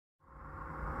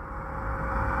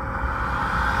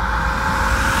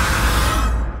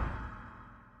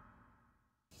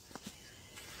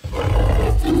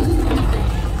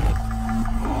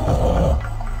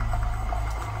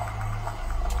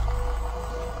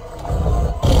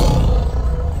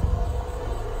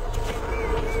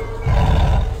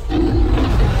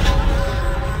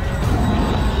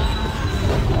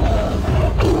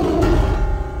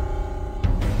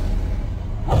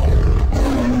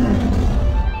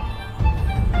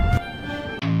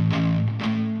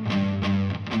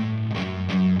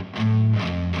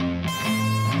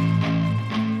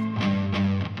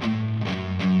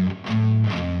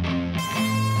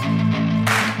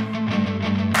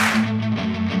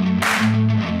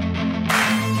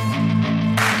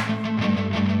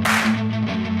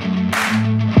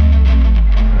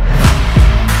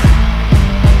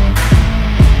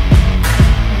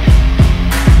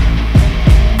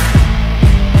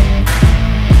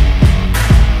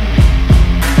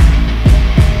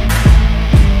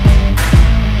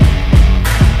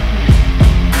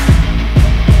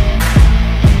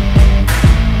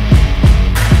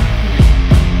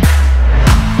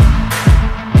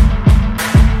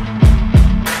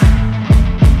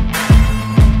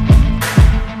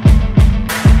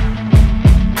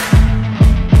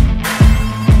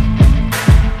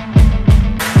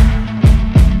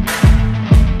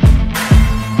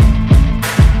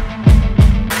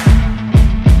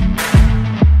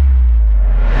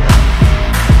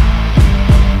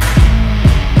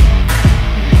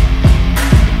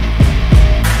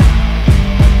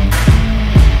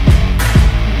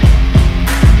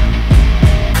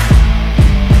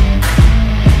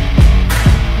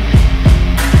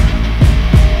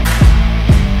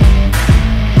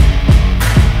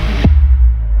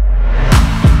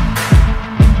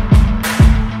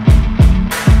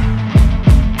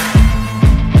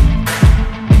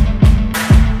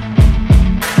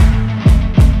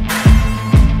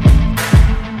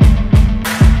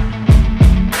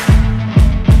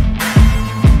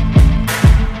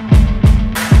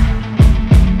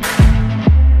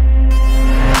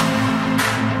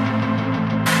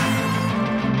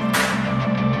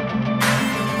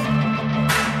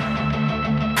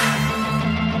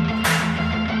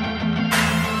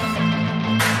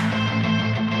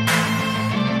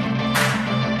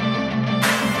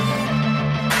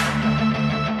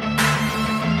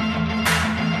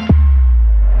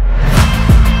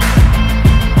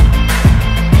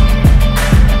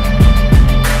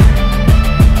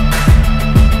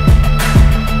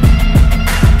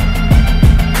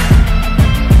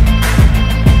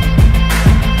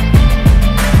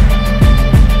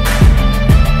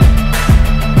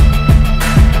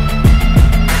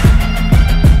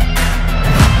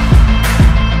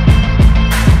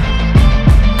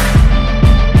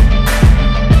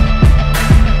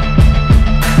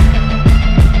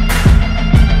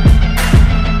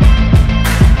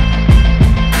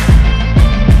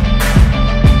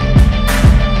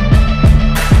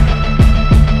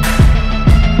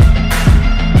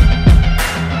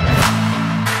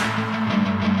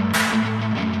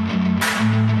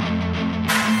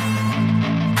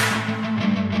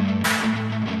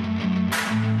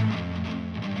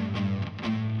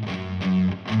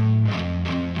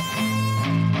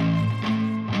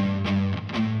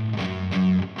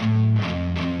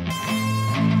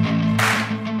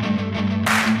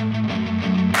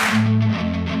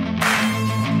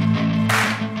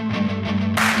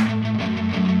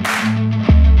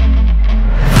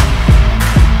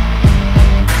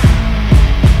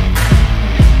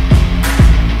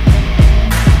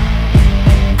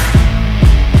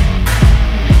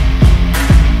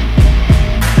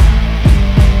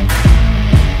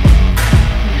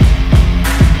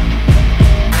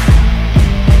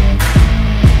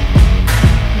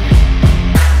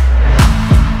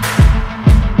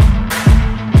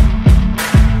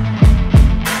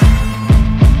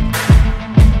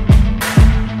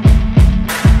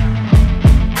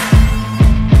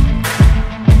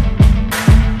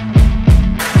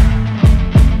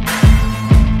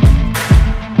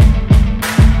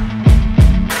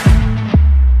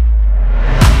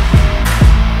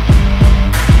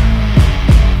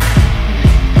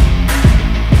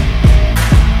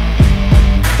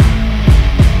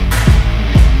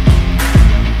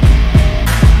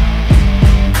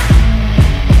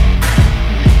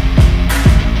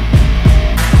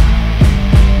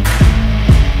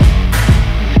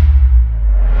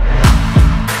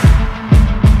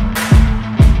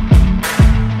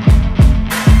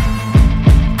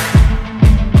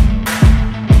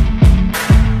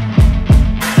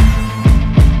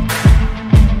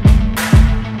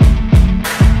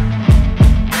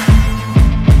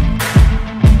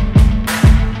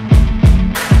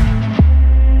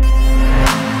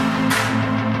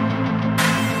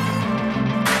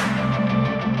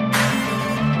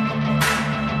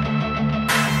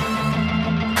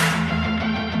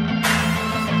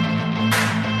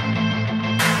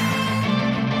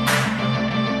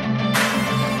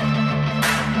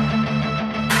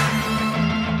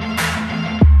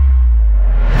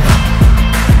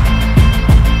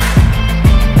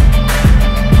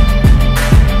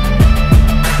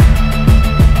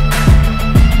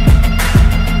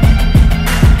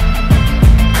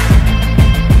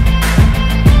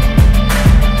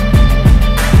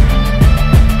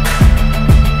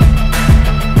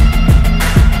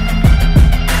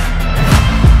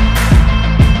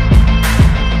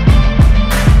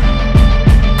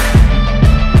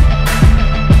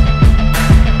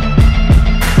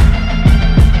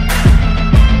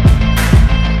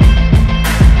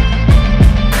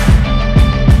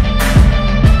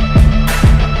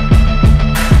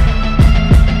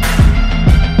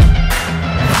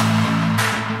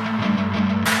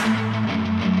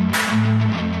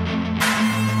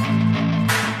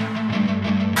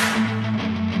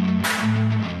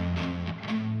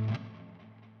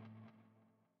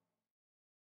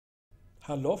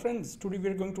Hello friends, today we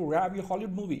are going to review a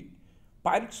Hollywood movie,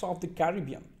 Pirates of the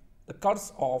Caribbean, The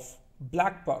Curse of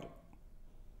Black Pearl.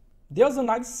 There's a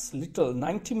nice little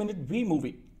 90-minute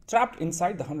movie trapped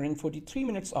inside the 143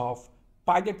 minutes of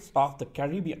Pirates of the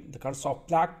Caribbean, The Curse of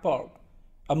Black Pearl,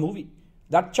 a movie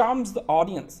that charms the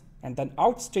audience and then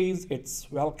outstays its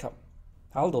welcome.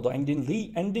 Although the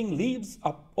ending leaves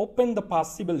open the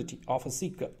possibility of a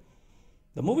sequel,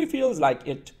 the movie feels like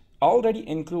it already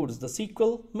includes the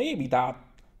sequel, maybe that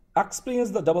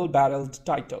explains the double-barreled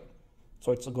title.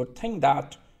 So it's a good thing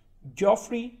that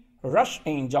Geoffrey Rush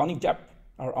and Johnny Depp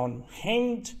are on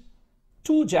hand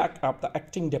to jack up the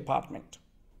acting department.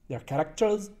 Their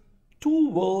characters,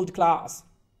 two world-class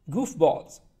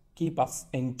goofballs, keep us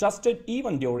interested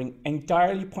even during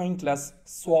entirely pointless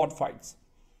sword fights.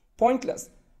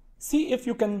 Pointless. See if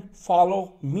you can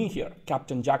follow me here.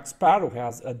 Captain Jack Sparrow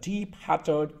has a deep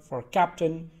hatred for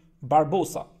Captain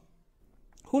Barbossa,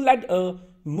 who led a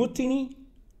mutiny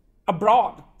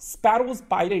aboard Sparrow's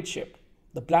pirate ship,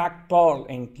 the Black Pearl,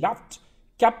 and left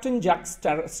Captain Jack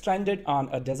stranded on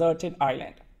a deserted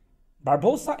island.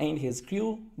 Barbossa and his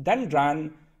crew then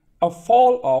ran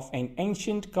afoul of an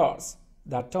ancient curse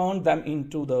that turned them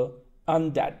into the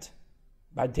undead.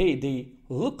 By day, they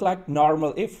look like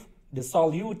normal if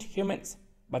dissolute humans,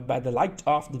 but by the light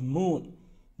of the moon,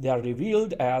 they are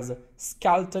revealed as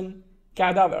skeleton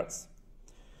cadavers.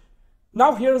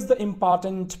 Now here's the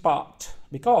important part.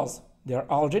 Because they are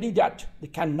already dead, they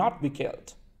cannot be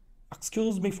killed.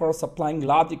 Excuse me for supplying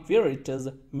logic where it is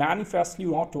manifestly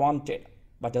not wanted,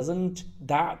 but doesn't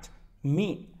that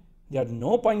mean there's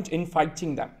no point in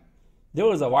fighting them? There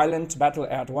was a violent battle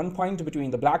at one point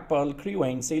between the Black Pearl crew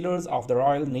and sailors of the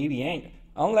Royal Navy, and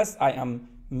unless I am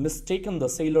mistaken, the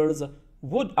sailors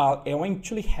would all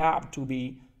eventually have to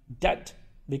be dead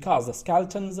because the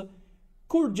skeletons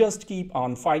could just keep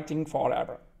on fighting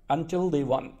forever until they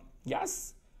won.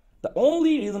 Yes, the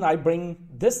only reason I bring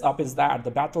this up is that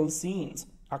the battle scenes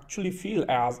actually feel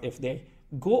as if they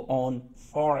go on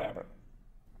forever.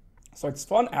 So it's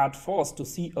fun at first to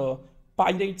see a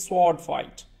pirate sword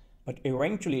fight, but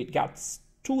eventually it gets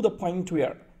to the point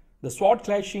where the sword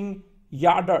clashing,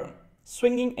 yardarm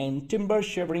swinging and timber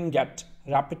shivering get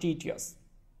repetitious.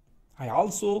 I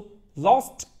also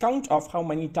lost count of how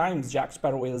many times Jack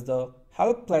Sparrow is the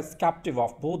helpless captive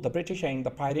of both the British and the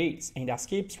pirates and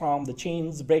escapes from the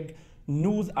chains brig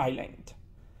News Island.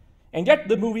 And yet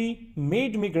the movie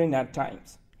made me grin at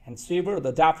times and savor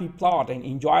the daffy plot and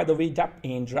enjoy the way Depp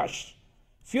and Rush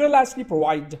fearlessly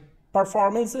provide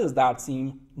performances that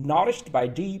seem nourished by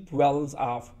deep wells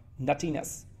of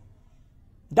nuttiness.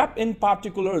 Depp in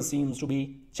particular seems to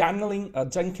be channeling a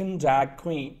drunken drag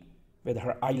queen with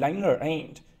her eyeliner,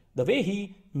 and the way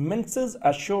he minces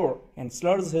ashore and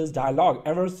slurs his dialogue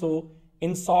ever so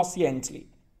insouciantly.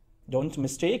 Don't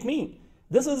mistake me,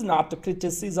 this is not a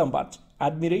criticism but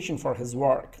admiration for his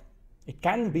work. It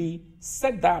can be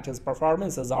said that his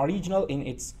performance is original in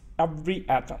its every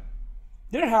atom.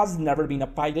 There has never been a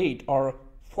pirate, or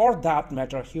for that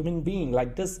matter human being,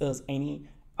 like this is any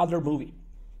other movie.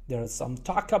 There is some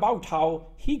talk about how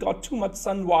he got too much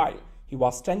sun while he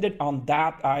was stranded on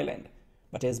that island,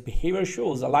 but his behavior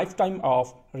shows a lifetime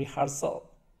of rehearsal.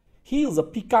 He is a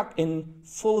peacock in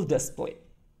full display.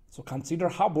 So consider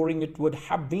how boring it would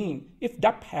have been if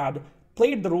Depp had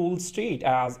played the role straight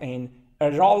as in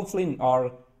Errol Flynn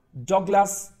or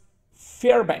Douglas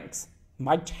Fairbanks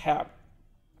might have.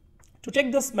 To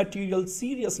take this material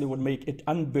seriously would make it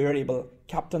unbearable.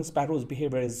 Captain Sparrow's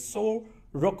behavior is so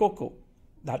rococo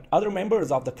that other members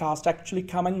of the cast actually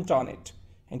comment on it.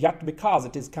 And yet because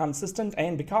it is consistent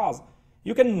and because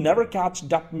you can never catch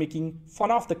Depp making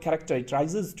fun of the character, it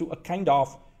rises to a kind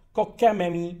of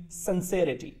cockamamie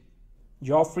sincerity.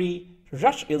 Geoffrey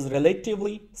Rush is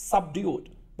relatively subdued,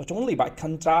 but only by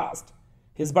contrast.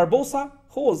 His Barbossa,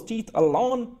 whose teeth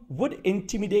alone would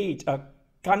intimidate a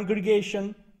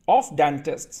congregation of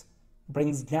dentists,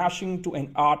 brings gnashing to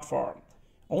an art form.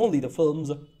 Only the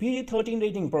film's PG-13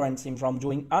 rating prevents him from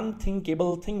doing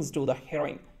unthinkable things to the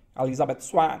heroine, Elizabeth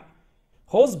Swann,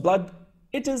 whose blood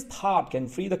it is thought can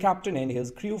free the captain and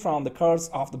his crew from the curse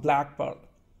of the Black Pearl.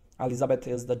 Elizabeth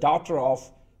is the daughter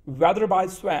of Weatherby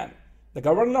Swann, the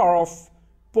governor of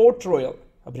Port Royal,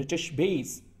 a British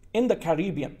base in the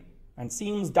Caribbean, and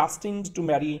seems destined to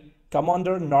marry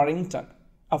Commander Norrington,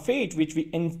 a fate which we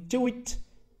intuit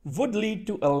would lead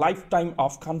to a lifetime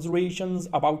of considerations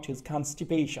about his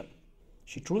constipation.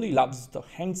 She truly loves the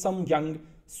handsome young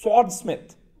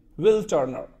swordsmith, Will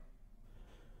Turner,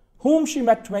 whom she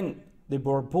met when they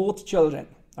were both children,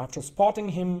 after spotting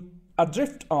him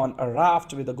adrift on a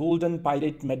raft with a golden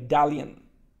pirate medallion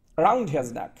around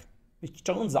his neck. which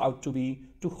turns out to be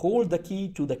to hold the key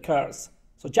to the curse.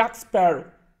 So Jack Sparrow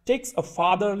takes a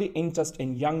fatherly interest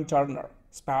in young Turner,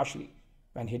 especially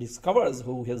when he discovers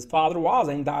who his father was,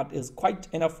 and that is quite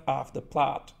enough of the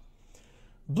plot.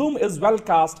 Bloom is well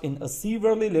cast in a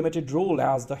severely limited role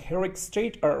as the heroic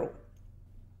straight arrow.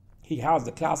 He has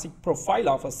the classic profile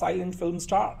of a silent film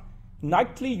star.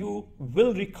 Knightley you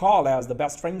will recall as the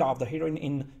best friend of the heroine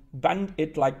in Bend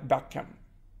It Like Beckham,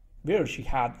 where she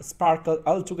had a sparkle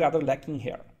altogether lacking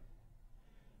here.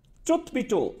 Truth be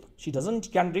told, she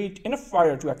doesn't generate enough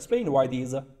fire to explain why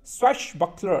these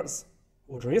swashbucklers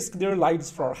would risk their lives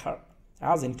for her,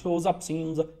 as in close-up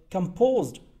seems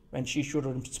composed when she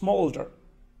should smolder.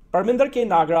 Parminder K.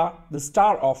 Nagra, the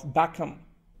star of Beckham,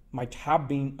 might have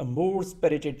been a more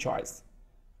spirited choice.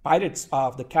 Pirates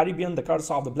of the Caribbean: The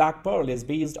Curse of the Black Pearl is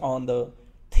based on the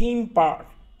theme park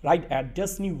ride at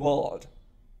Disney World,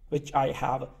 which I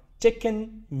have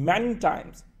taken many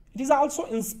times. It is also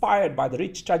inspired by the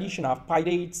rich tradition of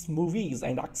pirates movies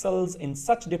and excels in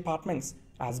such departments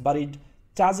as buried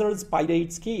treasures,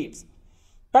 pirates' caves,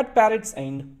 pet parrots,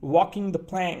 and walking the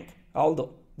plank,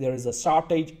 although there is a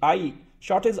shortage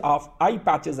of eye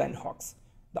patches and hawks.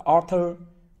 The author,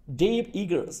 Dave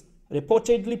Eggers,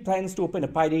 reportedly plans to open a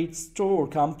pirate store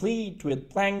complete with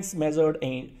planks measured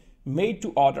and made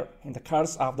to order, and the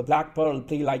Curse of the Black Pearl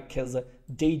play like his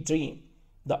daydream.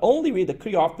 The only way the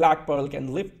crew of Black Pearl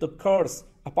can lift the curse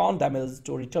upon them is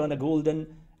to return a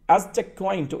golden Aztec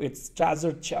coin to its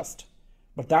treasure chest.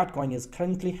 But that coin is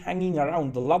currently hanging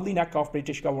around the lovely neck of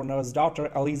British Governor's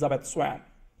daughter Elizabeth Swann.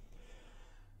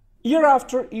 Year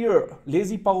after year,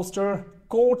 lazy poster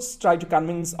quotes try to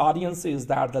convince audiences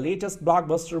that the latest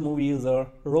blockbuster movie is a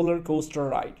roller coaster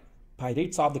ride.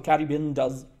 Pirates of the Caribbean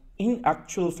does, in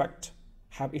actual fact,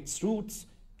 have its roots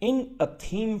in a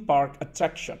theme park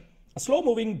attraction. A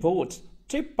slow-moving boat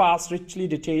trip past richly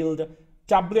detailed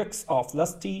tableaux of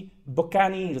lusty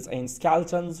buccaneers and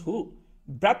skeletons who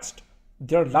breathed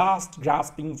their last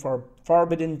grasping for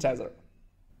forbidden treasure.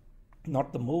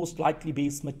 Not the most likely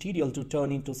base material to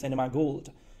turn into cinema gold,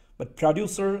 but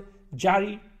producer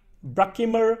Jerry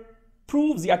Bruckheimer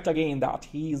proves yet again that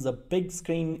he is a big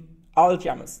screen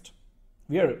alchemist.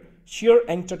 Where sheer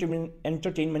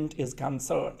entertainment is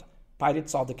concerned,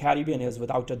 Pirates of the Caribbean is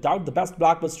without a doubt the best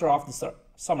blockbuster of the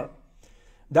summer.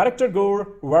 Director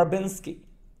Gore Verbinski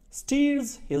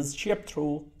steers his ship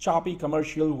through choppy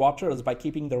commercial waters by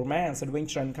keeping the romance,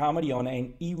 adventure, and comedy on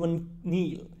an even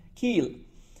keel.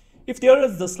 If there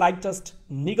is the slightest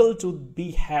niggle to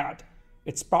be had,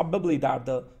 it's probably that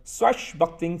the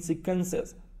swashbuckling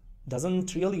sequences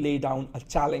doesn't really lay down a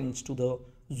challenge to the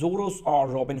Zorros or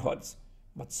Robin Hoods,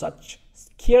 but such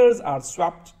scares are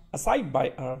swept aside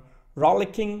by a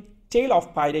rollicking tale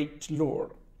of pirate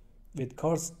lore with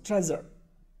cursed treasure,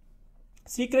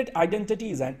 secret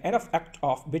identities, and enough act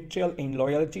of betrayal and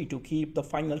loyalty to keep the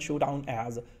final showdown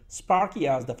as sparky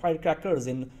as the firecrackers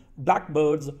in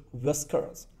Blackbird's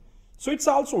whiskers. So it's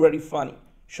also very funny.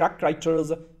 Shrek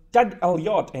writers Ted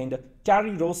Elliott and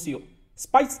Terry Rossio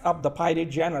spice up the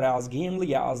pirate genre as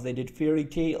gamely as they did fairy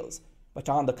tales, but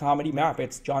on the comedy map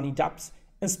it's Johnny Depp's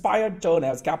inspired turn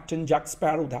as Captain Jack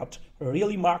Sparrow that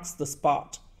really marks the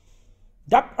spot.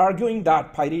 Depp, arguing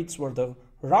that pirates were the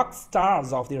rock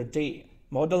stars of their day,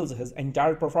 models his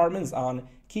entire performance on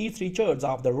Keith Richards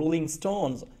of the Rolling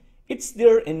Stones. It's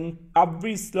there in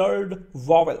every slurred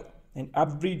vowel and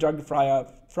every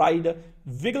drug-fried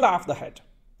wiggle of the head.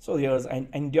 So there's an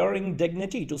enduring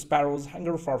dignity to Sparrow's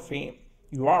hunger for fame.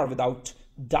 You are, without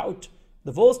doubt,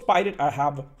 the worst pirate I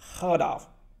have heard of.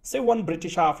 Say one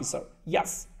British officer.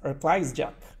 Yes, replies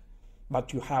Jack.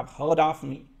 But you have heard of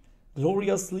me.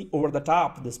 Gloriously over the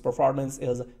top, this performance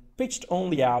is pitched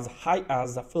only as high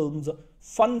as the film's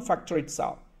fun factor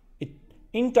itself.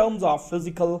 In terms of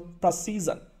physical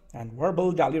precision and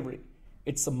verbal delivery,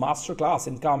 it's a masterclass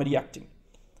in comedy acting.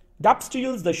 Depp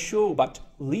steals the show but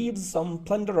leaves some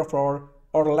plunder for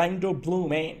Orlando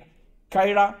Bloom and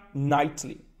Keira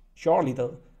Knightley, surely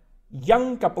the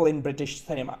young couple in British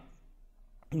cinema.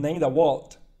 Named the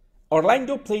Walt.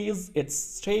 Orlando plays it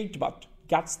straight but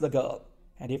gets the girl.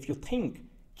 And if you think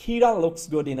Keira looks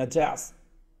good in a dress,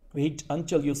 wait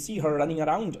until you see her running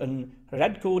around in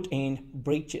red coat and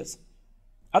breeches.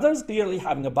 Others clearly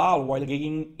having a ball while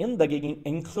gigging in the gigging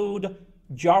include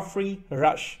Geoffrey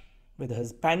Rush with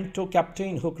his panto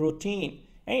Captain Hook routine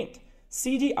and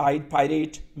CD-eyed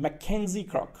pirate Mackenzie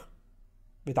Crook.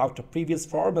 Without a previous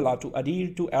formula to adhere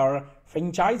to our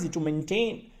franchise to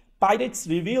maintain, Pirates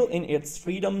reveal in its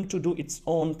freedom to do its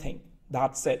own thing.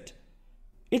 That's it.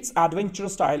 Its adventure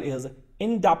style is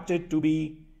adapted to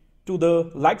be to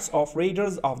the likes of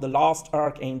Raiders of the Lost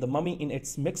Ark and The Mummy in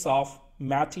its mix of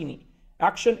matinee,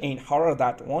 action and horror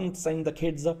that won't send the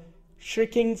kids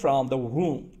shrieking from the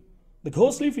room. The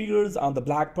ghostly figures on the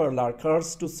Black Pearl are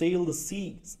cursed to sail the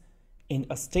seas in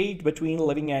a state between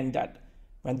living and dead.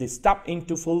 When they step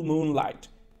into full moonlight,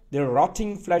 their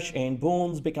rotting flesh and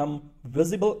bones become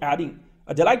visible, adding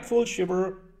a delightful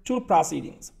shiver to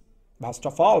proceedings. Best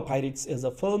of all, Pirates is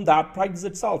a film that prides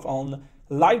itself on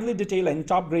lively detail and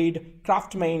top-grade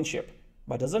craftsmanship,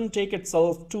 but doesn't take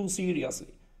itself too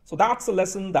seriously. So that's a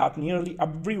lesson that nearly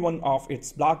every one of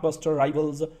its blockbuster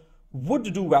rivals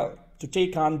would do well to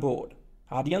take on board.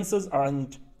 Audiences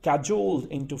aren't cajoled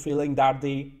into feeling that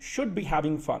they should be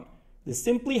having fun. They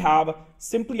simply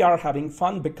are having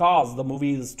fun because the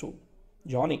movie is too.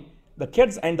 Johnny, the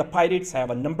kids and the pirates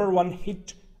have a #1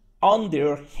 hit on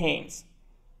their hands.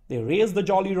 They raise the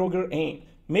Jolly Roger and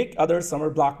make other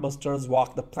summer blockbusters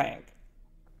walk the plank.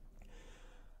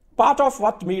 Part of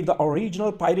what made the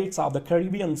original Pirates of the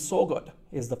Caribbean so good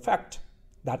is the fact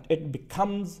that it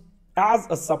becomes as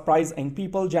a surprise and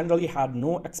people generally had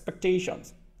no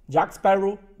expectations. Jack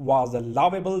Sparrow was a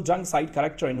lovable junk side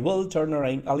character in Will Turner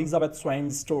and Elizabeth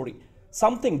Swann's story,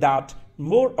 something that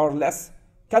more or less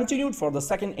continued for the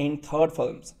second and third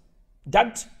films.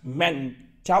 Dead Men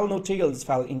Tell No Tales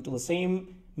fell into the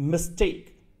same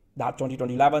mistake that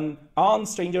 2011 On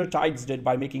Stranger Tides did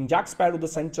by making Jack Sparrow the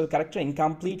central character and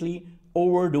completely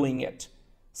overdoing it.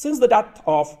 Since the death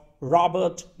of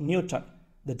Robert Newton,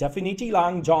 the definitely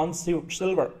Long John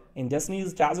Silver in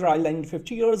Disney's Treasure Island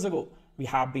 50 years ago, we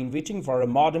have been waiting for a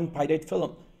modern pirate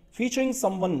film featuring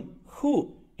someone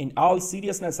who, in all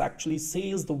seriousness, actually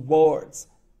says the words,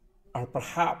 or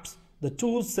perhaps the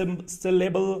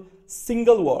two-syllable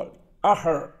single word,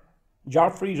 her.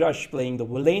 Geoffrey Rush playing the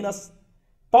villainous,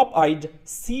 pop-eyed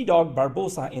sea dog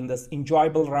Barbossa in this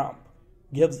enjoyable romp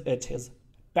gives it his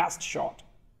best shot.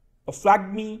 A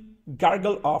phlegmy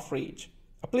gargle of rage,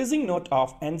 a pleasing note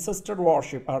of ancestor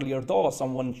worship earlier though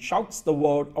someone shouts the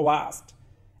word avast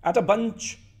at a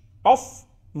bunch of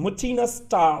mutinous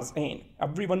stars and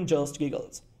everyone just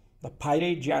giggles. The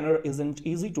pirate genre isn't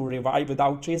easy to revive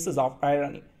without traces of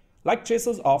irony, like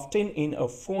traces of tin in a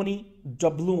phony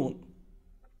doubloon.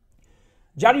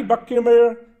 Jerry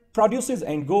Bruckheimer produces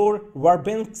and Gore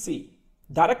Verbinski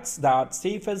directs that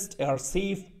safest or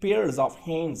safe pairs of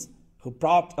hands who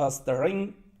brought us The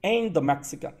Ring and The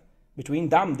Mexican. Between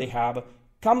them, they have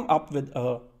come up with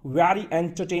a very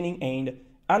entertaining and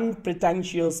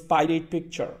unpretentious pirate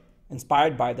picture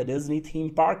inspired by the Disney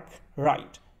theme park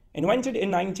ride. Invented in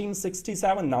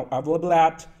 1967, now available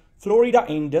at Florida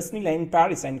and Disneyland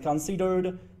Paris and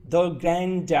considered the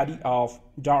granddaddy of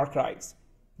dark rides.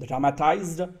 The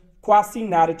dramatized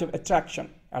quasi-narrative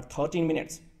attraction at 13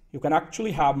 minutes. You can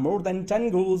actually have more than 10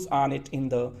 goes on it in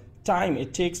the time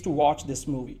it takes to watch this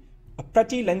movie. A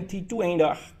pretty lengthy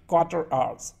 2.25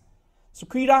 hours. So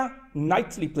Keira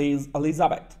Knightley plays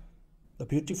Elizabeth, the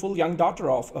beautiful young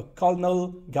daughter of a colonel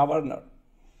governor,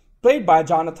 played by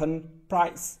Jonathan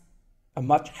Pryce. A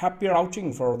much happier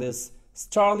outing for this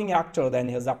sterling actor than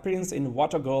his appearance in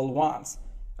What a Girl Wants.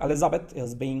 Elizabeth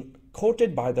is being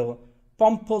courted by the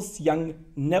pompous young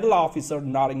naval officer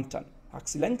Norrington,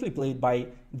 excellently played by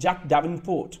Jack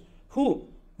Davenport, who,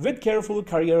 with careful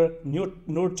career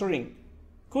nurturing,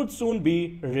 could soon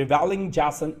be rivaling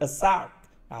Jason Isaac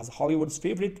as Hollywood's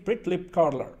favorite Brit lip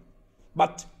curler.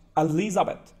 But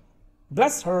Elizabeth,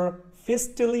 bless her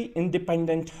fastly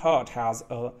independent heart, has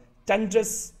a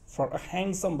tenderness for a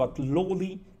handsome but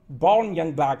lowly born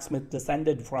young blacksmith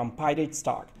descended from pirate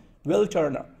stock, Will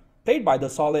Turner, played by the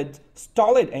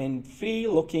stolid and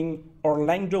free-looking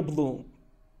Orlando Bloom.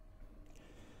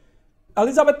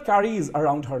 Elizabeth carries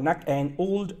around her neck an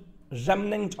old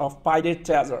remnant of pirate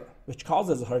treasure, which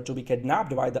causes her to be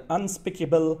kidnapped by the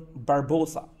unspeakable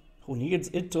Barbossa, who needs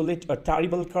it to lit a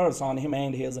terrible curse on him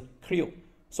and his crew.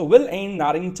 So Will and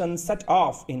Norrington set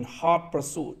off in hot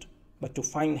pursuit, but to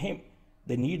find him,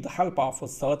 they need the help of a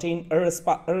certain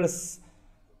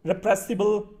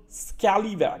irrepressible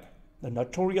scallywag, the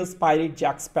notorious pirate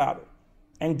Jack Sparrow.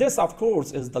 And this, of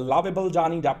course, is the lovable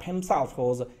Johnny Depp himself,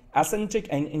 whose eccentric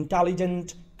and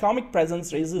intelligent comic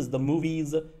presence raises the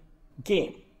movie's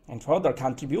game and further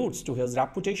contributes to his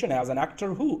reputation as an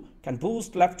actor who can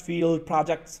boost left field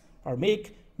projects or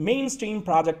make mainstream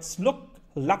projects look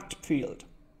left field.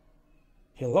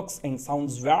 He looks and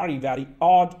sounds very, very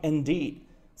odd indeed,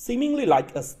 seemingly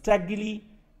like a straggly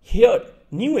haired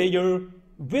new ager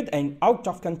with an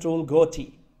out-of-control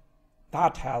goatee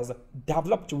that has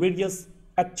developed various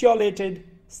etiolated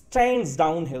strands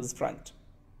down his front.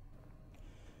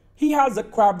 He has a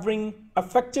quavering,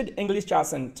 affected English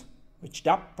accent which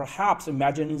Depp perhaps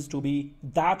imagines to be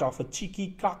that of a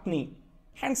cheeky cockney,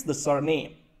 hence the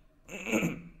surname.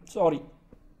 Sorry.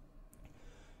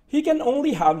 He can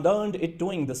only have learned it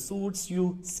doing the suits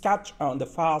you sketch on the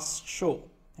fast show,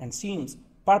 and seems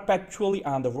perpetually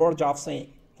on the verge of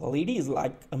saying, "The lady is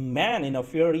like a man in a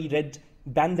fiery red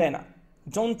bandana.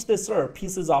 Don't they, sir,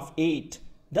 pieces of 8?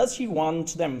 Does she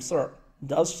want them, sir?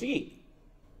 Does she?"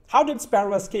 How did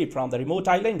Sparrow escape from the remote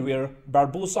island where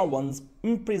Barbossa once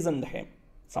imprisoned him?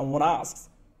 Someone asks.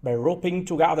 By roping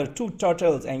together 2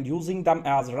 turtles and using them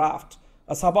as a raft.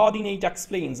 A subordinate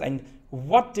explains, and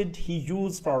what did he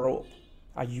use for rope?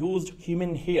 "I used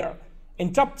human hair,"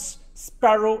 interrupts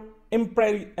Sparrow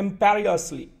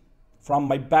imperiously. "From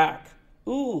my back.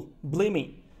 Ooh,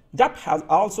 blimey." Depp has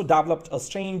also developed a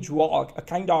strange walk, a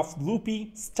kind of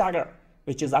loopy stagger,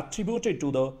 which is attributed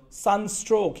to the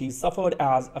sunstroke he suffered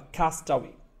as a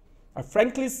castaway. I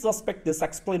frankly suspect this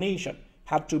explanation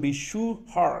had to be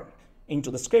shoehorned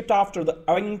into the script after the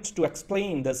event to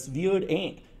explain this weird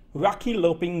and wacky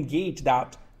loping gait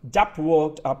that Depp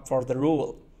worked up for the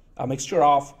role, a mixture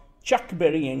of Chuck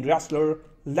Berry and wrestler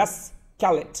Les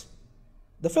Callett.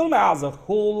 The film as a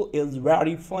whole is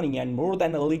very funny and more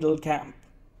than a little camp,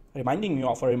 reminding me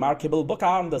of a remarkable book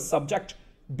on the subject,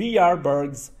 B.R.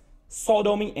 Berg's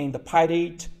Sodomy and the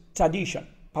Pirate Tradition,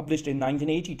 published in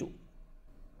 1982.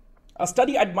 A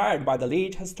study admired by the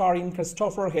late historian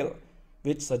Christopher Hill,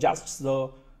 which suggests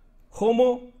the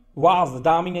Homo was the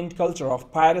dominant culture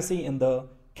of piracy in the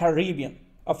Caribbean,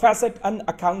 a facet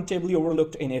unaccountably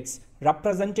overlooked in its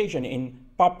representation in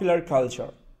popular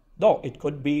culture, though it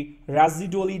could be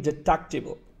residually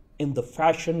detectable in the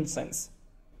fashion sense.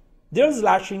 There's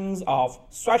lashings of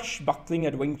swashbuckling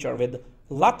adventure with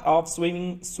lot of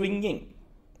swinging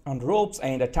on ropes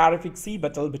and a terrific sea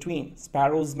battle between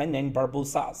Sparrow's men and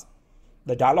Barbossa's.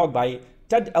 The dialogue by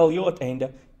Ted Elliott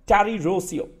and Terry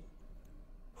Rossio,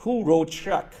 who wrote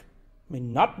Shrek, may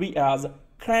not be as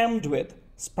crammed with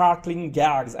sparkling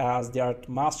gags as their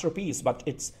masterpiece, but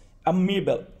it's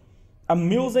amiable,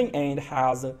 amusing, and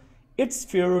has its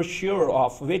fair share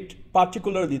of wit,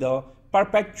 particularly the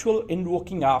perpetual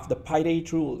invoking of the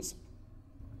pirate rules,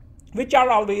 which are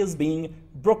always being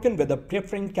broken with a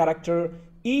different character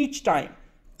each time,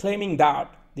 claiming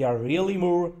that they are really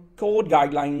more code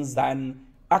guidelines than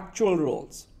actual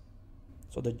rules.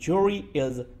 So the jury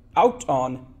is out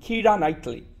on Keira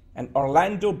Knightley and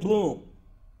Orlando Bloom.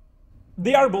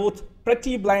 They are both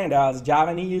pretty bland as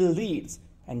juvenile leads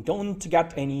and don't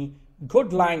get any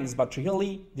good lines, but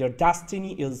really their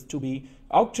destiny is to be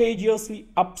outrageously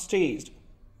upstaged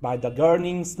by the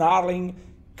gurning, snarling,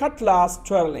 cutlass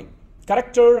twirling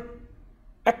actor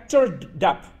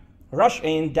Depp, Rush,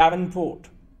 and Davenport,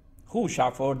 who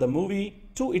chauffeured the movie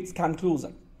to its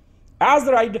conclusion. As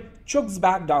the ride chugs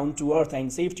back down to earth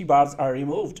and safety bars are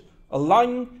removed,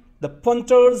 allowing the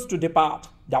punters to depart,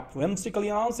 Depp whimsically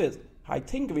announces, "I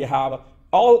think we have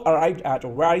all arrived at a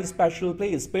very special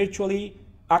place, spiritually,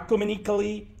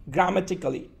 ecumenically,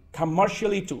 grammatically,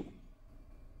 commercially too."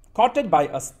 Courted by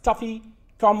a stuffy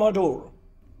Commodore,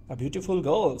 a beautiful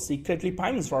girl secretly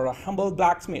pines for a humble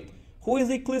blacksmith who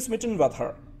is equally smitten with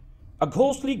her. A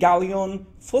ghostly galleon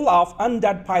full of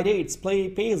undead pirates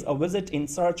pays a visit in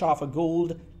search of a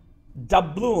gold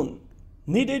doubloon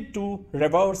needed to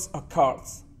reverse a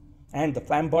curse, and the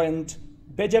flamboyant,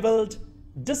 bejeweled,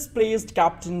 displaced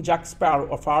Captain Jack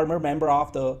Sparrow, a former member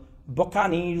of the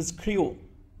Buccaneers crew,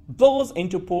 blows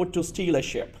into port to steal a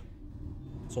ship.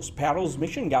 So Sparrow's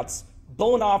mission gets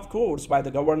blown off course by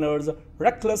the governor's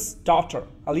reckless daughter,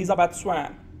 Elizabeth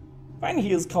Swann, when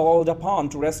he is called upon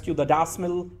to rescue the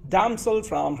damsel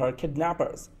from her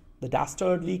kidnappers. The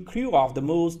dastardly crew of the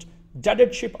most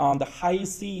dreaded ship on the high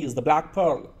seas, the Black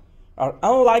Pearl. Our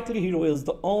unlikely hero is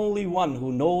the only one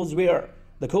who knows where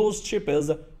the ghost ship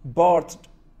is berthed,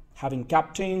 having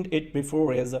captained it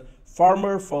before his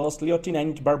former First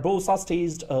Lieutenant Barbossa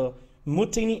staged a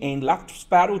mutiny and left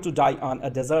Sparrow to die on a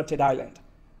deserted island.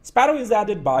 Sparrow is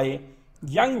added by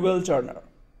young Will Turner,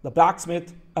 the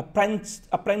blacksmith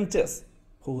apprentice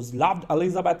who's loved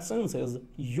Elizabeth since his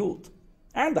youth,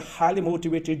 and the highly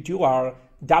motivated duo are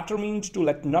determined to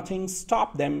let nothing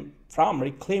stop them from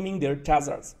reclaiming their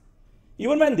treasures.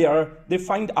 Even when they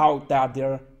find out that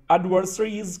their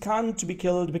adversaries can't be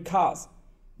killed because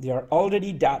they are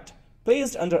already dead,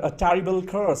 placed under a terrible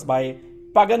curse by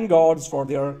pagan gods for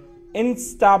their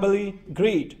insatiable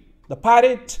greed. The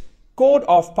pirate code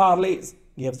of parleys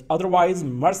gives otherwise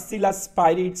merciless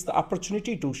pirates the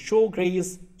opportunity to show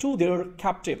grace to their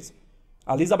captives.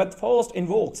 Elizabeth first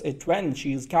invokes it when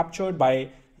she is captured by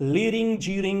leering,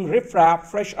 jeering riffraff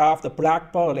fresh off the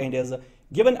Black Pearl and is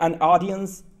given an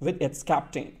audience with its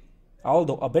captain.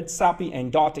 although a bit sappy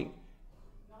and doting.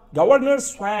 Governor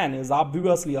Swan is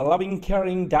obviously a loving,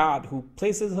 caring dad who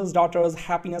places his daughter's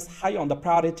happiness high on the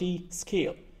priority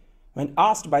scale. When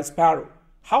asked by Sparrow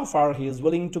how far he is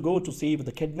willing to go to save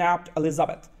the kidnapped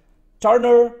Elizabeth,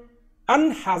 Turner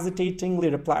unhesitatingly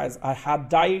replies, "I had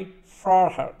died for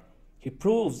her." He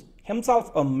proves himself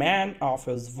a man of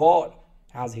his word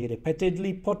as he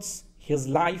repeatedly puts his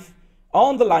life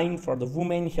on the line for the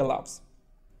woman he loves.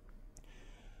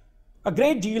 A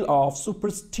great deal of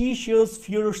superstitious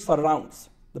fear surrounds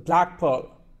the Black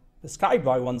Pearl, described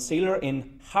by one sailor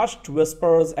in hushed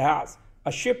whispers as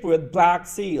a ship with black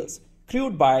sails,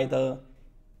 crewed by the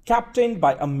captain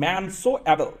by a man so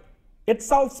evil,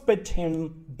 itself spit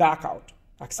him back out.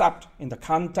 Except in the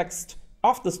context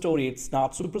of the story, it's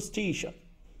not superstition.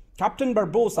 Captain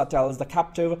Barbossa tells the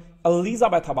captive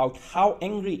Elizabeth about how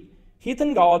angry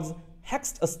heathen gods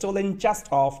hexed a stolen chest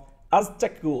of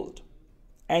Aztec gold.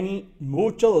 Any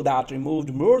mortal that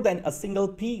removed more than a single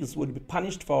piece would be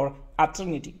punished for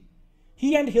eternity.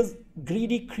 He and his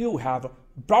greedy crew have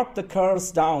brought the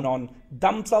curse down on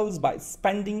themselves by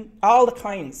spending all the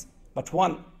coins but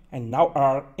one, and now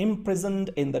are imprisoned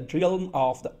in the realm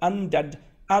of the undead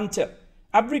until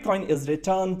every coin is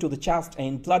returned to the chest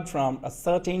and blood from a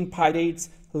certain pirate's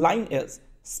line is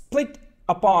split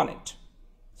upon it.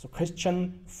 So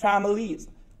Christian families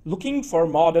looking for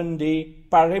modern day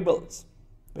parables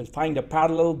will find a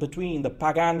parallel between the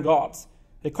pagan gods'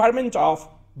 requirement of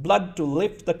blood to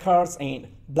lift the curse and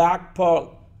Black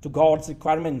Pearl to God's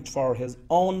requirement for his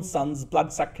own son's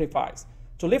blood sacrifice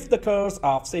to lift the curse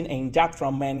of sin and death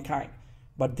from mankind.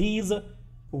 But these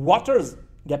waters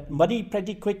get muddy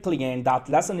pretty quickly, and that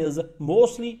lesson is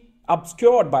mostly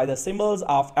obscured by the symbols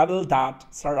of evil that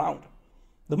surround.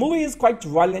 The movie is quite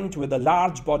violent with a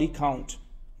large body count,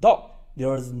 though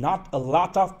there is not a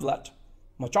lot of blood.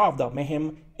 Much of the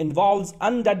mayhem involves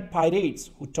undead pirates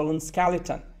who turn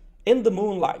skeleton in the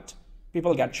moonlight.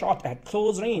 People get shot at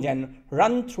close range and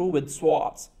run through with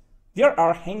swords. There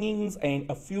are hangings and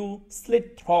a few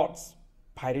slit throats.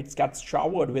 Pirates get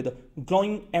showered with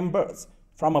glowing embers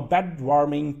from a bed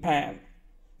warming pan.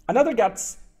 Another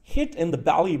gets hit in the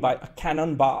belly by a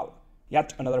cannonball.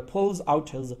 Yet another pulls out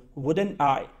his wooden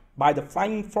eye by the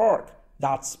flying fork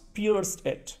that's pierced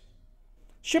it.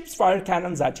 Ships fire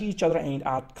cannons at each other, and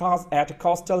at a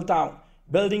coastal town,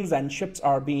 buildings and ships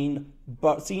are being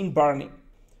seen burning.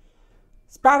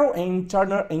 Sparrow and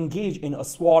Turner engage in a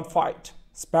sword fight.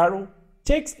 Sparrow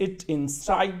takes it in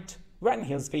stride when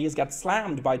his face gets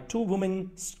slammed by two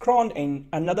women scrawled in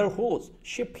another whose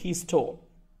ship he stole.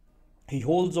 He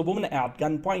holds a woman at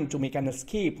gunpoint to make an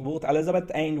escape. Both Elizabeth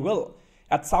and Will,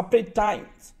 at separate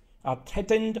times, are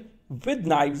threatened with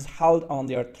knives held on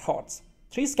their throats.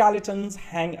 3 skeletons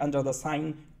hang under the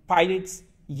sign "Pirates,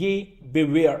 ye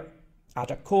beware" at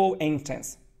a cove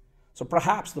entrance. So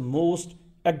perhaps the most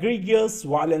egregious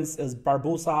violence is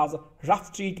Barbossa's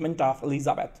rough treatment of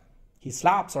Elizabeth. He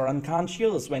slaps her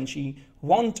unconscious when she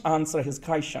won't answer his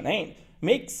question and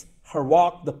makes her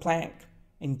walk the plank.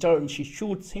 In turn, she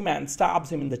shoots him and stabs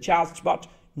him in the chest, but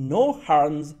no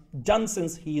harm's done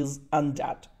since he is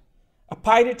undead. A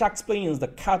pirate explains the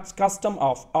custom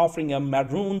of offering a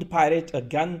marooned pirate a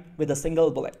gun with a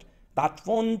single bullet. That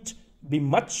won't be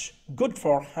much good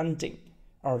for hunting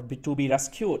or to be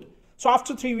rescued. So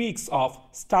after 3 weeks of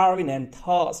starving and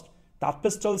thirst, that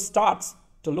pistol starts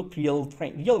to look real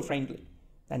friendly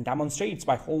and demonstrates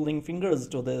by holding fingers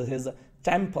to his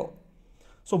temple.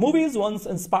 So movies once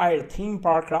inspired theme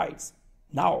park rides.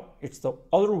 Now it's the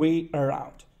other way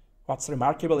around. What's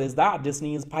remarkable is that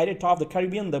Disney's Pirates of the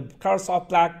Caribbean, The Curse of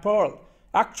Black Pearl,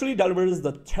 actually delivers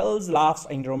the thrills, laughs,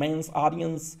 and romance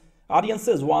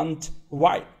audiences want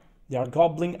while they are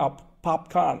gobbling up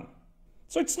popcorn.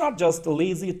 So it's not just a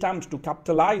lazy attempt to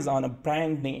capitalize on a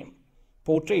brand name.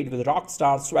 Portrayed with rock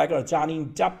star swagger, Johnny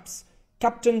Depp's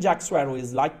Captain Jack Sparrow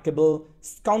is likable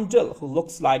scoundrel who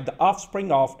looks like the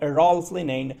offspring of Errol Flynn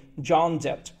and John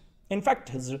Jett. In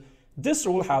fact, this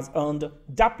role has earned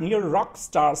Depp near rock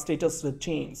star status with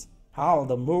chains. All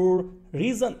the more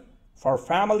reason for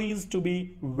families to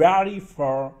be wary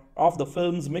of the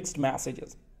film's mixed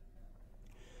messages.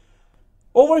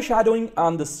 Overshadowing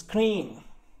on the screen.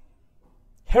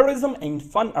 Heroism and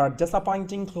fun are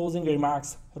disappointing closing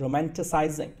remarks,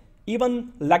 romanticizing,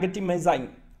 even legitimizing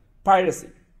piracy.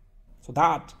 So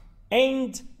that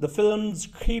and the film's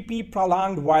creepy,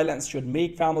 prolonged violence should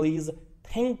make families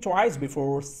think twice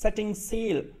before setting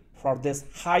sail for this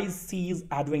high seas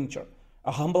adventure.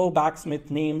 A humble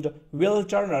blacksmith named Will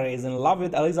Turner is in love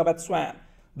with Elizabeth Swan,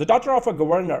 the daughter of a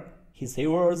governor. He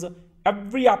savors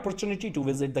every opportunity to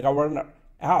visit the governor,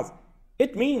 as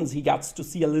It means he gets to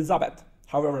see Elizabeth.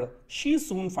 However, she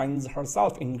soon finds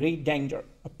herself in great danger.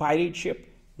 A pirate ship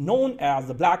known as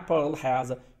the Black Pearl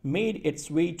has made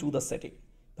its way to the city.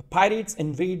 The pirates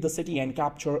invade the city and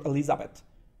capture Elizabeth.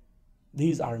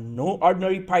 These are no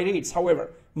ordinary pirates,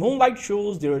 however. Moonlight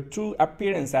shows their true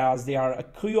appearance as they are a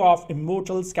crew of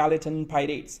immortal skeleton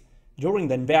pirates. During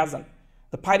the invasion,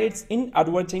 the pirates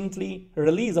inadvertently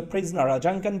release a prisoner, a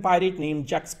drunken pirate named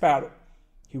Jack Sparrow.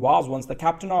 He was once the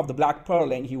captain of the Black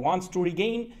Pearl and he wants to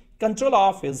regain control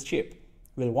of his ship.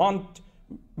 Will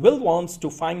wants to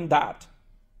find that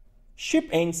ship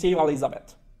and save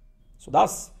Elizabeth. So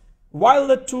thus, while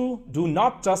the two do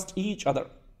not trust each other,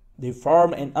 they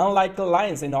form an unlikely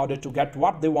alliance in order to get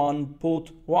what they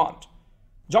both want.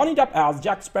 Johnny Depp as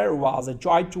Jack Sparrow was a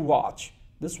joy to watch.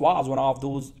 This was one of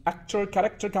those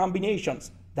actor-character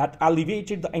combinations that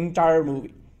elevated the entire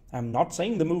movie. I'm not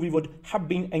saying the movie would have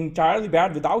been entirely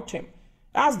bad without him,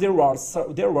 as there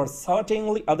were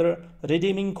certainly other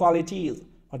redeeming qualities,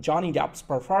 but Johnny Depp's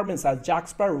performance as Jack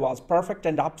Sparrow was perfect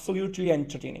and absolutely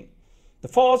entertaining. The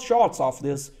first shots of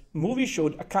this movie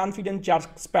showed a confident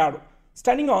Jack Sparrow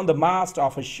standing on the mast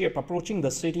of a ship approaching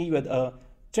the city with a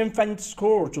triumphant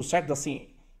score to set the scene.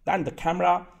 Then the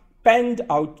camera panned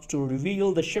out to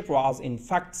reveal the ship was in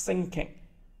fact sinking,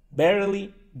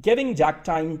 barely giving Jack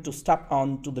time to step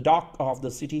onto the dock of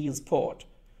the city's port.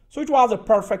 So it was a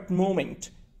perfect moment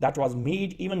that was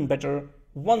made even better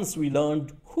once we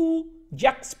learned who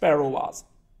Jack Sparrow was.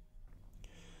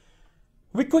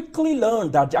 We quickly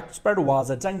learned that Jack Sparrow was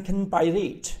a drunken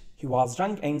pirate. He was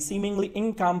drunk and seemingly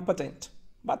incompetent,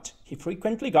 but he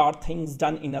frequently got things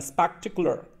done in a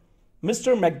spectacular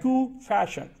Mr. Magoo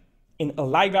fashion. In a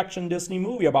live-action Disney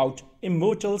movie about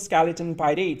immortal skeleton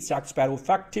pirates, Jack Sparrow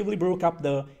effectively broke up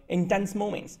the intense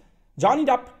moments. Johnny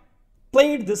Depp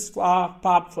played this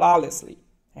part flawlessly,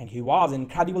 and he was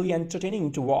incredibly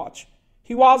entertaining to watch.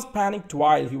 He was panicked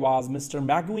while he was Mr.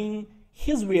 Magooing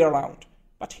his way around,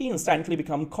 but he instantly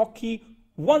became cocky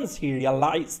once he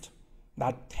realized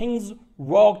that things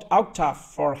worked out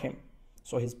tough for him.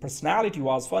 So his personality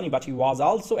was funny, but he was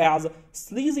also as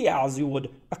sleazy as you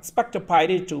would expect a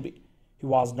pirate to be. He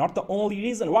was not the only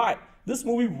reason why this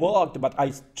movie worked, but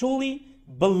I truly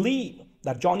believe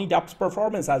that Johnny Depp's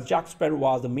performance as Jack Sparrow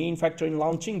was the main factor in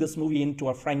launching this movie into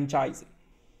a franchise.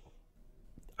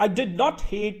 I did not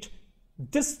hate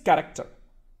this character,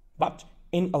 but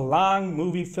in a long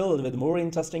movie filled with more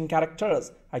interesting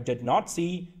characters, I did not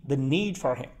see the need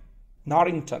for him.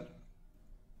 Norrington.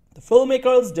 The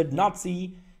filmmakers did not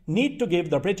see need to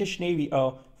give the British Navy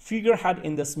a figurehead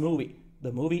in this movie.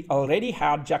 The movie already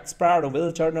had Jack Sparrow,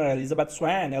 Will Turner, Elizabeth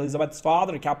Swann, Elizabeth's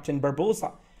father, Captain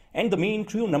Barbossa, and the main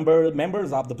crew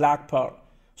members of the Black Pearl.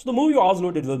 So the movie was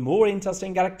loaded with more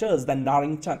interesting characters than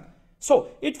Norrington. So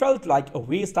it felt like a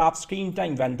waste of screen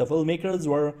time when the filmmakers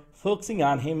were focusing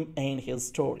on him and his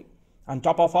story. On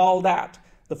top of all that,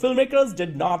 the filmmakers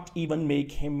did not even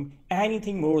make him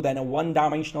anything more than a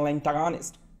one-dimensional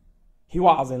antagonist. He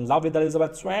was in love with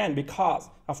Elizabeth Swann because,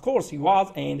 of course, he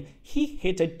was, and he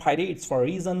hated pirates for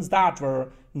reasons that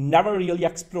were never really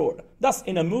explored. Thus,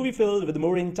 in a movie filled with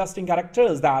more interesting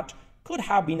characters that could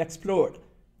have been explored,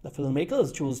 the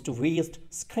filmmakers chose to waste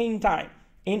screen time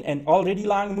in an already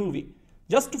long movie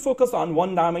just to focus on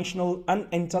one-dimensional,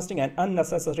 uninteresting, and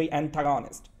unnecessary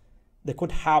antagonist. They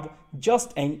could have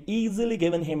just and easily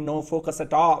given him no focus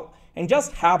at all and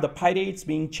just have the pirates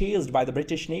being chased by the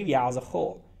British Navy as a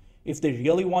whole. If they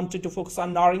really wanted to focus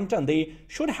on Norrington, they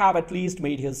should have at least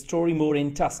made his story more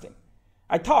interesting.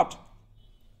 I thought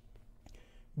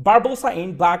Barbossa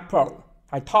and Black Pearl.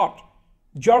 I thought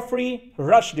Geoffrey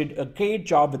Rush did a great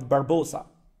job with Barbossa.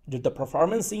 Did the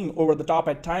performance seem over the top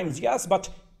at times? Yes, but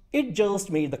it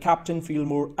just made the captain feel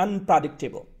more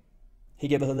unpredictable. He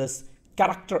gave this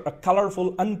character a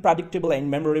colorful, unpredictable, and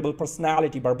memorable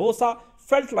personality. Barbossa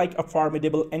felt like a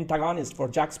formidable antagonist for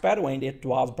Jack Sparrow, and it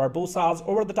was Barbossa's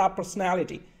over-the-top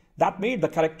personality that made the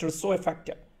character so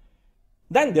effective.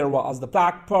 Then there was the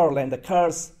Black Pearl and the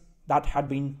curse that had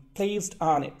been placed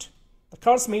on it. The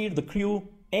curse made the crew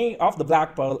of the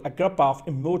Black Pearl a group of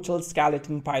immortal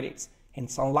skeleton pirates. In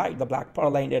sunlight, the Black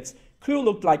Pearl and its crew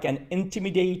looked like an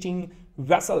intimidating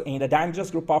vessel and a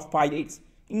dangerous group of pirates.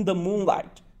 In the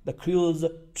moonlight, the crew's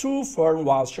true form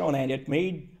was shown, and it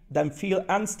made them feel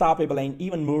unstoppable and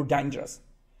even more dangerous.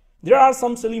 There are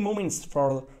some silly moments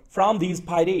from these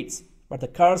pirates, but the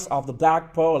curse of the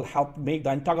Black Pearl helped make the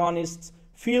antagonists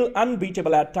feel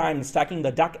unbeatable at times, stacking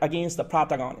the deck against the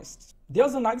protagonists.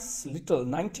 There's a nice little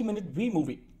 90-minute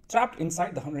B-movie trapped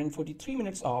inside the 143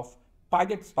 minutes of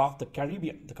Pirates of the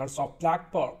Caribbean, The Curse of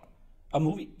Black Pearl, a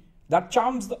movie that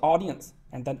charms the audience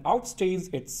and then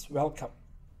outstays its welcome.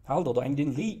 Although the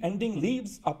ending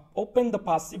leaves open the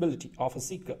possibility of a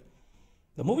sequel.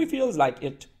 The movie feels like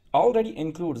it already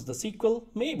includes the sequel,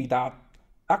 maybe that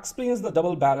explains the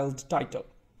double-barreled title.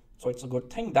 So it's a good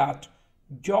thing that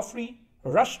Geoffrey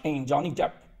Rush and Johnny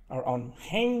Depp are on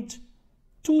hand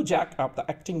to jack up the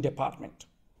acting department.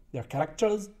 Their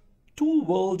characters, two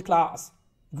world-class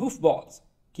goofballs,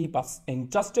 keep us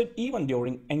interested even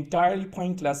during entirely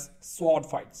pointless sword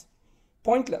fights.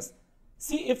 Pointless.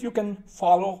 See if you can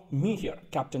follow me here.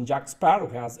 Captain Jack Sparrow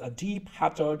has a deep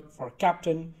hatred for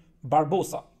Captain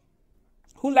Barbossa,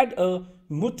 who led a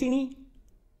mutiny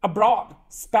aboard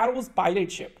Sparrow's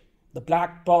pirate ship, the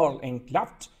Black Pearl, and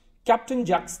left Captain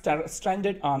Jack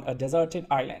stranded on a deserted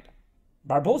island.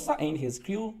 Barbossa and his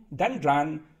crew then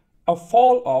ran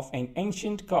afoul of an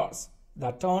ancient curse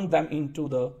that turned them into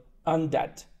the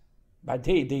undead. By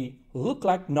day, they look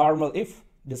like normal if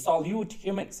dissolute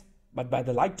humans, but by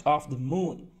the light of the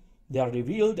moon, they are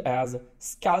revealed as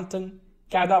skeleton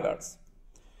cadavers.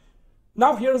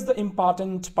 Now here's the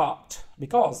important part.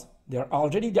 Because they are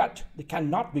already dead, they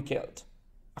cannot be killed.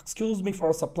 Excuse me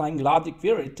for supplying logic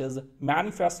where it is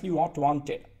manifestly not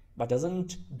wanted, but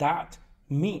doesn't that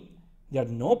mean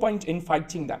there's no point in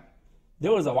fighting them?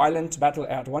 There was a violent battle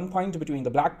at one point between the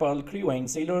Black Pearl crew and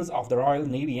sailors of the Royal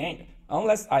Navy, and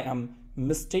unless I am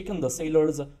mistaken, the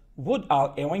sailors would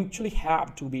all eventually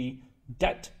have to be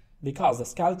dead because the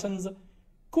skeletons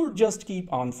could just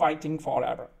keep on fighting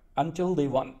forever until they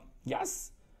won.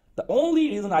 Yes, the only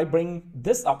reason I bring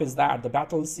this up is that the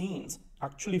battle scenes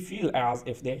actually feel as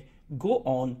if they go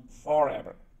on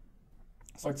forever.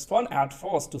 So it's fun at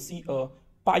first to see a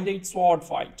pirate sword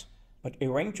fight, but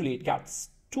eventually it gets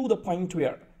to the point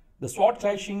where the sword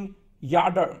clashing,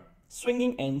 yardarm,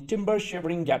 swinging and timber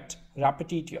shivering get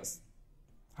repetitious.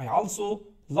 I also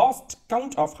lost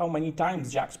count of how many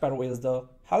times Jack Sparrow is the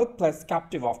helpless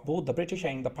captive of both the British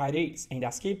and the pirates and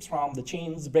escapes from the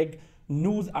chains brig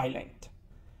News Island.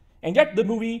 And yet the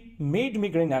movie made me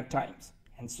grin at times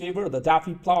and savor the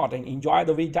daffy plot and enjoy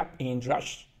the way Depp and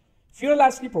Rush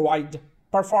fearlessly provide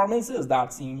performances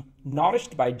that seem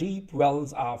nourished by deep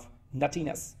wells of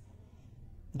nuttiness.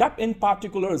 Depp in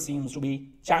particular seems to be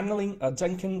channeling a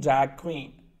drunken drag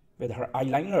queen with her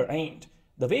eyeliner, and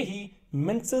the way he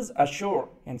minces ashore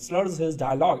and slurs his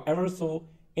dialogue ever so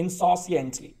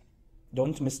insouciantly.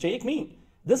 Don't mistake me,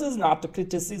 this is not a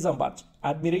criticism but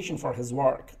admiration for his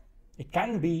work. It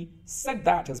can be said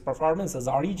that his performance is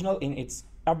original in its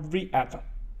every atom.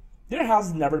 There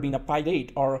has never been a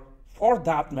pirate, or for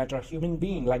that matter human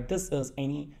being, like this is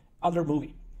any other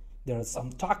movie. There is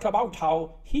some talk about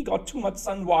how he got too much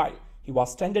sun while he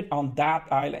was stranded on that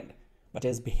island, but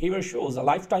his behavior shows a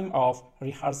lifetime of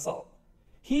rehearsal.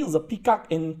 He is a peacock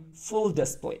in full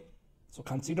display. So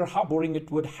consider how boring it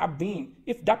would have been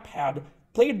if Depp had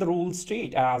played the role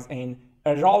straight as in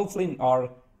Errol Flynn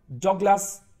or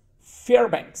Douglas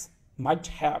Fairbanks might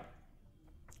have.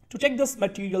 To take this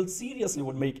material seriously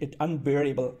would make it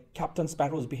unbearable. Captain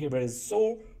Sparrow's behavior is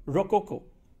so rococo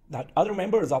that other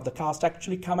members of the cast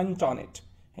actually comment on it.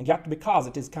 And yet because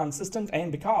it is consistent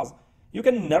and because you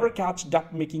can never catch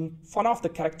Depp making fun of the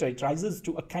character, it rises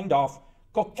to a kind of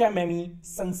cockamamie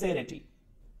sincerity.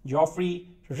 Geoffrey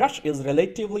Rush is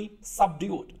relatively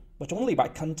subdued, but only by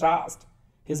contrast.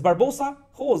 His Barbossa,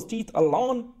 whose teeth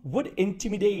alone would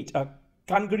intimidate a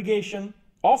congregation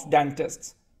of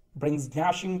dentists, brings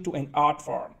gnashing to an art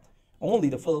form. Only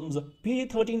the film's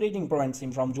PG-13 rating prevents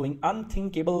him from doing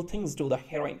unthinkable things to the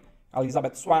heroine,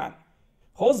 Elizabeth Swann,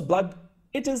 whose blood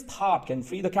it is thought can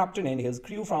free the captain and his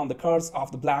crew from the curse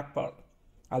of the Black Pearl.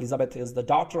 Elizabeth is the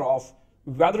daughter of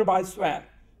Weatherby Swann,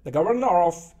 the governor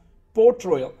of Port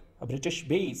Royal, a British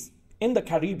base in the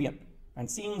Caribbean, and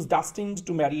seems destined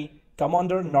to marry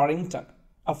Commander Norrington,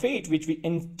 a fate which we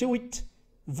intuit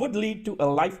would lead to a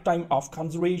lifetime of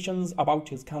considerations about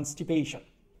his constipation.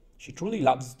 She truly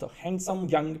loves the handsome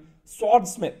young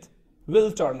swordsmith,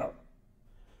 Will Turner,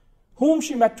 whom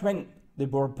she met when they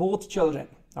were both children,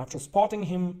 after spotting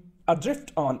him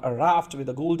adrift on a raft with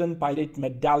a golden pirate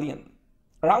medallion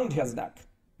around his neck,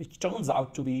 which turns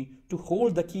out to be to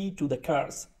hold the key to the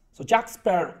curse. So Jack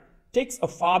Sparrow takes a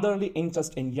fatherly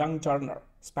interest in young Turner,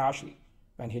 especially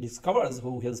when he discovers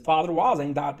who his father was,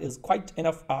 and that is quite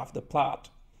enough of the plot.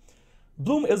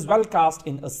 Bloom is well cast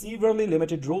in a severely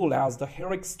limited role as the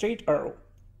heroic straight arrow.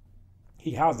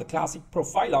 He has the classic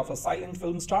profile of a silent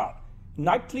film star.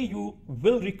 Knightley you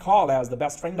will recall as the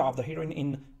best friend of the heroine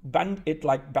in Bend It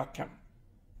Like Beckham,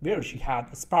 where she had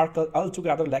a sparkle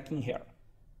altogether lacking here.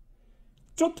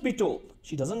 Truth be told,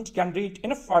 she doesn't generate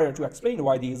enough fire to explain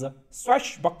why these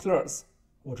swashbucklers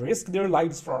would risk their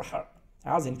lives for her.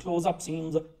 as in close-up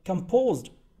seems composed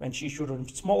when she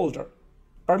should smolder.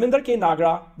 Parminder K.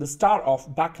 Nagra, the star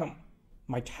of Beckham,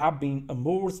 might have been a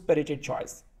more spirited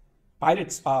choice.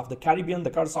 Pirates of the Caribbean: The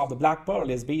Curse of the Black Pearl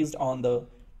is based on the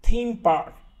theme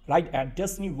park ride at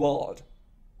Disney World,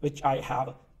 which I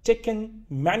have taken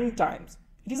many times.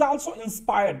 It is also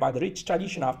inspired by the rich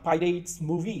tradition of pirates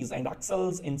movies and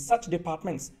excels in such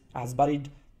departments as buried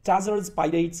treasures,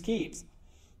 pirates' caves,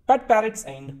 pet parrots,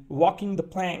 and walking the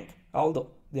plank, although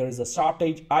there is a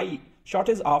shortage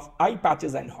of eye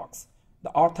patches and hooks. The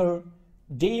author,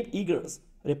 Dave Eggers,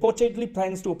 reportedly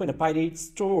plans to open a pirate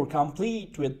store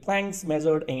complete with planks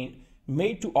measured and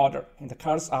made to order, and the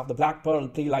Curse of the Black Pearl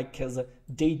play like his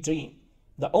daydream.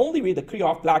 The only way the crew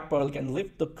of Black Pearl can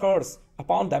lift the curse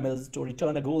upon them is to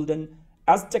return a golden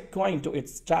Aztec coin to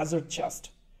its treasure chest.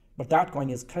 But that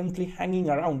coin is currently hanging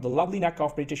around the lovely neck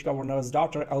of British Governor's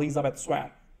daughter Elizabeth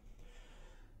Swann.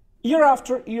 Year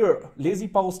after year, lazy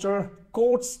poster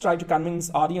quotes try to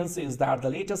convince audiences that the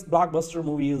latest blockbuster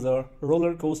movie is a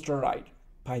roller coaster ride.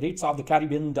 Pirates of the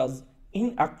Caribbean does,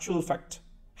 in actual fact,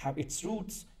 have its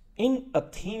roots in a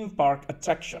theme park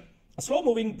attraction. A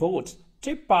slow-moving boat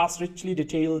trip past richly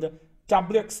detailed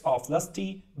tableaux of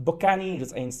lusty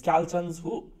buccaneers and skeletons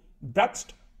who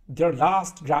breathed their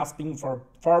last grasping for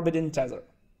forbidden treasure.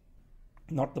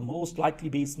 Not the most likely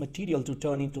base material to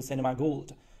turn into cinema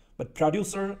gold, but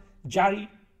producer Jerry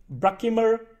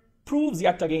Bruckheimer proves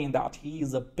yet again that he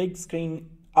is a big screen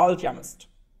alchemist.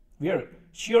 Where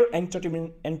sheer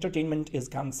entertainment is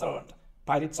concerned,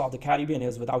 Pirates of the Caribbean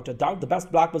is without a doubt the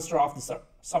best blockbuster of the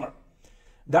summer.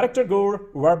 Director Gore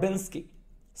Verbinski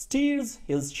steers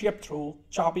his ship through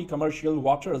choppy commercial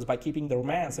waters by keeping the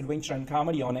romance, adventure, and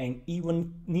comedy on an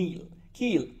even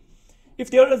keel.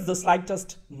 If there is the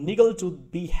slightest niggle to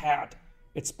be had,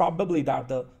 it's probably that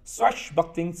the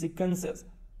swashbuckling sequences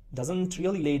doesn't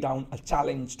really lay down a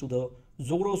challenge to the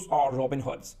Zorros or Robin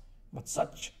Hoods, but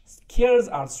such scares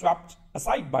are swept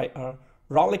aside by a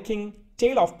rollicking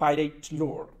tale of pirate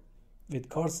lore with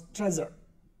cursed treasure,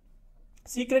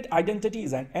 secret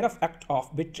identities, and enough act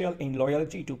of betrayal and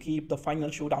loyalty to keep the final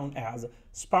showdown as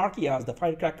sparky as the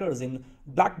firecrackers in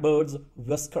Blackbird's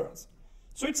whiskers.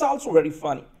 So it's also very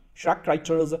funny. Shrek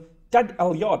writers Ted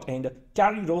Elliott and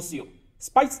Terry Rossio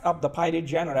spice up the pirate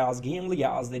genre as gamely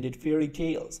as they did fairy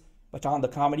tales, but on the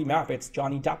comedy map it's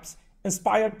Johnny Depp's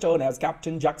inspired turn as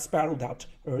Captain Jack Sparrow that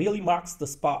really marks the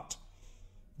spot.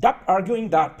 Depp, arguing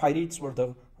that pirates were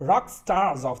the rock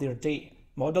stars of their day,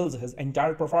 models his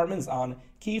entire performance on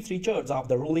Keith Richards of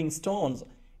the Rolling Stones.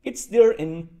 It's there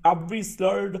in every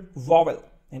slurred vowel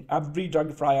and every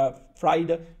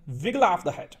drug-fried wiggle of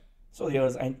the head. So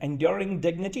there's an enduring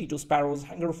dignity to Sparrow's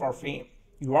hunger for fame.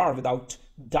 You are, without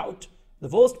doubt, the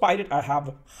worst pirate I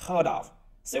have heard of.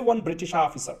 Say one British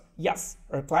officer. Yes,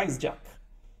 replies Jack.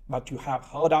 But you have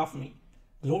heard of me.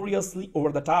 Gloriously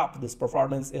over the top, this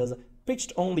performance is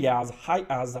pitched only as high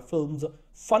as the film's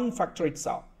fun factor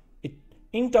itself.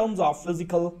 In terms of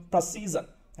physical precision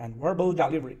and verbal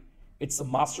delivery, it's a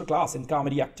masterclass in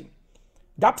comedy acting.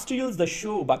 Depp steals the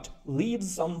show but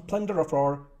leaves some plunder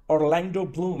for Orlando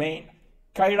Bloom and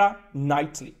Keira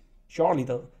Knightley, surely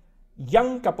the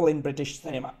young couple in British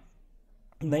cinema.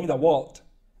 Named the Walt.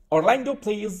 Orlando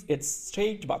plays it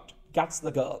straight but gets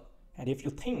the girl. And if you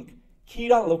think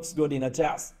Keira looks good in a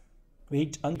dress,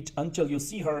 wait until you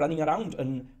see her running around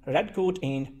in red coat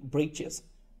and breeches.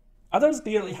 Others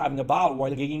clearly having a ball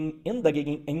while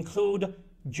gigging include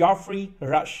Geoffrey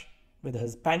Rush with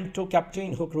his panto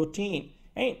Captain Hook routine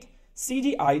and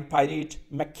CGI pirate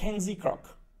Mackenzie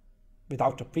Crook.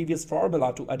 Without a previous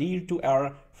formula to adhere to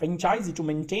our franchise to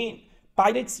maintain,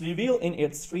 Pirates reveal in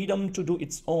its freedom to do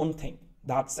its own thing.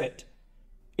 That's it.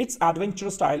 Its adventure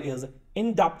style is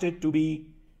adapted to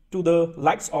the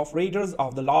likes of Raiders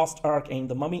of the Lost Ark and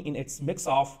The Mummy in its mix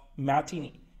of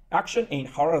matinee, action, and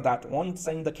horror that won't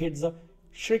send the kids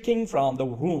shrieking from the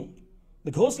room.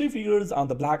 The ghostly figures on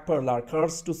the Black Pearl are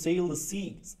cursed to sail the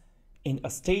seas in a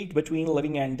state between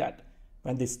living and dead.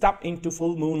 When they step into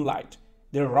full moonlight,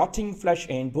 their rotting flesh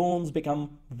and bones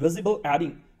become visible,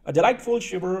 adding a delightful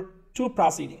shiver to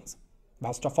proceedings.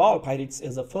 Best of all, Pirates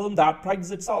is a film that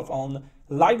prides itself on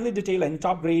lively detail and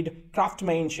top-grade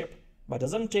craftsmanship, but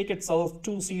doesn't take itself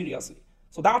too seriously.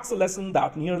 So that's a lesson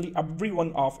that nearly every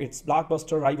one of its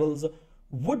blockbuster rivals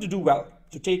would do well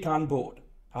to take on board.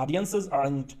 Audiences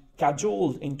aren't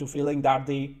cajoled into feeling that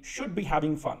they should be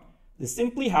having fun. They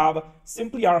simply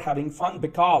are having fun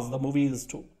because the movie is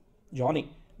too.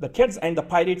 Johnny, the kids and the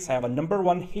pirates have a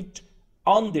 #1 hit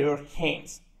on their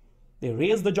hands. They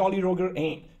raise the Jolly Roger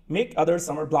and make other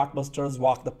summer blockbusters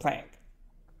walk the plank.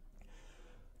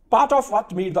 Part of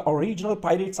what made the original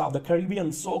Pirates of the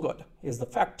Caribbean so good is the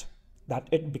fact that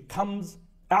it becomes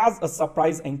as a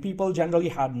surprise and people generally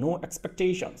had no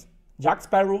expectations. Jack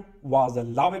Sparrow was a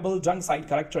lovable junk-side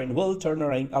character in Will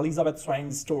Turner and Elizabeth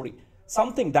Swann's story,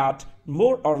 something that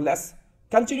more or less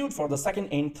continued for the second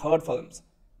and third films.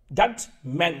 Dead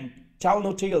Men Tell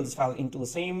No Tales fell into the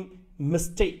same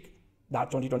mistake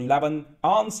that 2011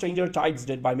 on Stranger Tides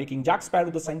did by making Jack Sparrow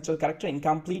the central character and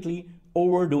completely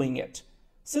overdoing it.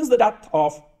 Since the death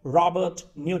of Robert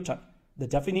Newton, the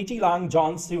definitely Long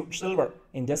John Silver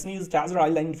in Disney's Treasure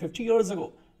Island 50 years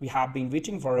ago, we have been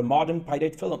waiting for a modern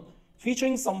pirate film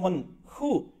featuring someone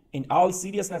who, in all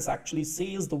seriousness, actually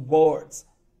says the words,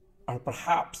 or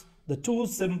perhaps the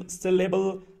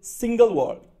two-syllable single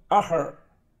word, her.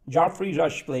 Geoffrey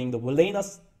Rush playing the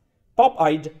villainous,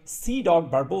 pop-eyed sea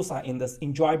dog Barbossa in this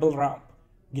enjoyable romp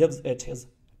gives it his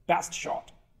best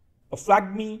shot. A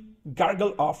phlegmy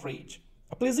gargle of rage.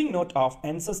 A pleasing note of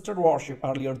ancestor worship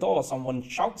earlier, though someone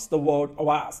shouts the word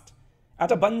avast at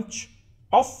a bunch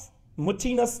of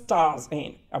mutinous stars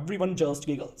and everyone just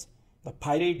giggles. The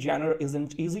pirate genre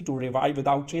isn't easy to revive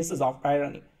without traces of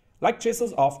irony, like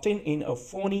traces of tin in a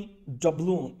phony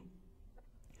doubloon.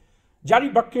 Jerry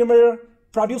Bruckheimer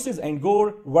produces and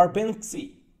Gore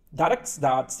Verbinski directs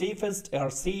that safest or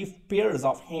safe pairs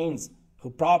of hands who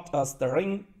brought us The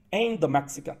Ring and The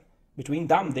Mexican. Between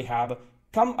them, they have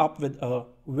come up with a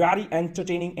very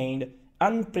entertaining and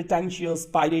unpretentious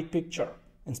pirate picture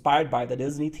inspired by the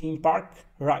Disney theme park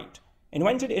ride.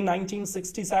 Invented in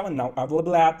 1967, now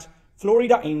available at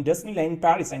Florida in Disneyland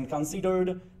Paris and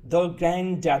considered the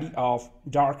granddaddy of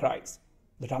dark rides.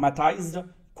 The dramatized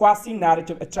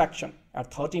quasi-narrative attraction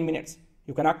at 13 minutes.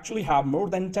 You can actually have more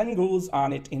than 10 goes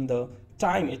on it in the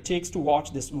time it takes to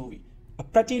watch this movie. A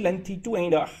pretty lengthy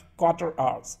 2.25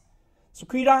 hours. So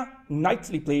Keira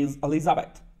Knightley plays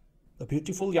Elizabeth, the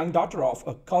beautiful young daughter of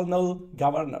a colonel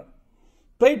governor,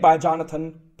 played by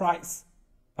Jonathan Pryce.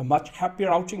 A much happier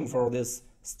outing for this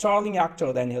sterling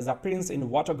actor than his appearance in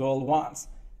What a Girl Wants.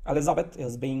 Elizabeth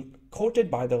is being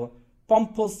courted by the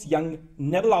pompous young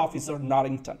naval officer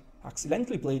Norrington,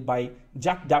 excellently played by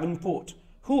Jack Davenport,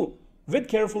 who, with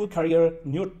careful career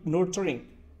nurturing,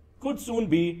 could soon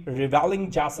be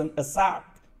rivaling Jason Isaac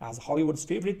as Hollywood's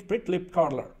favorite Brit-lip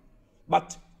curler.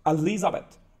 But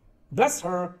Elizabeth, bless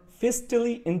her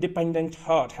fistily independent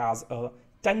heart, has a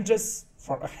tenderness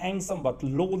for a handsome but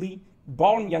lowly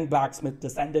born young blacksmith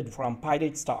descended from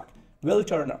pirate stock, Will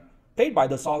Turner, played by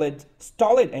the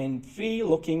stolid and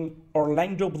free-looking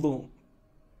Orlando Bloom.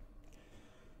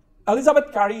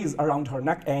 Elizabeth carries around her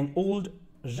neck an old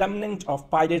remnant of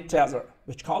pirate treasure,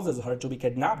 which causes her to be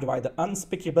kidnapped by the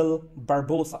unspeakable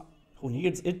Barbossa, who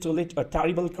needs it to lit a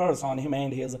terrible curse on him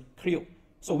and his crew.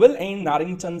 So Will and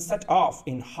Norrington set off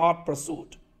in hot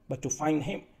pursuit, but to find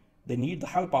him, they need the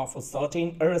help of a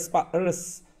certain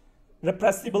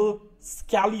irrepressible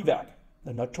scallywag,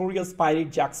 the notorious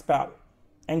pirate Jack Sparrow.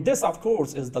 And this, of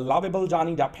course, is the lovable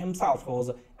Johnny Depp himself, whose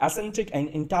eccentric and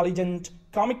intelligent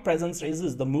comic presence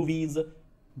raises the movie's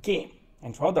game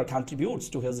and further contributes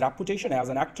to his reputation as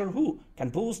an actor who can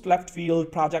boost left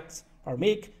field projects or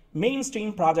make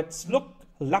mainstream projects look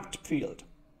left field.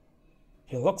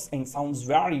 He looks and sounds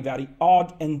very, very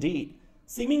odd indeed,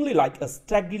 seemingly like a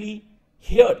straggly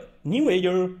haired new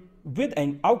ager with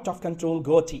an out-of-control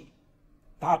goatee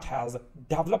that has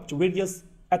developed various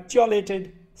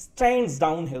etiolated strands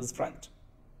down his front.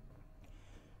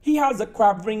 He has a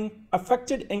quavering,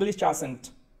 affected English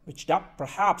accent, which Depp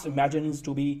perhaps imagines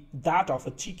to be that of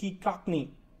a cheeky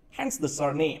cockney, hence the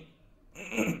surname.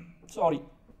 Sorry.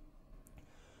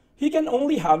 He can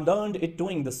only have learned it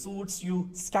doing the suits you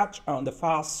sketch on the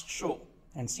fast show,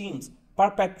 and seems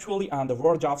perpetually on the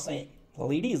verge of saying, "The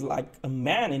lady is like a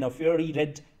man in a fiery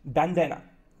red bandana.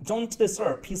 Don't they,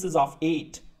 sir, pieces of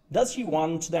 8? Does she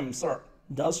want them, sir?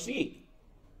 Does she?"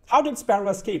 How did Sparrow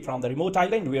escape from the remote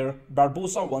island where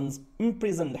Barbossa once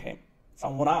imprisoned him?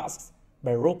 Someone asks.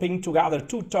 By roping together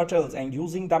 2 turtles and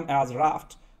using them as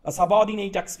raft. A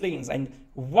subordinate explains, and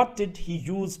what did he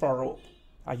use for rope?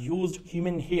 I used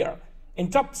human hair,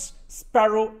 interrupts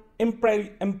Sparrow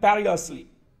imperiously.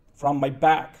 From my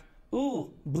back. Ooh,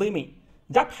 blimey.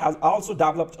 Depp has also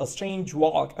developed a strange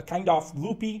walk, a kind of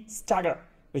loopy stagger,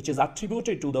 which is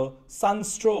attributed to the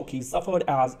sunstroke he suffered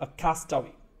as a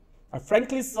castaway. I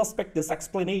frankly suspect this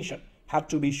explanation had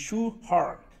to be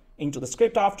shoehorned into the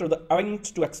script after the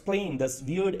event to explain this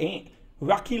weird and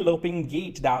wacky loping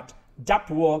gait that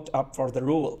Depp worked up for the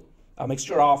role, a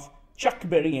mixture of Chuck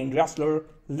Berry and wrestler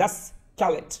Les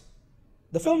Callet.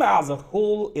 The film as a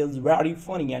whole is very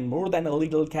funny and more than a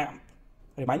little camp,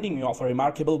 reminding me of a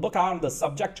remarkable book on the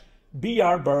subject,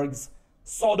 B.R. Berg's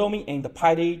Sodomy and the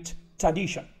Pirate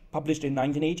Tradition, published in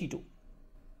 1982.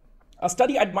 A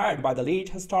study admired by the late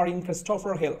historian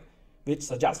Christopher Hill, which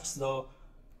suggests the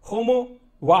Homo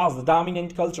was the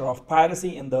dominant culture of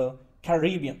piracy in the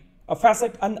Caribbean, a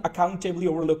facet unaccountably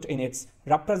overlooked in its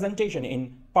representation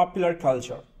in popular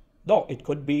culture, though it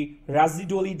could be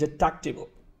residually detectable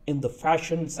in the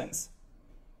fashion sense.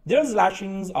 There's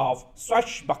lashings of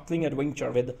swashbuckling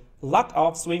adventure with lot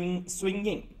of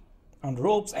swinging on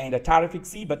ropes and a terrific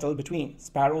sea battle between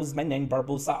Sparrow's men and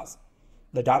Barbossa's.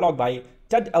 The dialogue by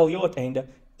Ted Elliott and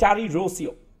Terry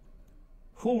Rossio,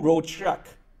 who wrote Shrek,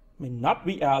 may not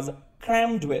be as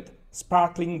crammed with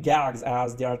sparkling gags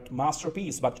as their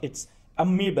masterpiece, but it's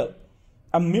amiable,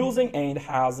 amusing, and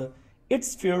has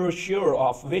its fair share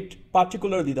of wit,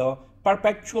 particularly the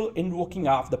perpetual invoking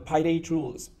of the pirate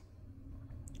rules,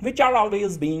 which are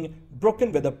always being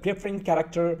broken with a different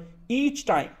character each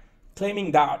time,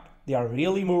 claiming that they are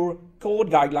really more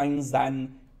code guidelines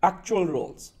than actual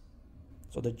rules.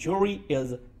 So the jury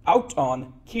is out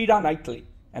on Keira Knightley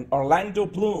and Orlando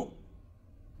Bloom.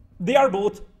 They are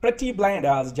both pretty bland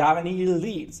as juvenile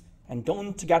leads and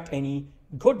don't get any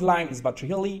good lines, but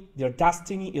really their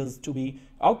destiny is to be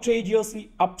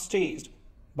outrageously upstaged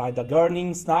by the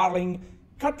gurning, snarling,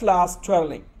 cutlass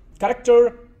twirling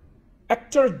actor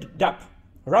Depp,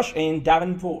 Rush, and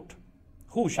Davenport,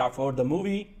 who chauffeured the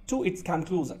movie to its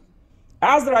conclusion.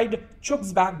 As the ride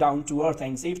chugs back down to earth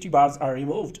and safety bars are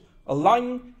removed,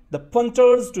 allowing the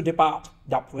punters to depart,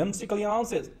 Depp whimsically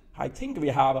announces, "I think we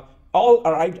have all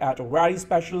arrived at a very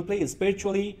special place,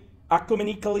 spiritually,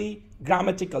 ecumenically,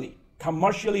 grammatically,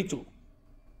 commercially too."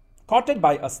 Courted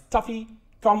by a stuffy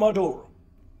Commodore,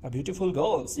 a beautiful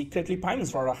girl secretly pines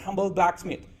for a humble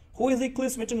blacksmith who is equally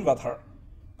smitten with her.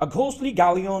 A ghostly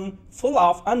galleon full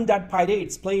of undead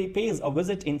pirates pays a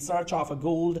visit in search of a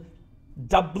gold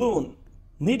doubloon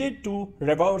needed to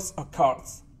reverse a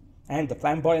curse, and the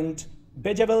flamboyant,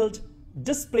 bejeweled,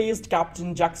 displaced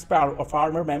Captain Jack Sparrow, a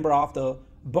former member of the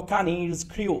Buccaneers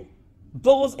crew,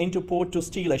 blows into port to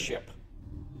steal a ship.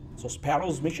 So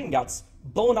Sparrow's mission gets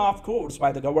blown off course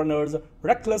by the governor's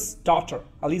reckless daughter,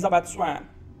 Elizabeth Swann,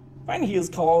 when he is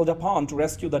called upon to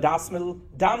rescue the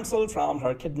damsel from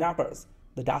her kidnappers.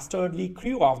 The dastardly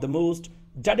crew of the most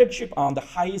dreaded ship on the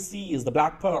high seas, the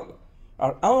Black Pearl.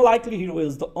 Our unlikely hero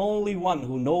is the only one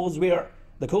who knows where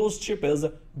the ghost ship is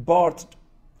berthed,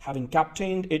 having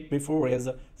captained it before his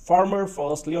former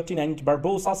First Lieutenant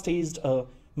Barbossa staged a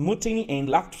mutiny and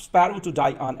left Sparrow to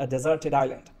die on a deserted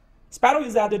island. Sparrow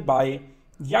is aided by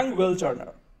young Will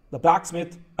Turner, the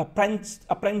blacksmith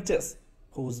apprentice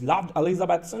who's loved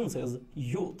Elizabeth since his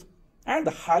youth, and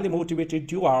the highly motivated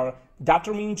duo are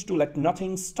determined to let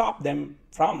nothing stop them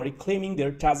from reclaiming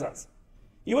their treasures.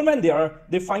 Even when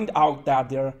they find out that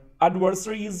their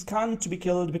adversaries can't be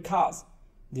killed because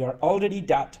they are already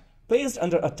dead, placed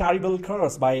under a terrible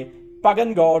curse by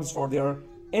pagan gods for their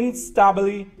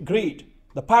insatiable greed.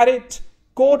 The pirate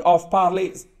code of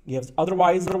parleys gives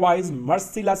otherwise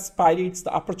merciless pirates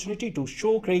the opportunity to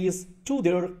show grace to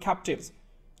their captives.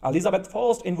 Elizabeth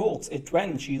first invokes it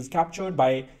when she is captured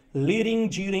by leering,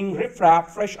 jeering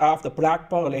riffraff fresh off the Black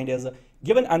Pearl and is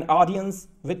given an audience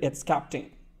with its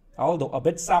captain, although a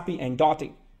bit sappy and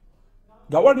doting.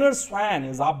 Governor Swan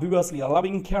is obviously a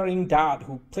loving, caring dad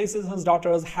who places his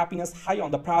daughter's happiness high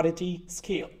on the priority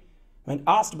scale. When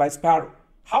asked by Sparrow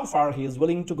how far he is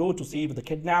willing to go to save the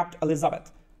kidnapped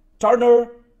Elizabeth,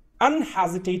 Turner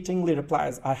unhesitatingly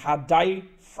replies, "I had died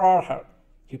for her."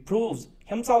 He proves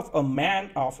himself a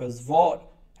man of his word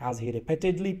as he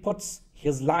repeatedly puts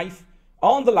his life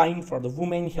on the line for the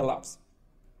woman he loves.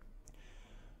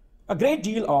 A great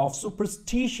deal of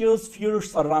superstitious fear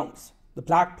surrounds the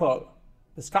Black Pearl,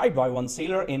 described by one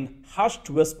sailor in hushed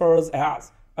whispers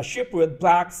as a ship with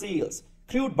black sails,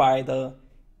 crewed by the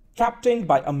captain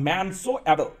by a man so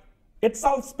able,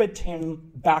 itself spit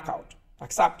him back out.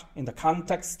 Except in the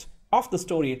context of the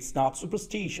story, it's not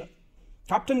superstition.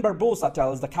 Captain Barbossa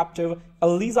tells the captive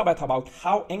Elizabeth about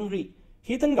how angry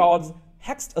heathen gods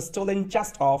hexed a stolen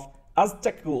chest of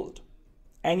Aztec gold.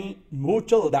 Any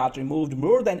mortal that removed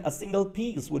more than a single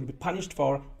piece would be punished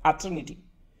for eternity.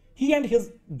 He and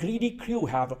his greedy crew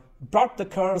have brought the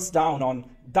curse down on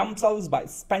themselves by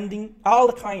spending all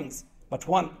the coins but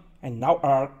one, and now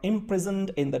are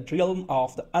imprisoned in the realm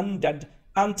of the undead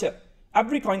until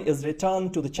every coin is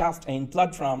returned to the chest and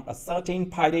blood from a certain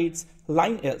pirate's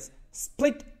line is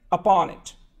split upon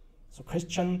it. So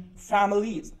Christian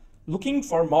families looking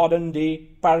for modern-day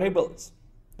parables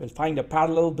will find a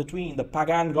parallel between the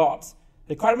pagan gods'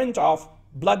 requirement of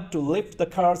blood to lift the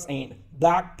curse and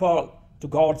Black Pearl to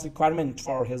God's requirement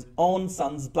for his own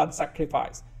son's blood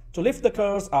sacrifice. to lift the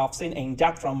curse of sin and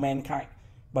death from mankind.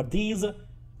 But these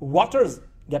waters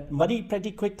get muddy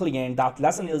pretty quickly, and that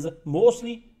lesson is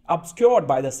mostly obscured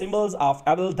by the symbols of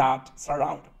evil that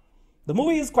surround. The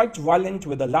movie is quite violent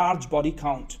with a large body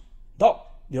count, though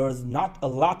there is not a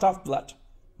lot of blood.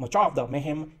 Much of the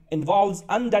mayhem involves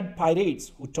undead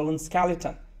pirates who turn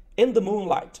skeleton in the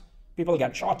moonlight. People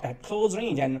get shot at close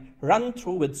range and run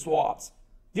through with swords.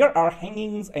 There are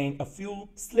hangings and a few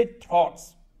slit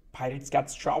throats. Pirates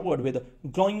get showered with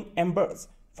glowing embers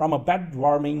from a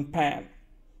bed-warming pan.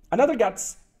 Another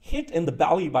gets hit in the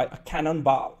belly by a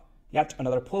cannonball. Yet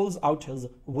another pulls out his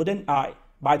wooden eye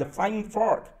by the flying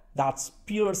fork that's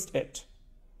pierced it.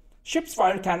 Ships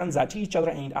fire cannons at each other,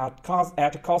 and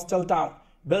at a coastal town,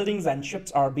 buildings and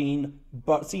ships are being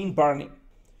seen burning.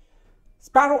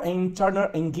 Sparrow and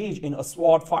Turner engage in a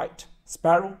sword fight.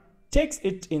 Sparrow takes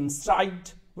it in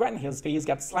stride when his face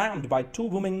gets slammed by two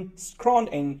women scrawled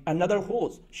in another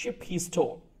whose ship he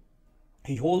stole.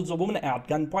 He holds a woman at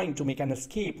gunpoint to make an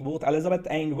escape. Both Elizabeth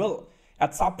and Will,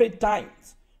 at separate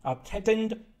times, are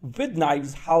threatened with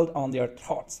knives held on their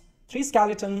throats. 3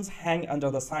 skeletons hang under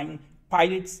the sign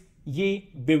 "Pirates,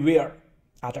 ye beware"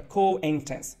 at a cove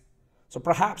entrance. So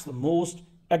perhaps the most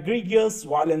egregious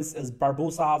violence is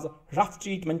Barbossa's rough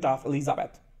treatment of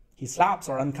Elizabeth. He slaps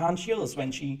her unconscious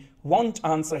when she won't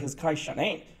answer his question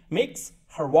and makes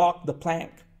her walk the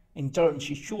plank. In turn,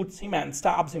 she shoots him and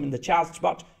stabs him in the chest,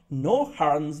 but no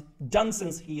harm's done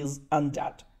since he is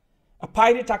undead. A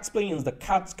pirate explains the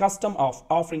custom of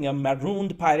offering a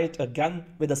marooned pirate a gun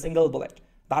with a single bullet.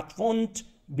 That won't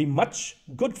be much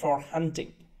good for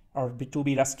hunting or to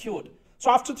be rescued.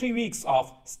 So after 3 weeks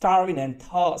of starving and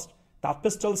thirst, that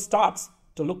pistol starts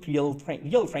to look real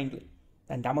friendly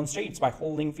and demonstrates by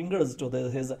holding fingers to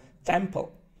his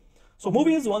temple. So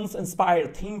movies once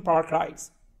inspired theme park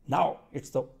rides. Now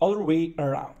it's the other way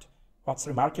around. What's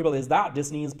remarkable is that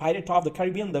Disney's Pirates of the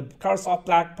Caribbean, The Curse of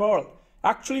Black Pearl,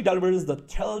 actually delivers the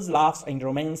thrills, laughs, and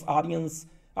romance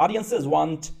audiences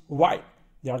want while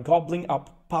they are gobbling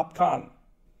up popcorn.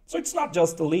 So it's not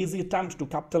just a lazy attempt to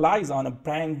capitalize on a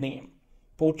brand name.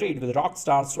 Portrayed with rock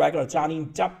star swagger, Johnny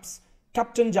Depp's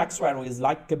Captain Jack Sparrow is a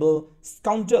likable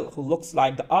scoundrel who looks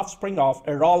like the offspring of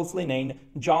Errol Flynn and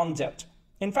John Jett.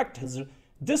 In fact,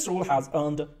 this role has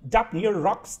earned Depp near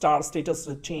rock star status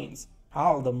with chains.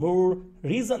 All the more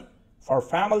reason for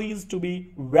families to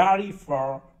be wary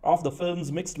of the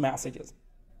film's mixed messages.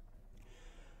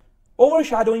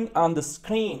 Overshadowing on the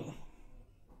screen,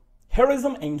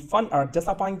 heroism and fun are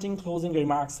disappointing closing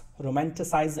remarks,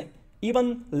 romanticizing,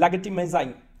 even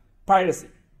legitimizing piracy.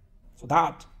 So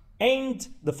that and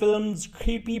the film's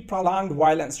creepy, prolonged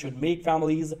violence should make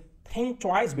families think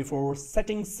twice before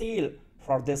setting sail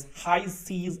for this high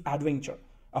seas adventure.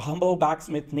 A humble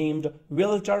blacksmith named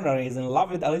Will Turner is in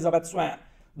love with Elizabeth Swann,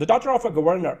 the daughter of a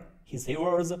governor. He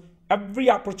savors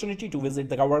every opportunity to visit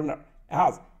the governor,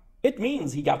 as it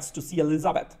means he gets to see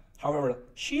Elizabeth. However,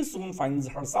 she soon finds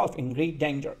herself in great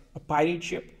danger. A pirate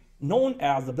ship known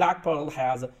as the Black Pearl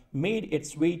has made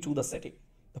its way to the city.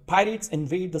 The pirates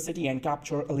invade the city and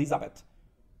capture Elizabeth.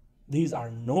 These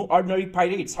are no ordinary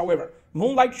pirates, however.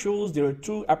 Moonlight shows their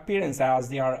true appearance as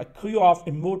they are a crew of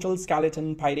immortal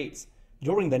skeleton pirates.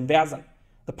 During the invasion,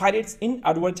 the pirates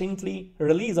inadvertently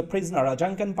release a prisoner, a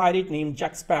drunken pirate named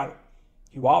Jack Sparrow.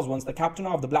 He was once the captain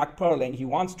of the Black Pearl and he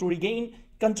wants to regain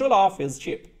control of his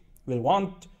ship. Will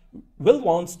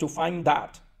wants to find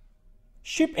that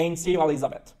ship and save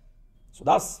Elizabeth. So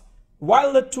thus,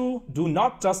 while the two do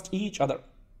not trust each other,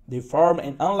 they form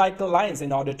an unlikely alliance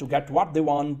in order to get what they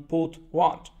both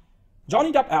want.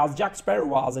 Johnny Depp as Jack Sparrow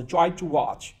was a joy to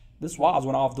watch. This was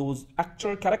one of those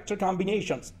actor-character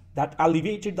combinations that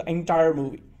elevated the entire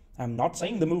movie. I'm not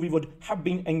saying the movie would have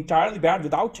been entirely bad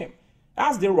without him,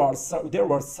 as there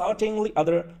were certainly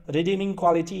other redeeming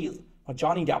qualities, but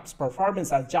Johnny Depp's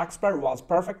performance as Jack Sparrow was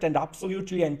perfect and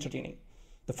absolutely entertaining.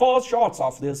 The first shots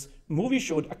of this movie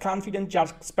showed a confident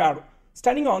Jack Sparrow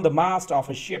standing on the mast of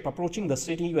a ship approaching the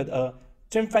city with a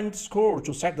triumphant score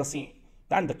to set the scene.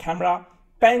 Then the camera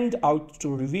panned out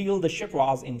to reveal the ship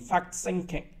was in fact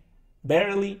sinking,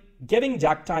 barely giving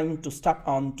Jack time to step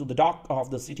onto the dock of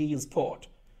the city's port.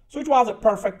 So it was a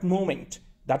perfect moment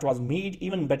that was made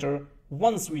even better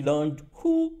once we learned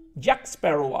who Jack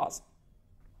Sparrow was.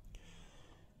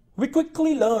 We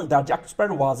quickly learned that Jack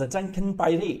Sparrow was a drunken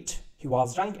pirate. He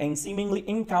was drunk and seemingly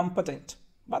incompetent,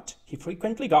 but he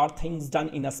frequently got things done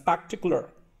in a spectacular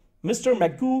Mr.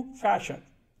 Magoo fashion.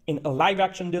 In a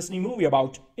live-action Disney movie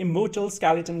about immortal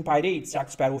skeleton pirates, Jack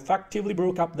Sparrow effectively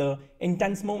broke up the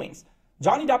intense moments.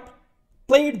 Johnny Depp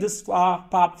played this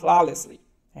part flawlessly,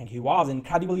 and he was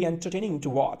incredibly entertaining to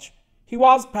watch. He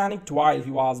was panicked while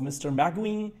he was Mr.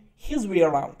 Magooing his way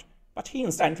around, but he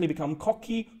instantly became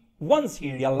cocky once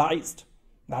he realized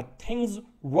that things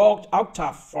worked out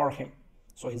tough for him.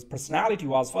 So his personality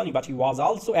was funny, but he was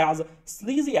also as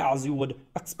sleazy as you would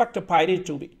expect a pirate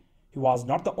to be. He was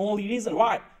not the only reason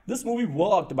why this movie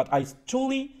worked, but I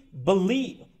truly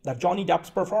believe that Johnny Depp's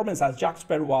performance as Jack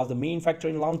Sparrow was the main factor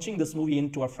in launching this movie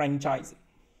into a franchise.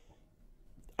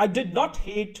 I did not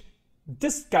hate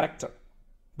this character,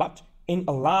 but in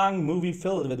a long movie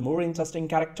filled with more interesting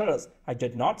characters, I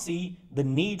did not see the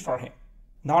need for him.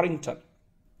 Norrington.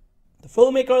 The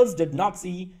filmmakers did not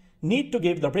see need to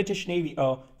give the British Navy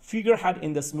a figurehead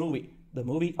in this movie. The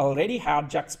movie already had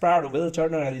Jack Sparrow, Will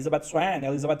Turner, Elizabeth Swann,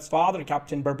 Elizabeth's father,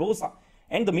 Captain Barbossa,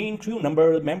 and the main crew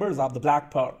members of the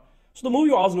Black Pearl. So the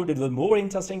movie was loaded with more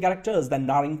interesting characters than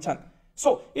Norrington.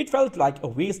 So it felt like a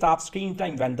waste of screen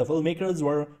time when the filmmakers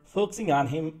were focusing on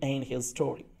him and his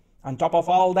story. On top of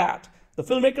all that, the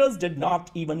filmmakers did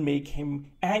not even make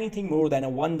him anything more than a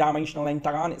one-dimensional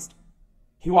antagonist.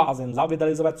 He was in love with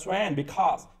Elizabeth Swann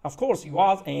because, of course, he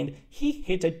was, and he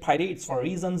hated pirates for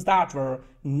reasons that were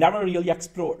never really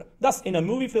explored. Thus, in a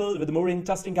movie filled with more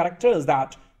interesting characters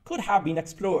that could have been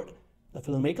explored, the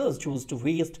filmmakers chose to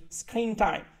waste screen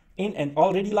time in an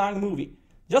already long movie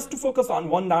just to focus on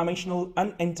one-dimensional,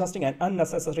 uninteresting, and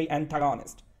unnecessary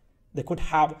antagonist. They could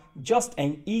have just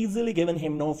and easily given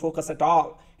him no focus at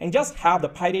all and just have the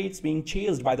pirates being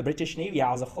chased by the British Navy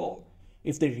as a whole.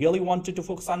 If they really wanted to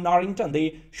focus on Norrington,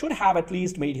 they should have at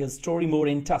least made his story more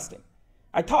interesting.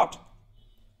 I thought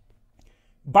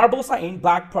Barbossa in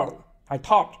Black Pearl. I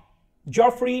thought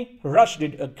Geoffrey Rush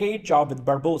did a great job with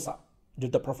Barbossa.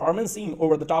 Did the performance seem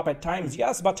over the top at times?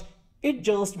 Yes, but it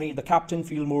just made the captain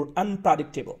feel more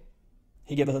unpredictable.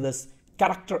 He gave this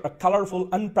character a colorful,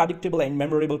 unpredictable, and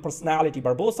memorable personality.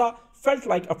 Barbossa felt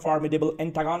like a formidable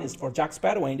antagonist for Jack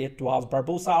Sparrow, and it was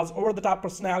Barbossa's over-the-top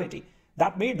personality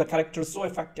that made the character so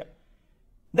effective.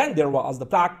 Then there was the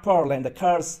Black Pearl and the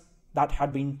curse that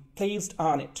had been placed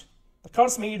on it. The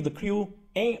curse made the crew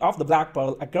of the Black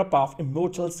Pearl a group of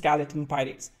immortal skeleton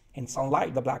pirates. In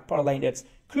sunlight, the Black Pearl and its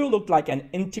crew looked like an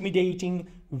intimidating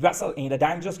vessel and a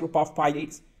dangerous group of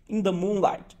pirates. In the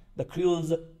moonlight, the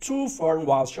crew's true form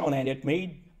was shown, and it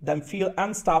made them feel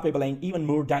unstoppable and even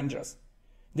more dangerous.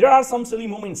 There are some silly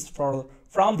moments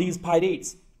from these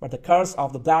pirates, but the curse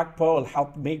of the Black Pearl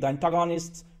helped make the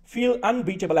antagonists feel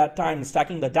unbeatable at times,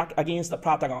 stacking the deck against the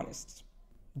protagonists.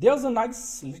 There's a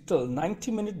nice little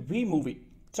 90-minute V-movie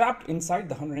trapped inside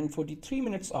the 143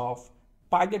 minutes of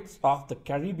Pirates of the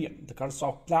Caribbean, The Curse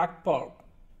of Black Pearl,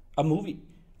 a movie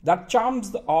that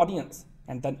charms the audience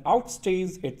and then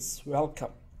outstays its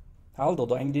welcome. Although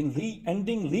the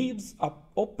ending leaves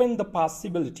open the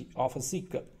possibility of a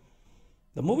sequel,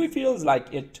 the movie feels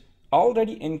like it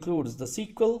already includes the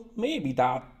sequel. Maybe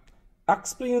that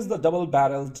explains the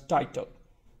double-barreled title.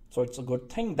 So it's a good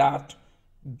thing that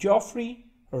Geoffrey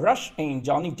Rush and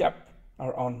Johnny Depp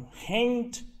are on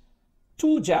hand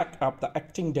to jack up the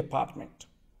acting department.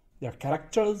 Their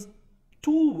characters,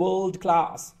 two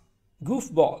world-class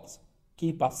goofballs,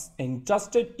 keep us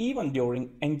interested even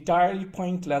during entirely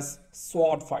pointless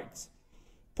sword fights.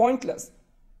 Pointless.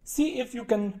 See if you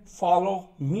can follow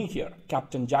me here.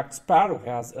 Captain Jack Sparrow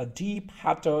has a deep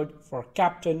hatred for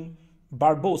Captain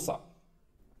Barbossa,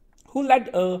 who led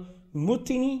a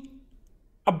mutiny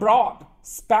aboard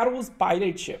Sparrow's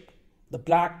pirate ship, the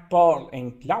Black Pearl,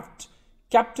 and left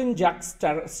Captain Jack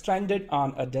stranded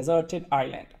on a deserted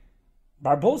island.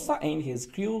 Barbossa and his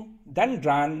crew then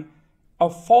ran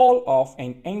afoul of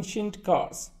an ancient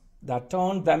curse that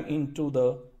turned them into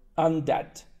the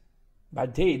undead. By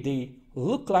day, they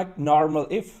look like normal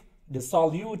if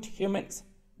dissolute humans,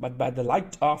 but by the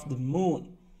light of the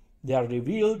moon, they are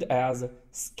revealed as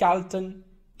skeleton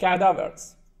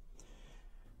cadavers.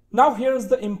 Now here's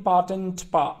the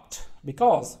important part.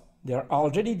 Because they are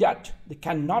already dead, they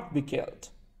cannot be killed.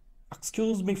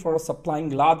 Excuse me for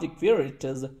supplying logic where it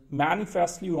is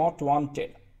manifestly not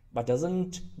wanted, but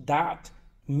doesn't that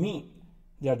mean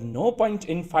there's no point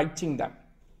in fighting them?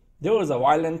 There was a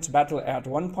violent battle at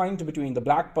one point between the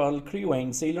Black Pearl crew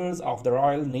and sailors of the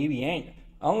Royal Navy, and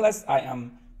unless I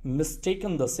am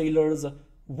mistaken, the sailors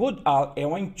would all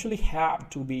eventually have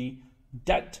to be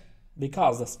dead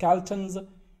because the skeletons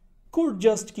could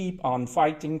just keep on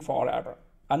fighting forever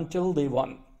until they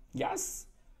won. Yes,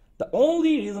 the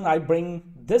only reason I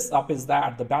bring this up is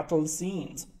that the battle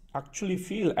scenes actually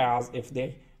feel as if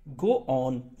they go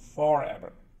on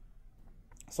forever.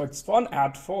 So it's fun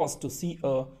at first to see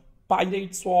a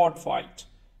pirate sword fight,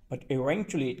 but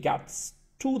eventually it gets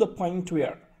to the point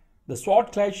where the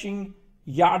sword clashing,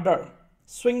 yarder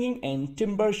swinging, and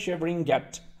timber shivering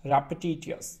get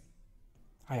repetitious.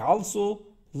 I also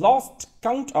lost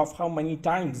count of how many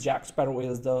times Jack Sparrow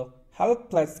is the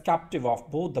helpless captive of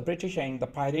both the British and the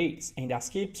pirates and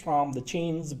escapes from the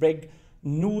chains brig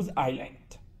News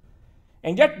Island.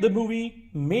 And yet the movie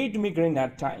made me grin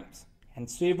at times and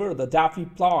savor the daffy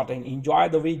plot and enjoy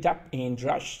the way Depp and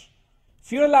Rush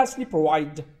fearlessly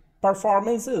provide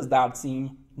performances that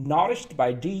seem nourished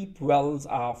by deep wells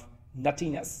of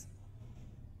nuttiness.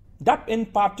 Depp in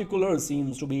particular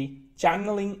seems to be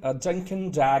channeling a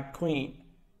drunken drag queen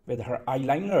with her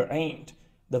eyeliner and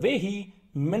the way he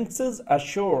minces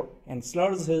ashore and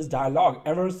slurs his dialogue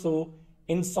ever so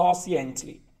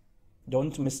insouciantly.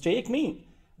 Don't mistake me,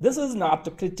 this is not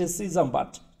a criticism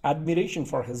but admiration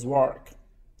for his work.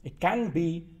 It can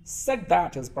be said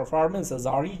that his performance is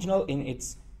original in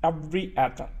its every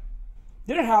atom.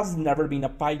 There has never been a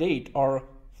pirate or,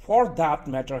 for that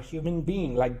matter, human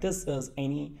being like this as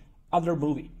any other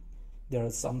movie. There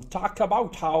is some talk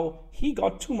about how he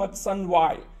got too much sun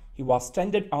while he was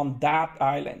stranded on that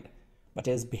island, but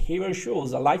his behavior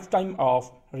shows a lifetime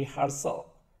of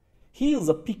rehearsal. He is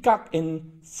a peacock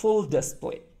in full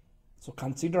display. So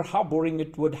consider how boring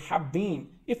it would have been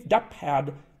if Depp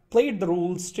had played the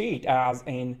role straight as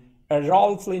in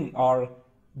Errol Flynn or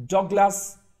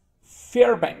Douglas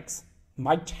Fairbanks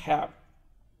might have.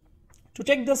 To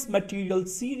take this material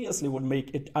seriously would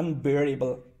make it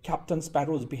unbearable. Captain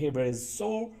Sparrow's behavior is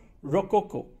so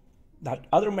rococo that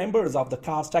other members of the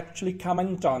cast actually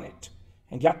comment on it.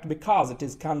 And yet because it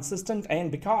is consistent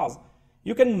and because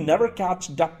you can never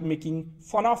catch Depp making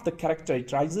fun of the character,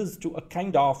 it rises to a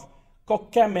kind of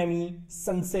cockamamie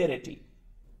sincerity.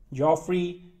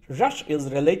 Geoffrey Rush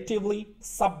is relatively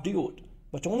subdued,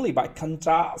 but only by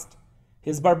contrast.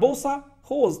 His Barbossa,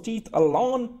 whose teeth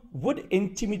alone would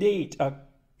intimidate a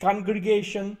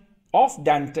congregation of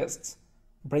dentists,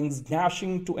 brings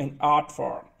gnashing to an art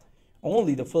form.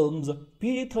 Only the film's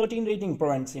PG-13 rating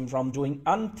prevents him from doing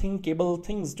unthinkable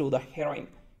things to the heroine,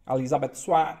 Elizabeth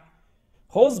Swann,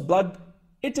 whose blood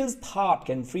it is thought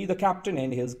can free the captain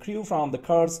and his crew from the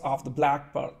curse of the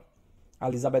Black Pearl.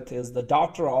 Elizabeth is the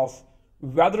daughter of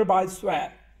Weatherby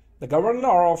Swann, the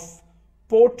governor of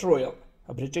Port Royal,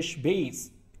 a British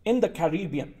base in the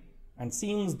Caribbean, and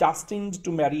seems destined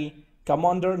to marry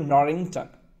Commander Norrington,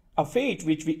 a fate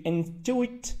which we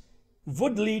intuit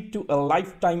would lead to a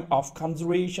lifetime of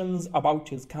considerations about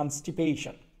his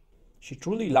constipation. She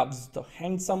truly loves the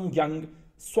handsome young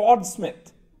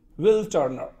swordsmith, Will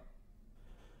Turner,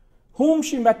 whom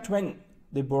she met when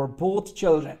they were both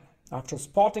children, after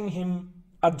spotting him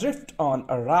adrift on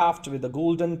a raft with a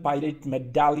golden pirate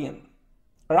medallion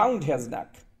around his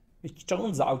neck, which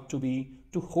turns out to be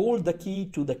to hold the key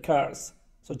to the curse.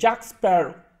 So Jack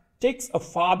Sparrow takes a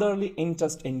fatherly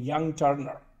interest in young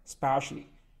Turner, especially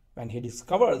when he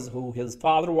discovers who his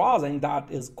father was, and that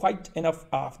is quite enough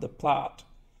of the plot.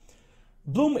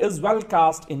 Bloom is well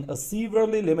cast in a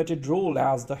severely limited role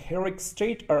as the heroic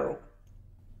straight arrow.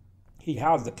 He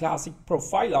has the classic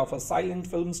profile of a silent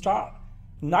film star.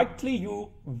 Knightley you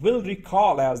will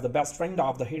recall as the best friend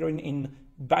of the heroine in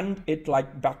Bend It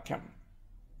Like Beckham,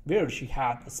 where she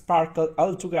had a sparkle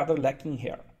altogether lacking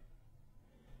here.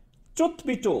 Truth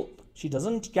be told, she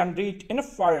doesn't generate enough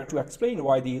fire to explain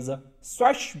why these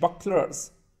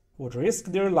swashbucklers would risk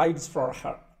their lives for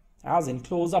her, as in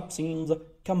close-up seems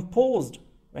composed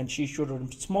when she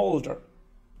should smolder.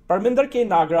 Parminder K.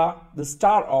 Nagra, the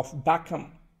star of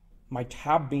Beckham, might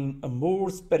have been a more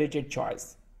spirited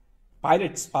choice.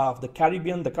 Pirates of the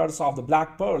Caribbean, The Curse of the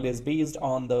Black Pearl is based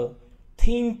on the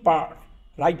theme park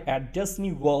ride at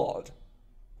Disney World,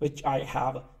 which I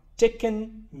have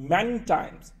taken many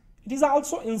times. It is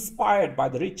also inspired by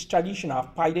the rich tradition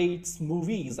of pirates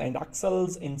movies and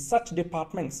excels in such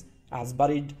departments as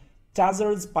buried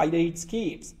treasures, pirates'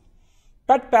 caves,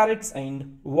 pet parrots,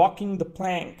 and walking the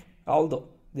plank, although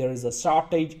there is a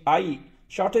shortage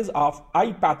of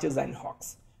eye patches and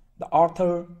hawks. The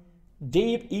author,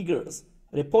 Dave Eggers,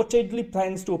 reportedly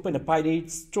plans to open a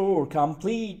pirate store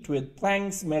complete with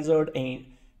planks measured and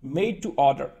made to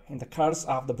order, and the Curse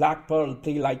of the Black Pearl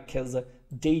play like his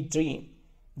daydream.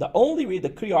 The only way the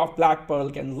crew of Black Pearl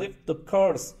can lift the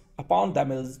curse upon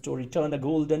them is to return a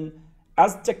golden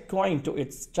Aztec coin to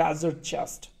its treasure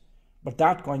chest. But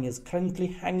that coin is currently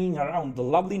hanging around the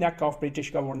lovely neck of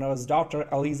British Governor's daughter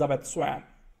Elizabeth Swann.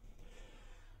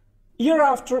 Year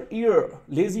after year,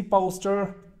 lazy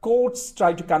poster quotes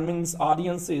try to convince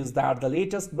audiences that the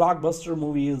latest blockbuster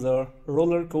movie is a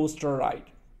roller coaster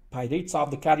ride. Pirates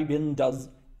of the Caribbean does,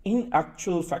 in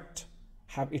actual fact,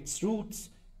 have its roots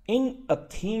in a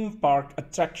theme park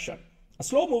attraction. A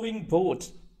slow-moving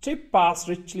boat trip past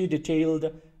richly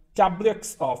detailed tableaux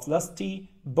of lusty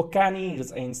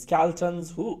buccaneers and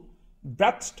skeletons who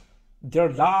breathed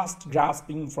their last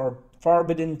grasping for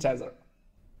forbidden treasure.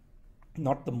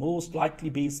 Not the most likely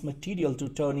base material to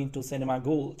turn into cinema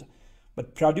gold,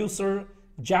 but producer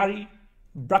Jerry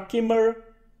Bruckheimer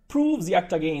proves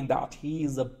yet again that he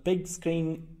is a big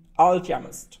screen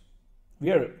alchemist.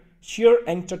 Where sheer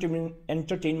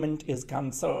entertainment is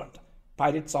concerned,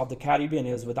 Pirates of the Caribbean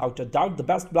is without a doubt the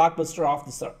best blockbuster of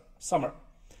the summer.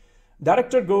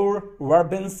 Director Gore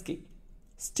Verbinski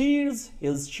steers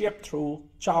his ship through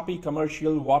choppy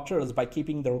commercial waters by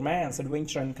keeping the romance,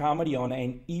 adventure, and comedy on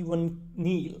an even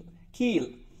keel.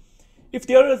 If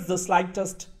there is the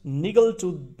slightest niggle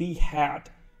to be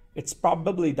had, it's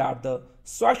probably that the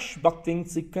swashbuckling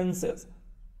sequences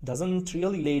doesn't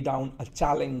really lay down a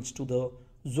challenge to the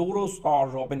Zorros or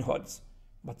Robin Hoods,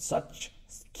 but such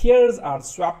scares are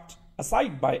swept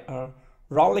aside by a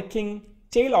rollicking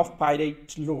tale of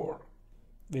pirate lore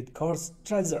with cursed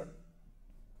treasure,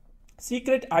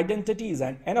 secret identities,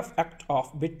 and enough act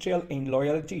of betrayal and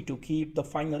loyalty to keep the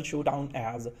final showdown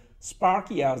as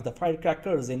sparky as the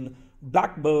firecrackers in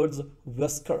Blackbird's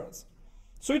whiskers.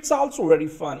 So it's also very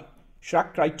funny.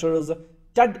 Shrek writers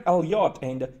Ted Elliott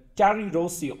and Terry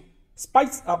Rossio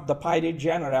spice up the pirate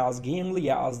genre as gamely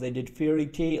as they did fairy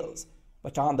tales,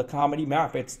 but on the comedy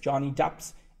map it's Johnny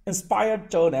Depp's inspired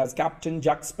turn as Captain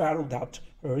Jack Sparrow that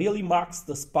really marks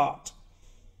the spot.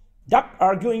 Depp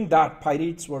arguing that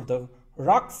pirates were the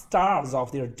rock stars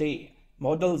of their day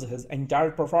models his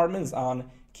entire performance on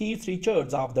Keith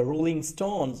Richards of the Rolling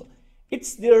Stones.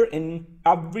 It's there in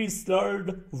every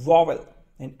slurred vowel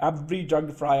and every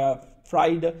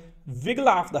drug-fried wiggle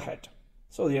of the head.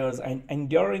 So there's an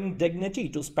enduring dignity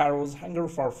to Sparrow's hunger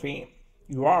for fame.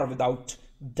 You are, without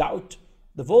doubt,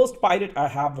 the worst pirate I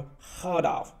have heard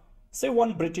of. Say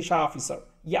one British officer.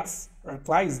 Yes,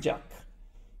 replies Jack.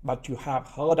 But you have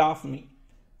heard of me.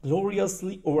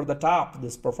 Gloriously over the top,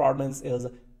 this performance is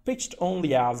pitched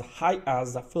only as high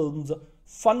as the film's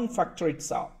fun factor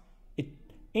itself.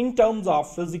 In terms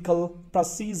of physical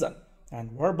precision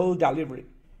and verbal delivery,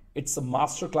 it's a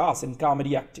masterclass in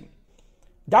comedy acting.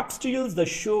 Depp steals the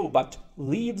show but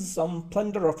leaves some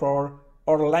plunder for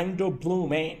Orlando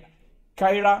Bloom and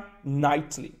Keira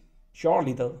Knightley,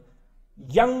 surely the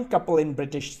young couple in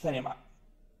British cinema.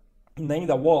 Named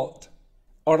the Walt.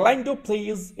 Orlando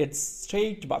plays it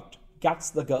straight but gets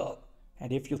the girl.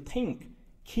 And if you think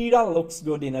Keira looks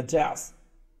good in a dress,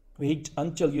 wait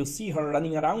until you see her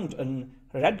running around in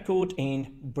red coat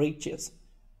and breeches.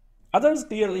 Others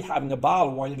clearly having a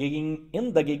ball while gigging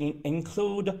in the gigging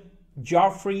include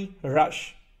Geoffrey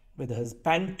Rush with his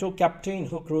panto captain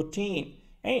hook routine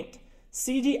and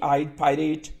CGI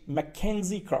pirate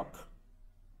Mackenzie Crook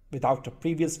without a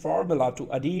previous formula to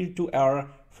adhere to our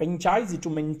franchise to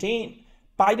maintain.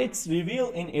 Pirates reveal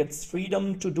in its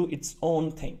freedom to do its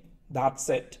own thing. That's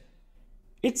it.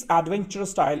 Its adventure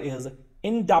style is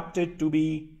adapted to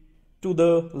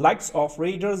the likes of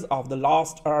Raiders of the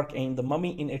Lost Ark and The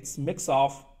Mummy in its mix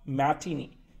of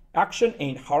matinee, action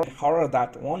and horror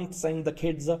that won't send the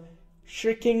kids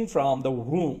shrieking from the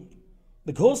room.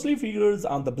 The ghostly figures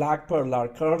on the Black Pearl are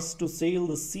cursed to sail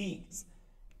the seas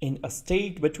in a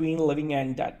state between living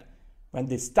and dead. When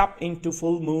they step into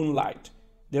full moonlight,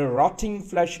 their rotting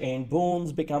flesh and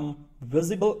bones become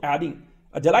visible, adding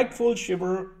a delightful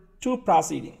shiver to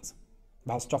proceedings.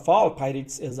 Best of all,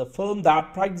 Pirates is a film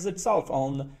that prides itself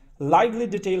on lively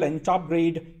detail and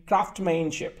top-grade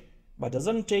craftsmanship, but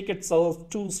doesn't take itself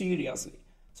too seriously.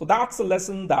 So that's a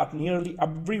lesson that nearly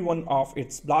every one of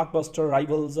its blockbuster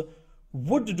rivals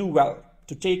would do well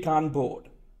to take on board.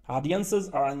 Audiences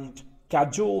aren't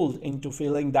cajoled into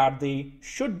feeling that they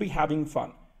should be having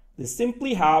fun. They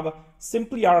simply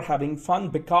are having fun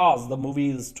because the movie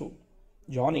is too.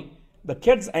 Johnny, the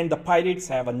kids and the pirates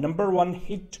have a #1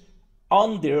 hit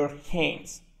on their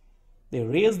hands. They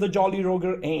raise the Jolly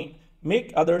Roger and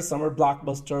make other summer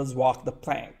blockbusters walk the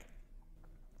plank.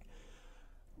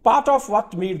 Part of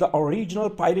what made the original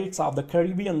Pirates of the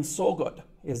Caribbean so good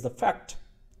is the fact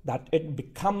that it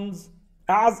becomes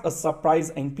as a surprise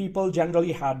and people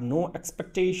generally had no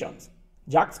expectations.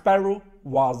 Jack Sparrow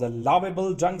was a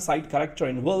lovable drunk side character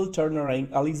in Will Turner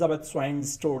and Elizabeth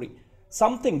Swann's story,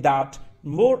 something that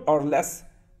more or less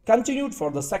continued for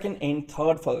the second and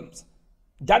third films.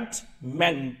 Dead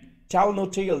Men Tell No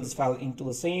Tales fell into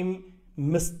the same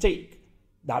mistake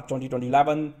that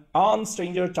 2011 on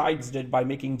Stranger Tides did by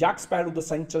making Jack Sparrow the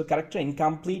central character and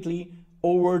completely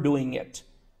overdoing it.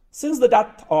 Since the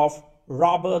death of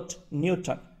Robert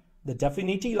Newton, the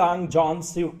definitely Long John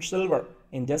Silver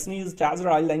in Disney's Treasure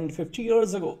Island 50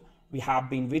 years ago, we have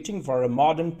been waiting for a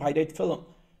modern pirate film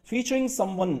featuring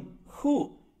someone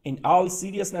who, in all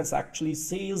seriousness, actually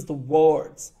says the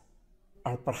words,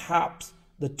 or perhaps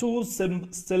the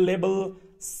two-syllable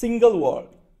single word,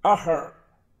 her.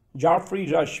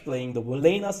 Geoffrey Rush playing the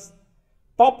villainous,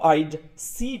 pop-eyed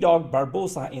sea dog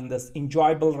Barbossa in this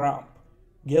enjoyable romp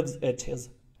gives it his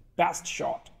best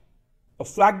shot. A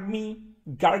phlegmy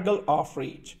gargle of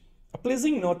rage, a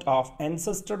pleasing note of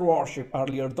ancestor worship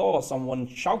earlier, though someone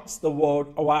shouts the word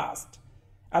avast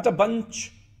at a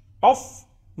bunch of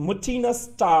mutinous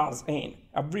stars and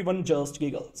everyone just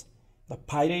giggles. The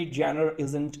pirate genre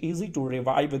isn't easy to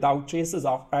revive without traces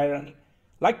of irony,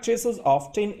 like traces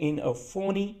of tin in a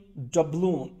phony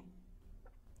doubloon.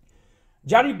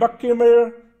 Jerry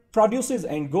Bruckheimer produces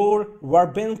and Gore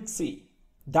Verbinski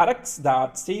directs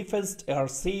that safest or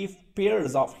safe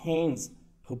pairs of hands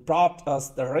who brought us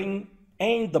The Ring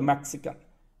and The Mexican.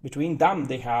 Between them,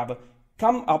 they have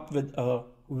come up with a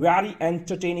very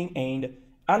entertaining and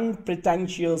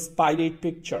unpretentious pirate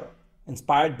picture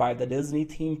inspired by the Disney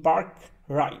theme park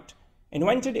ride.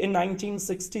 Invented in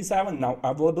 1967, now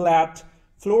available at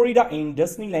Florida in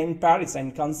Disneyland Paris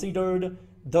and considered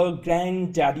the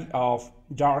granddaddy of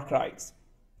dark rides.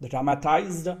 The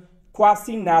dramatized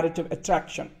quasi-narrative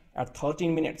attraction at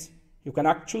 13 minutes. You can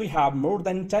actually have more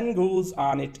than 10 goes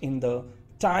on it in the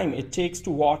time it takes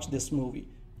to watch this movie.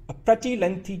 A pretty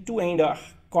lengthy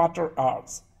 2.25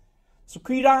 hours. So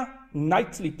Keira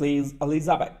Knightley plays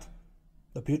Elizabeth,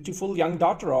 the beautiful young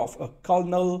daughter of a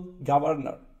colonel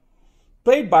governor,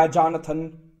 played by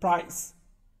Jonathan Pryce.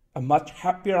 A much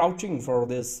happier outing for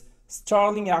this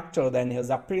sterling actor than his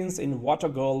appearance in What a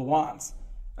Girl Wants.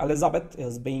 Elizabeth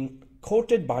is being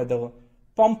courted by the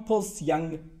pompous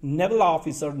young naval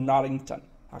officer Norrington,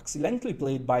 excellently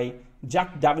played by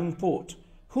Jack Davenport,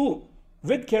 who,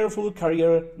 with careful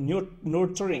career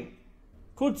nurturing,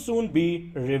 could soon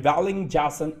be reveling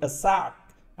Jason Isaac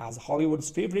as Hollywood's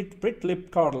favorite Brit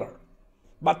lip curler.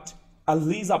 But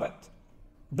Elizabeth,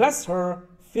 bless her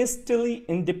fastly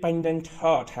independent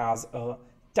heart, has a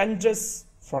tenderness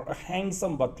for a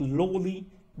handsome but lowly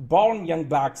born young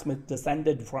blacksmith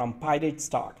descended from pirate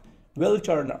stock, Will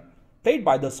Turner, played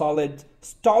by the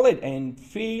stolid and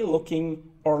free-looking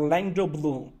Orlando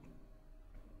Bloom.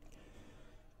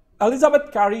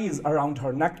 Elizabeth carries around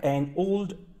her neck an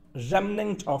old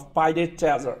remnant of pirate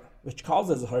treasure, which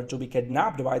causes her to be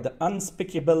kidnapped by the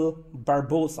unspeakable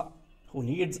Barbossa, who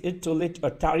needs it to lit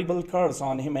a terrible curse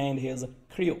on him and his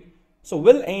crew. So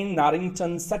Will and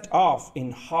Norrington set off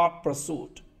in hot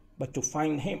pursuit, but to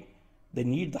find him, they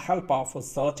need the help of a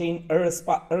certain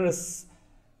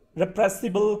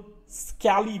irrepressible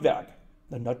scallywag,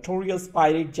 the notorious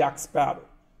pirate Jack Sparrow.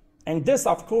 And this,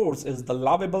 of course, is the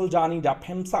lovable Johnny Depp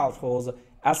himself, whose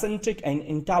eccentric and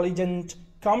intelligent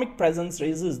comic presence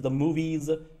raises the movie's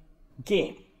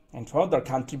game and further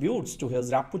contributes to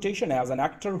his reputation as an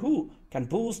actor who can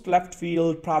boost left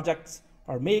field projects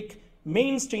or make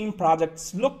mainstream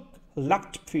projects look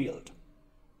left field.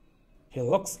 He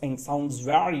looks and sounds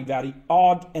very, very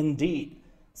odd indeed,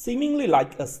 seemingly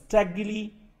like a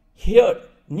straggly haired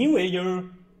new ager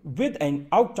with an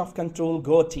out-of-control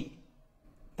goatee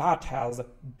that has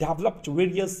developed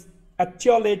various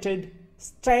etiolated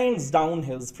strands down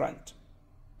his front.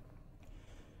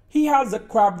 He has a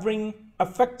quavering,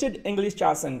 affected English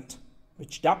accent,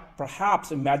 which Depp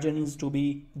perhaps imagines to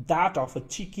be that of a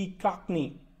cheeky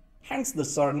cockney, hence the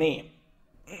surname.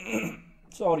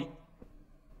 Sorry.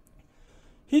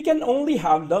 He can only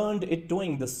have learned it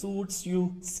doing the suits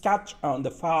you sketch on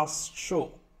the Fast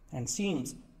Show, and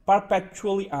seems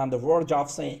perpetually on the verge of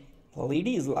saying,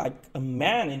 "Lady is like a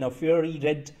man in a fiery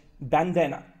red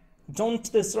bandana.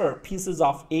 Don't they, sir, pieces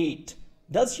of 8?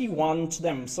 Does she want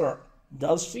them, sir?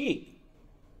 Does she?"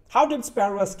 How did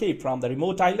Sparrow escape from the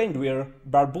remote island where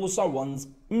Barbossa once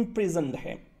imprisoned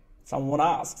him? Someone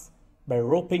asks. By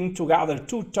roping together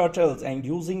 2 turtles and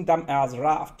using them as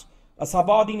raft. A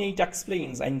subordinate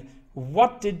explains. And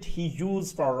what did he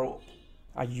use for rope?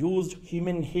 "I used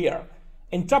human hair,"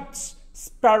 interrupts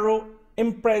Sparrow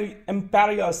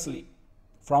imperiously.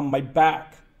 "From my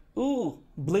back." Ooh,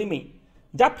 blimey.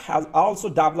 Depp has also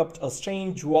developed a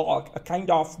strange walk, a kind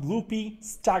of loopy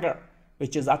stagger,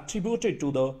 which is attributed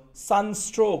to the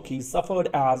sunstroke he suffered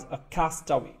as a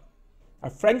castaway. I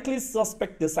frankly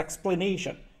suspect this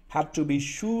explanation had to be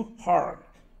shoehorned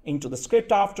into the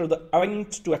script after the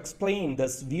event to explain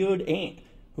this weird and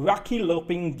wacky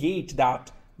loping gait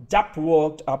that Depp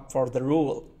worked up for the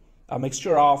role, a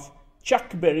mixture of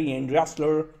Chuck Berry and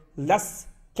wrestler Les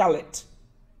Callett.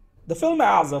 The film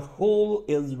as a whole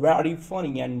is very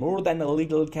funny and more than a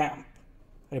little camp,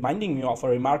 reminding me of a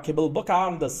remarkable book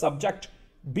on the subject,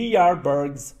 B.R.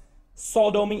 Berg's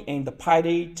Sodomy and the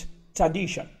Pirate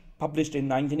Tradition, published in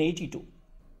 1982.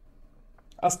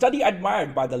 A study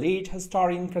admired by the late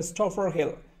historian Christopher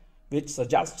Hill, which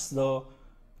suggests the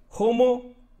Homo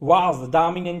was the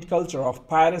dominant culture of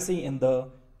piracy in the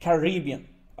Caribbean,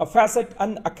 a facet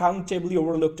unaccountably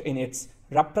overlooked in its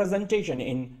representation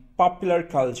in popular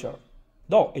culture,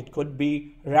 though it could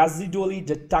be residually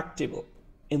detectable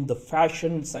in the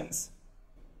fashion sense.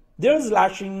 There's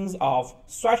lashings of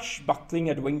swashbuckling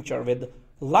adventure with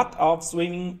lot of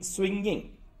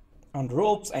swinging on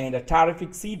ropes and a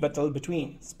terrific sea battle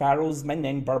between Sparrow's men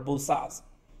and Barbossa's.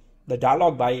 The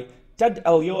dialogue by Ted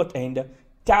Elliott and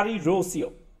Terry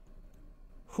Rossio,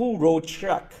 who wrote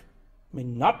Shrek, may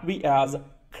not be as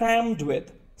crammed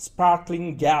with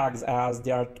sparkling gags as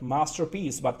their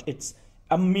masterpiece, but it's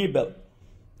amiable,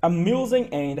 amusing,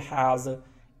 and has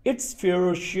its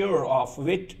fair share of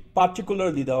wit,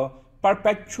 particularly the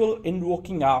perpetual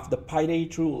invoking of the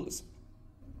pirate rules,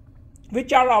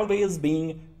 which are always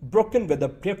being broken with a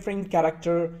different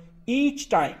character each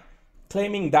time,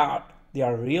 claiming that they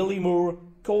are really more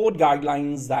code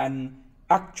guidelines than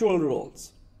actual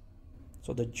rules.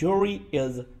 So the jury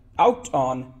is out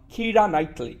on Keira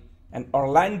Knightley and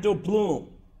Orlando Bloom.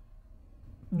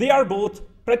 They are both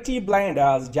pretty bland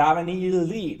as juvenile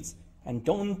leads and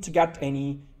don't get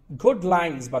any good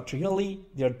lines, but really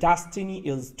their destiny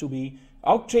is to be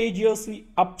outrageously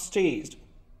upstaged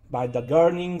by the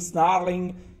gurning,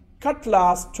 snarling,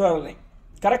 cutlass twirling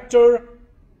actor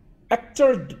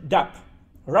Depp,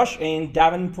 Rush, and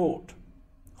Davenport,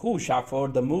 who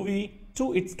chauffeured the movie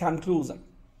to its conclusion.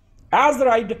 As the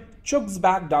ride chugs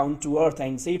back down to earth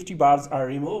and safety bars are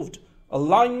removed,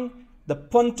 allowing the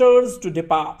punters to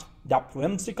depart, Depp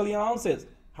whimsically announces,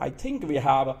 "I think we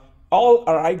have all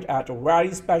arrived at a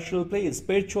very special place,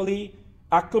 spiritually,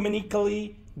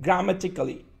 ecumenically,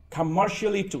 grammatically,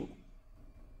 commercially too."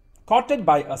 Courted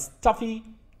by a stuffy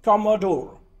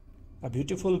Commodore, a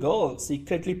beautiful girl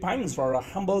secretly pines for a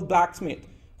humble blacksmith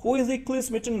who is equally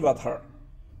smitten with her.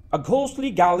 A ghostly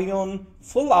galleon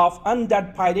full of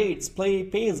undead pirates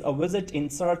pays a visit in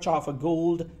search of a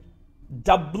gold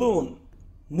doubloon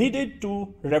needed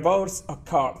to reverse a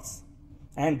curse,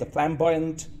 and the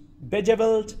flamboyant,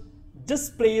 bejeweled,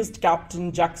 displaced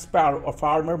Captain Jack Sparrow, a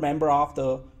former member of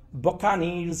the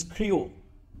Buccaneers crew,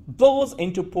 blows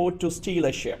into port to steal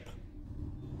a ship.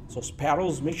 So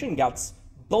Sparrow's mission gets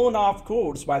blown off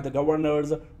course by the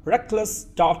governor's reckless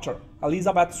daughter,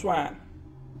 Elizabeth Swann,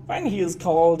 when he is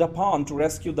called upon to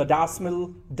rescue the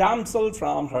damsel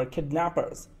from her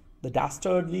kidnappers. The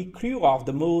dastardly crew of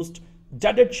the most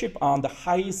dreaded ship on the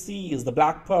high seas, the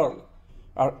Black Pearl.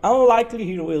 Our unlikely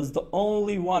hero is the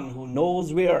only one who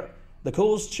knows where the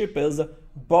ghost ship is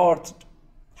berthed,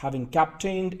 having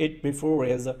captained it before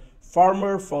his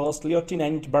former First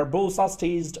Lieutenant Barbossa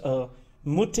staged a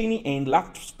mutiny and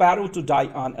left Sparrow to die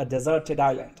on a deserted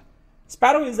island.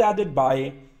 Sparrow is added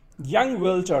by young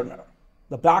Will Turner,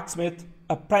 the blacksmith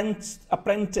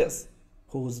apprentice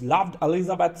who's loved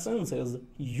Elizabeth since his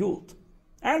youth,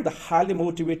 and the highly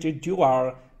motivated duo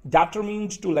are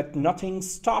determined to let nothing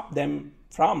stop them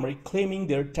from reclaiming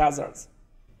their treasures,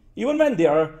 even when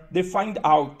they find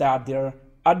out that their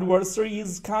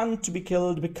adversaries can't be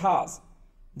killed because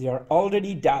they are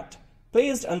already dead,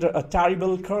 placed under a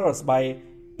terrible curse by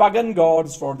pagan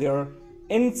gods for their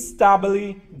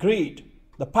insatiable greed.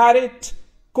 The pirate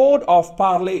code of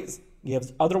parleys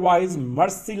gives otherwise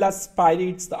merciless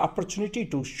pirates the opportunity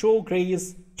to show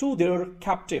grace to their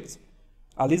captives.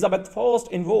 Elizabeth first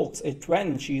invokes it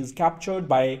when she is captured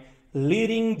by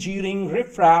leering, jeering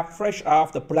riffraff fresh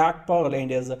off the Black Pearl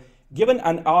and is given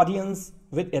an audience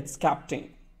with its captain,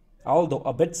 although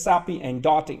a bit sappy and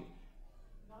doting.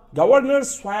 Governor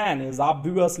Swan is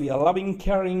obviously a loving,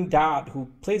 caring dad who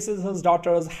places his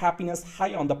daughter's happiness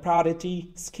high on the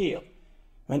priority scale.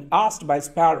 When asked by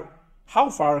Sparrow how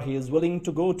far he is willing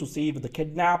to go to save the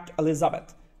kidnapped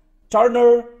Elizabeth,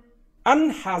 Turner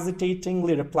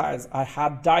unhesitatingly replies, "I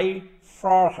had died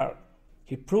for her."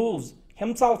 He proves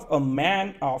himself a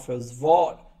man of his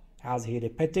word as he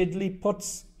repeatedly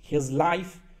puts his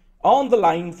life on the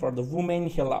line for the woman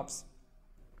he loves.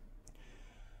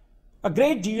 A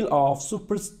great deal of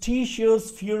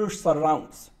superstitious fear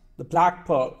surrounds the Black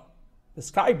Pearl,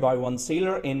 described by one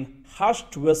sailor in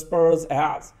hushed whispers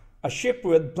as a ship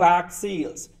with black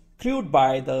sails, crewed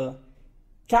by the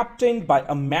captain by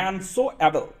a man so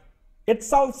evil,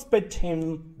 itself spit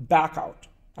him back out.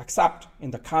 Except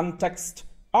in the context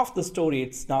of the story,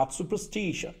 it's not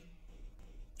superstition.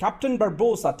 Captain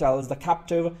Barbossa tells the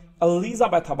captive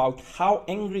Elizabeth about how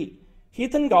angry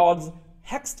heathen gods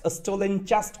hexed a stolen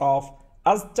chest of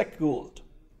Aztec gold.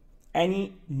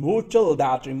 Any mortal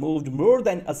that removed more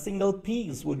than a single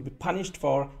piece would be punished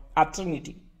for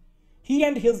eternity. He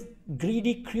and his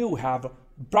greedy crew have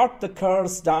brought the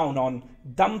curse down on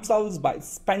themselves by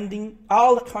spending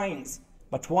all the coins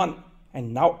but one,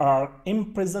 and now are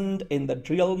imprisoned in the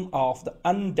realm of the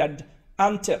undead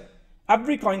until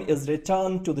every coin is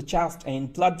returned to the chest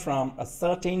and blood from a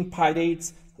certain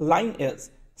pirate's line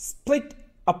is split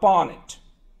upon it.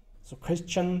 So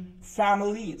Christian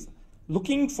families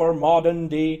looking for modern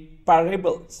day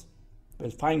parables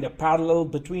will find a parallel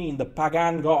between the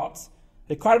pagan gods'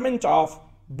 requirement of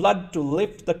blood to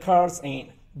lift the curse and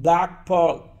black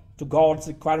pearl to God's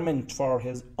requirement for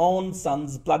his own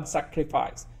son's blood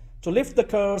sacrifice to lift the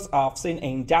curse of sin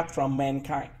and death from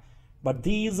mankind. But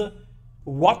these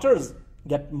waters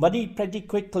get muddy pretty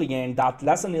quickly, and that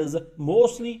lesson is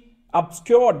mostly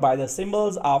obscured by the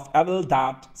symbols of evil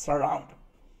that surround.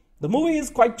 The movie is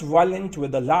quite violent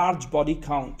with a large body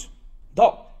count,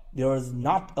 though there is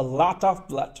not a lot of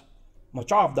blood.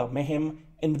 Much of the mayhem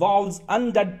involves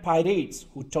undead pirates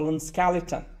who turn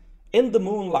skeleton in the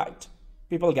moonlight.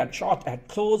 People get shot at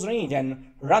close range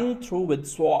and run through with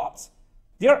swords.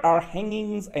 There are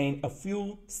hangings and a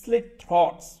few slit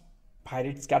throats.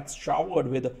 Pirates get showered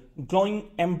with glowing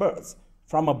embers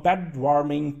from a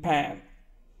bed-warming pan.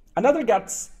 Another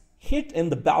gets hit in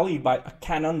the belly by a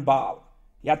cannonball.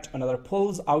 Yet another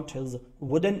pulls out his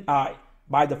wooden eye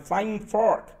by the flying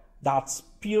fork that's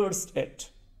pierced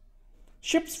it.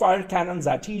 Ships fire cannons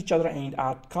at each other, and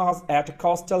at a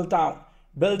coastal town,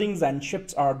 buildings and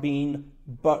ships are being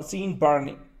seen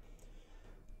burning.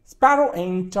 Sparrow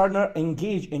and Turner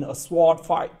engage in a sword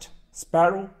fight.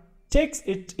 Sparrow takes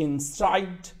it in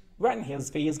stride when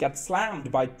his face gets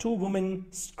slammed by two women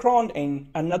scrawled in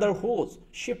another whose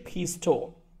ship he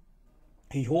stole.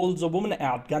 He holds a woman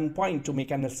at gunpoint to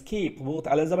make an escape. Both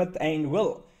Elizabeth and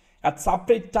Will, at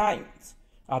separate times,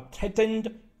 are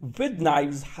threatened with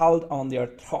knives held on their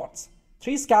throats.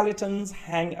 3 skeletons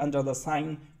hang under the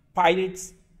sign,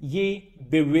 "Pirates, ye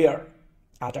beware,"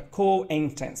 at a cove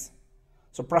entrance.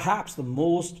 So perhaps the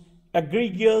most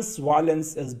egregious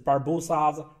violence is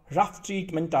Barbossa's rough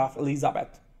treatment of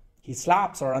Elizabeth. He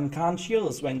slaps her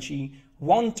unconscious when she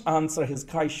won't answer his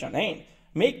question and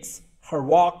makes her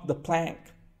walk the plank.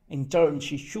 In turn,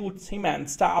 she shoots him and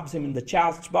stabs him in the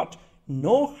chest, but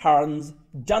no harm's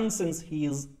done since he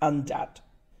is undead.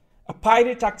 A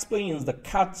pirate explains the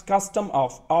custom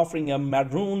of offering a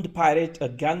marooned pirate a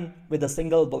gun with a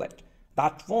single bullet.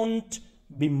 That won't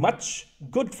be much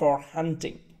good for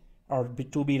hunting or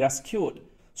to be rescued.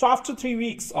 So after 3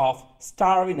 weeks of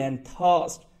starving and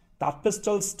thirst, that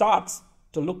pistol starts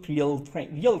to look real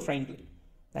friendly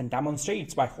and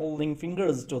demonstrates by holding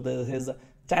fingers to his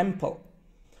temple.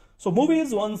 So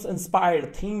movies once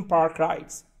inspired theme park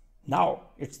rides. Now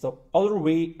it's the other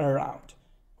way around.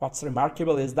 What's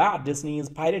remarkable is that Disney's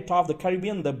Pirates of the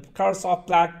Caribbean, The Curse of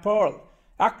Black Pearl,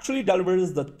 actually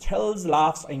delivers the thrills,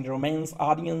 laughs, and romance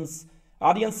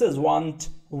audiences want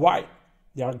while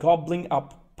they are gobbling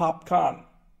up popcorn.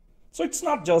 So it's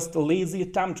not just a lazy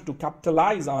attempt to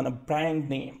capitalize on a brand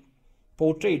name.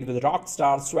 Portrayed with rock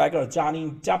star swagger, Johnny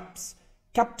Depp's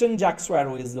Captain Jack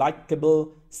Sparrow is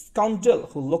likable scoundrel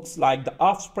who looks like the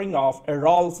offspring of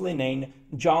Errol Flynn and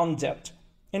John Depp.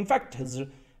 In fact,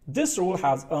 this role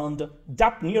has earned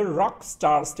Depp near rock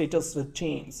star status with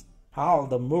chains. All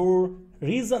the more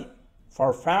reason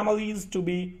for families to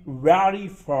be wary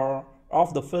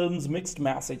of the film's mixed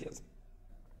messages.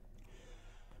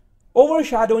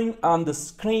 Overshadowing on the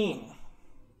screen.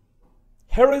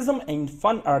 Heroism and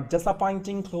fun are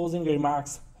disappointing closing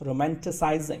remarks,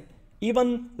 romanticizing,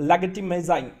 even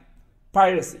legitimizing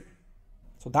piracy.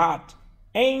 So that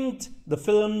and the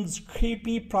film's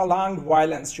creepy prolonged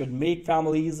violence should make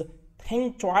families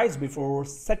think twice before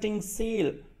setting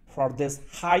sail for this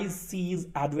high seas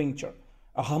adventure.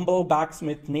 A humble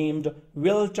blacksmith named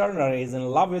Will Turner is in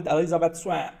love with Elizabeth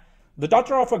Swann, the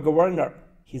daughter of a governor.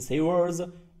 He savors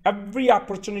every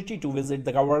opportunity to visit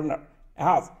the governor,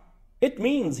 as it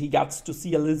means he gets to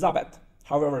see Elizabeth.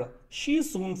 However, she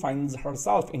soon finds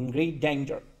herself in great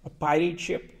danger. A pirate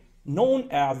ship known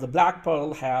as the Black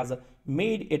Pearl has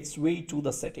made its way to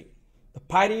the city. The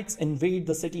pirates invade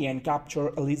the city and capture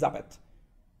Elizabeth.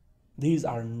 These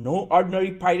are no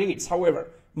ordinary pirates,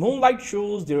 however. Moonlight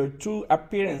shows their true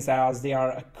appearance as they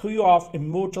are a crew of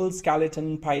immortal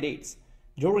skeleton pirates.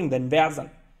 During the invasion,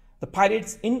 the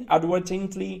pirates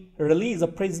inadvertently release a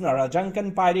prisoner, a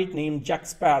drunken pirate named Jack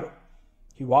Sparrow.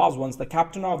 He was once the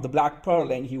captain of the Black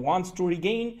Pearl and he wants to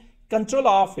regain control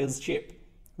of his ship.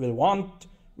 Will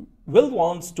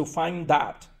wants to find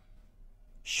that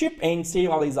ship and save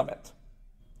Elizabeth.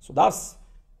 So thus,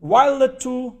 While the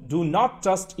two do not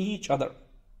trust each other,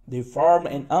 they form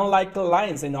an unlikely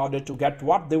alliance in order to get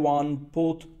what they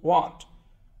both want.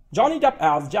 Johnny Depp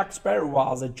as Jack Sparrow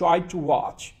was a joy to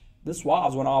watch. This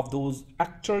was one of those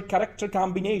actor-character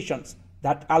combinations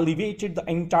that elevated the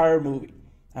entire movie.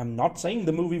 I'm not saying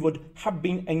the movie would have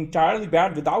been entirely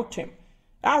bad without him,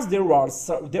 as there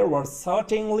were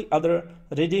certainly other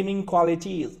redeeming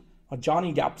qualities. But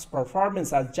Johnny Depp's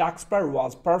performance as Jack Sparrow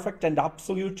was perfect and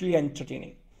absolutely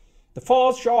entertaining. The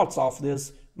first shots of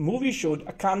this movie showed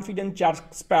a confident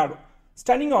Jack Sparrow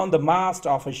standing on the mast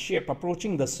of a ship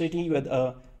approaching the city with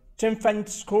a triumphant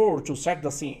score to set the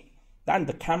scene. Then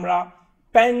the camera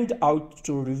panned out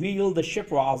to reveal the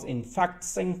ship was in fact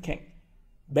sinking,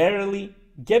 barely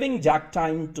giving Jack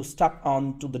time to step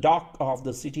onto the dock of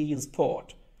the city's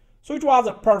port. So it was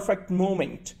a perfect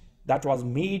moment that was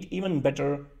made even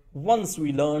better once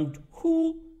we learned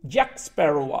who Jack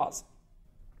Sparrow was.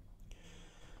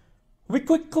 We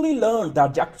quickly learned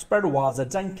that Jack Sparrow was a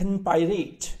drunken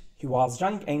pirate. He was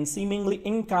drunk and seemingly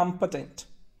incompetent,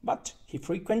 but he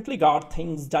frequently got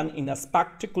things done in a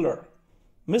spectacular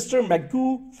Mr.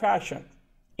 Magoo fashion.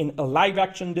 In a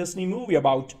live-action Disney movie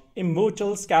about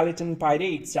immortal skeleton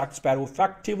pirates, Jack Sparrow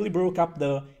effectively broke up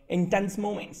the intense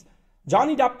moments.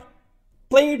 Johnny Depp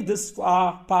played this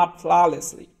part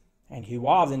flawlessly, and he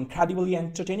was incredibly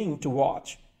entertaining to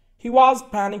watch. He was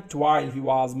panicked while he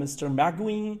was Mr.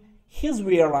 Magooing his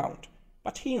way around,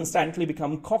 but he instantly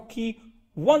became cocky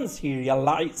once he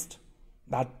realized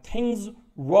that things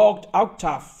worked out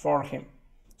tough for him.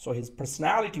 So his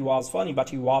personality was funny, but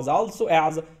he was also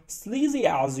as sleazy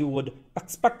as you would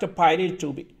expect a pirate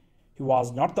to be. He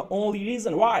was not the only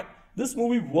reason why this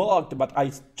movie worked, but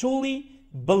I truly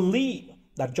believe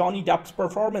that Johnny Depp's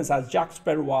performance as Jack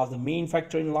Sparrow was the main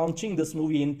factor in launching this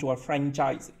movie into a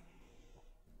franchise.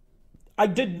 I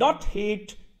did not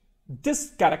hate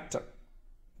this character,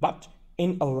 but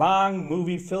in a long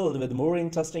movie filled with more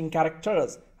interesting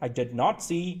characters, I did not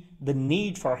see the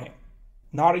need for him.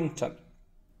 Norrington.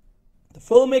 The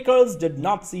filmmakers did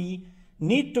not see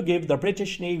need to give the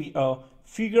British Navy a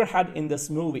figurehead in this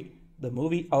movie. The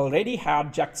movie already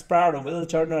had Jack Sparrow, Will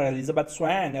Turner, Elizabeth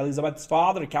Swann, Elizabeth's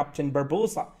father, Captain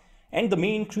Barbossa, and the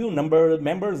main crew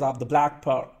members of the Black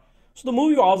Pearl. So the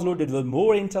movie was loaded with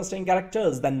more interesting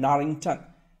characters than Norrington.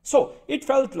 So it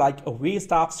felt like a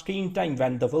waste of screen time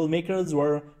when the filmmakers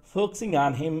were focusing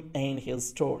on him and his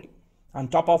story. On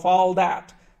top of all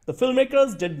that, the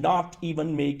filmmakers did not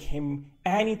even make him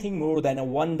anything more than a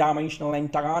one-dimensional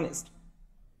antagonist.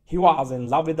 He was in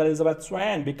love with Elizabeth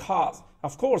Swann because,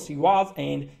 of course, he was,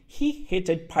 and he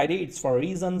hated pirates for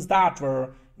reasons that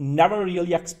were never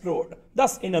really explored.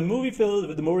 Thus, in a movie filled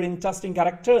with more interesting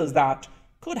characters that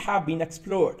could have been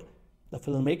explored, the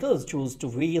filmmakers chose to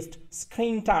waste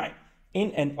screen time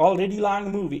in an already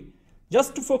long movie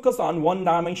just to focus on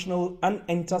one-dimensional,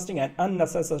 uninteresting, and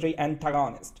unnecessary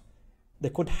antagonist. They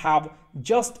could have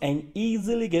just and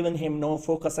easily given him no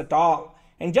focus at all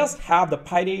and just have the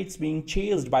pirates being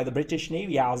chased by the British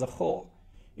Navy as a whole.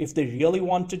 If they really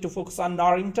wanted to focus on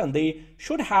Norrington, they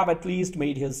should have at least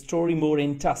made his story more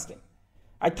interesting.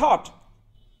 I thought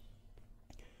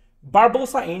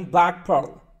Barbossa and Black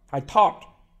Pearl. I thought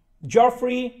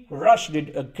Geoffrey Rush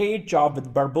did a great job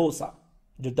with Barbossa.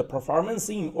 Did the performance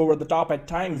seem over the top at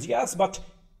times? Yes, but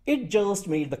it just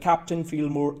made the captain feel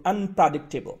more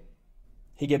unpredictable.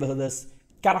 He gave this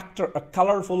character a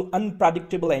colorful,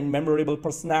 unpredictable, and memorable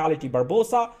personality.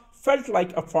 Barbossa felt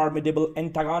like a formidable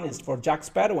antagonist for Jack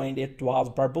Sparrow, and it was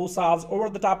Barbossa's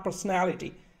over-the-top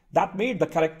personality that made the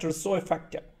character so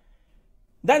effective.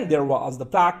 Then there was the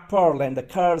Black Pearl and the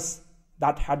curse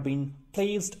that had been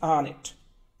placed on it.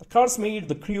 The curse made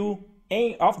the crew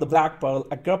of the Black Pearl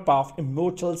a group of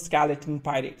immortal skeleton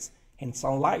pirates. In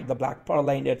sunlight, the Black Pearl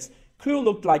and its crew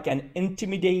looked like an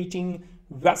intimidating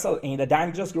vessel and a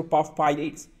dangerous group of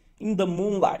pirates. In the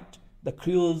moonlight, the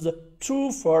crew's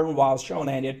true form was shown,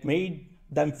 and it made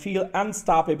them feel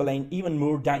unstoppable and even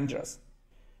more dangerous.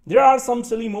 There are some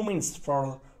silly moments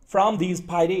from these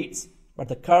pirates, but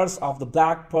the curse of the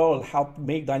Black Pearl helped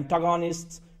make the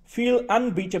antagonists feel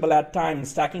unbeatable at times,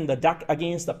 stacking the deck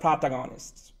against the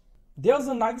protagonists. There's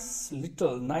a nice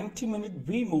little 90-minute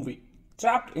B-movie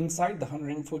trapped inside the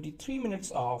 143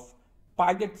 minutes of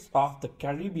Pirates of the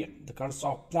Caribbean, The Curse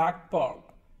of Black Pearl,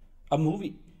 a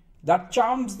movie that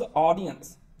charms the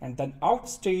audience and then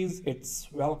outstays its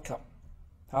welcome.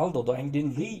 Although the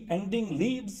ending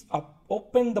leaves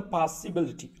open the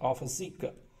possibility of a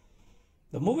sequel,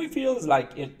 the movie feels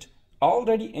like it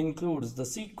already includes the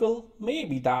sequel.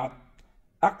 Maybe that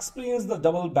explains the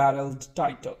double-barreled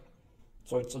title.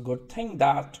 So it's a good thing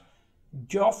that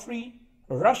Geoffrey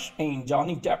Rush and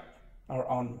Johnny Depp are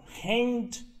on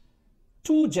hand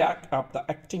to jack up the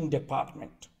acting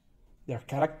department. Their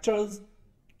characters,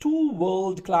 two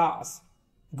world-class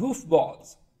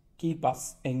goofballs, keep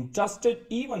us interested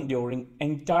even during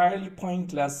entirely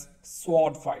pointless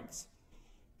sword fights.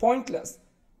 Pointless.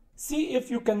 See if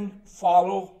you can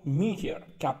follow me here.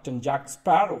 Captain Jack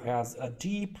Sparrow has a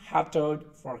deep hatred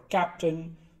for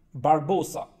Captain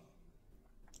Barbossa,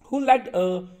 who led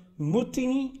a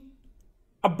mutiny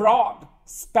aboard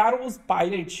Sparrow's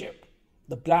pirate ship,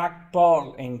 the Black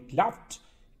Pearl, and left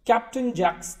Captain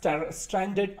Jack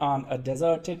stranded on a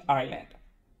deserted island.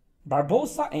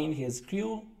 Barbossa and his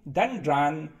crew then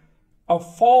ran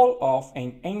afoul of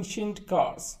an ancient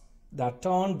curse that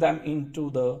turned them into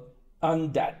the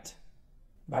undead.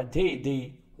 By day,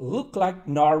 they look like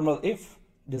normal if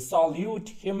dissolute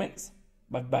humans,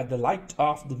 but by the light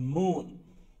of the moon,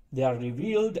 they are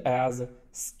revealed as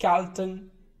skeleton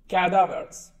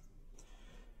cadavers.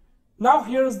 Now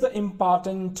here's the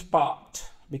important part.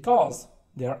 Because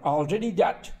they are already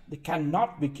dead, they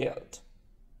cannot be killed.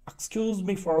 Excuse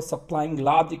me for supplying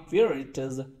logic where it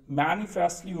is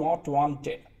manifestly not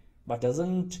wanted, but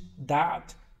doesn't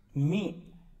that mean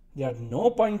there's no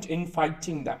point in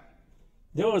fighting them?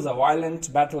 There was a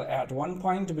violent battle at one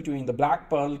point between the Black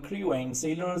Pearl crew and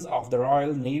sailors of the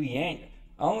Royal Navy, and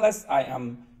unless I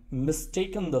am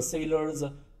mistaken, the sailors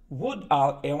would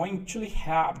all eventually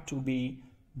have to be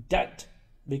dead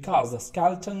because the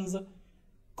skeletons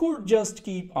could just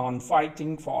keep on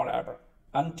fighting forever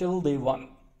until they won.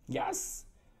 Yes,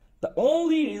 the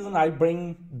only reason I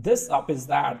bring this up is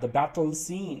that the battle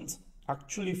scenes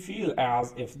actually feel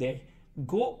as if they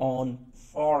go on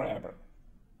forever.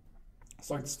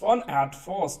 So it's fun at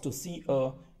first to see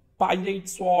a pirate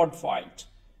sword fight,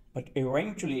 but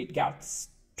eventually it gets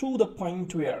to the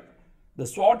point where the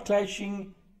sword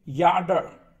clashing,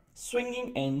 yardarm,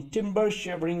 swinging and timber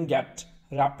shivering get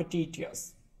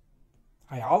repetitious.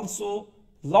 I also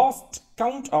lost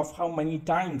count of how many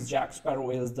times Jack Sparrow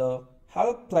is the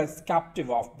helpless captive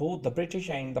of both the British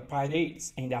and the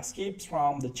pirates and escapes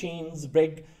from the chains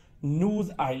brig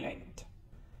News Island.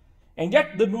 And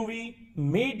yet the movie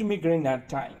made me grin at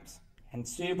times and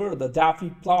savor the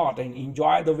daffy plot and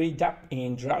enjoy the way Depp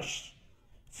and Rush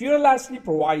fearlessly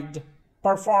provide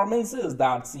performances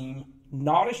that seem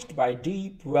nourished by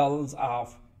deep wells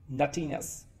of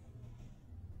nuttiness.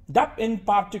 Depp in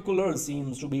particular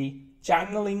seems to be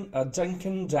channeling a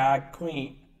drunken drag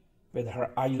queen with her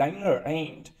eyeliner,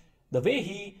 and the way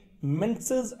he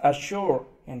minces ashore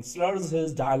and slurs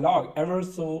his dialogue ever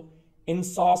so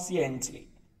insouciantly.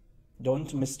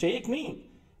 Don't mistake me,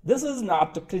 this is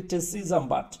not a criticism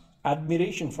but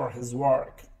admiration for his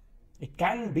work. It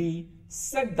can be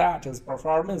said that his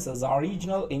performance is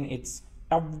original in its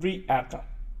every atom.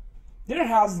 There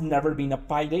has never been a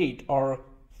pirate, or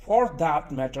for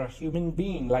that matter human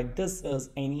being, like this as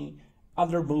any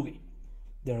other movie.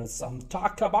 There is some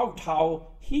talk about how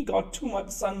he got too much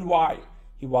sun while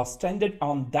he was stranded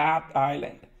on that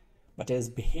island, but his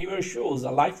behavior shows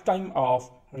a lifetime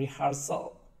of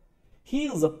rehearsal. He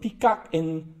is a peacock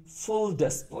in full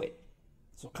display.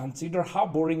 So consider how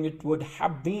boring it would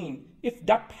have been if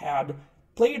Depp had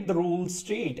played the role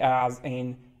straight as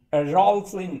in Errol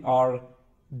Flynn or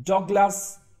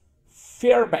Douglas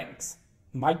Fairbanks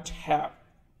might have.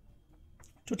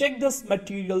 To take this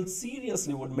material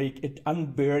seriously would make it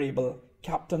unbearable.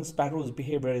 Captain Sparrow's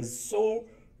behavior is so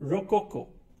rococo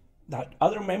that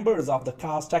other members of the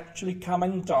cast actually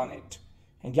comment on it.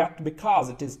 And yet because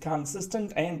it is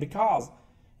consistent and because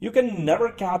you can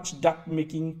never catch Depp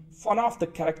making fun of the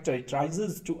character, it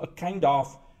rises to a kind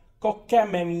of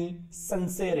cockamamie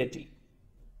sincerity.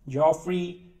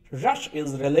 Geoffrey Rush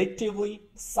is relatively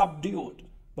subdued,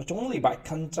 but only by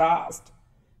contrast.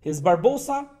 His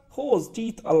Barbossa, whose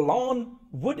teeth alone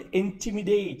would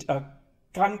intimidate a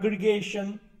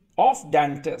congregation of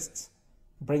dentists,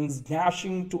 brings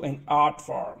gnashing to an art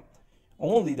form.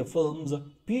 Only the film's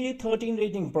PG-13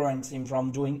 rating prevents him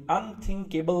from doing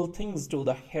unthinkable things to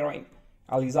the heroine,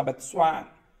 Elizabeth Swann,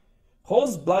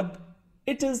 whose blood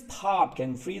it is thought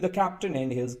can free the captain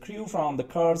and his crew from the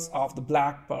curse of the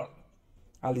Black Pearl.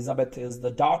 Elizabeth is the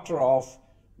daughter of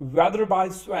Weatherby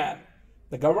Swann,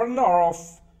 the governor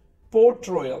of Port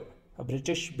Royal, a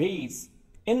British base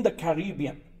in the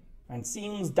Caribbean, and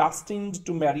seems destined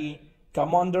to marry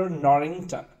Commander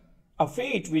Norrington, a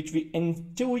fate which we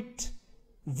intuit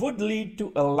would lead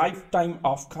to a lifetime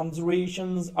of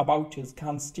considerations about his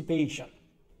constipation.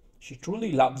 She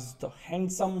truly loves the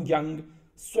handsome young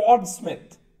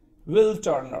swordsmith, Will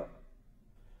Turner,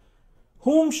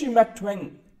 whom she met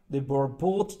when they were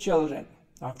both children.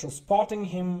 After spotting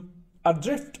him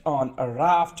adrift on a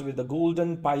raft with a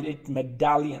golden pirate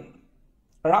medallion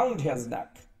around his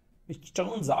neck, which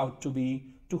turns out to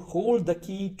be to hold the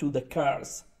key to the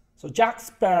curse. So Jack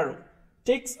Sparrow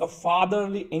takes a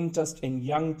fatherly interest in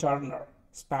young Turner,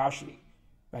 especially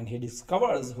when he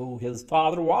discovers who his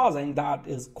father was, and that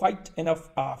is quite enough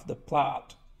of the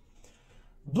plot.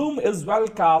 Bloom is well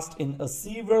cast in a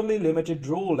severely limited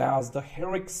role as the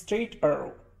heroic straight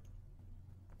arrow.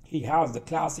 He has the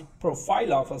classic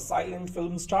profile of a silent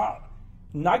film star.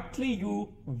 Knightley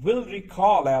you will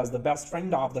recall as the best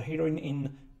friend of the heroine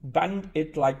in Bend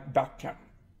It Like Beckham,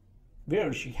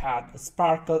 where she had a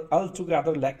sparkle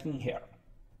altogether lacking here.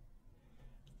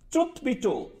 Truth be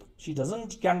told, she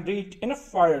doesn't generate enough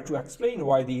fire to explain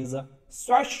why these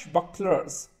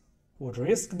swashbucklers would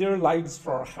risk their lives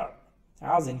for her,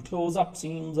 as in close-up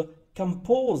seems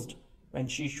composed when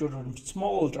she should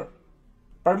smolder.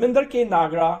 Parminder K.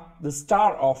 Nagra, the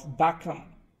star of Beckham,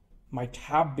 might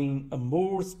have been a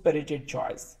more spirited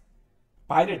choice.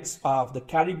 Pirates of the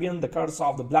Caribbean: The Curse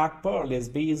of the Black Pearl is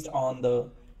based on the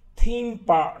theme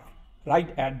park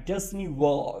ride at Disney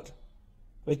World,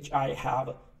 which I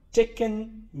have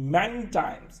taken many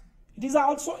times. It is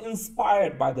also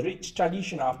inspired by the rich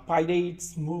tradition of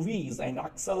pirates movies and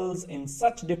excels in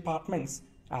such departments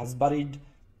as buried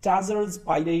treasures,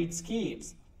 pirates'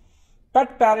 caves,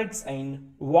 pet parrots,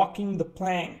 and walking the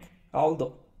plank,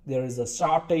 although there is a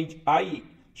shortage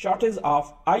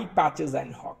of eye patches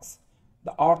and hooks.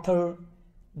 The author,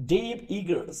 Dave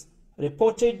Eggers,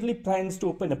 reportedly plans to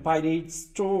open a pirate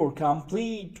store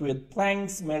complete with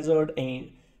planks measured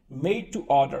and made to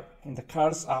order, and the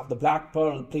Curse of the Black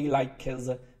Pearl play like his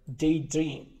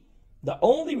daydream. The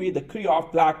only way the crew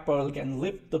of Black Pearl can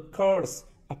lift the curse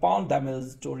upon them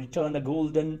is to return a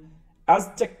golden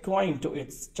Aztec coin to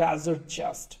its treasure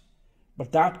chest.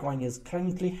 But that coin is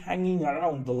currently hanging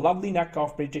around the lovely neck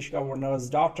of British Governor's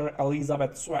daughter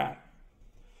Elizabeth Swann.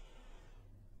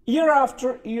 Year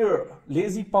after year,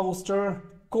 lazy poster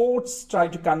quotes try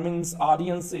to convince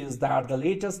audiences that the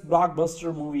latest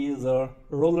blockbuster movie is a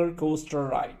roller coaster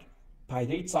ride.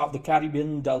 Pirates of the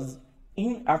Caribbean does,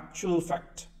 in actual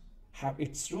fact, have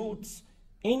its roots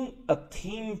in a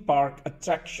theme park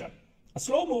attraction. A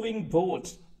slow-moving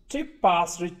boat trip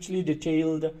past richly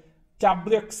detailed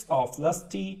tableaux of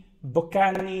lusty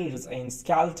buccaneers and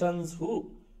skeletons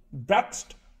who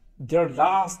breathed their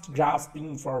last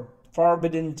grasping for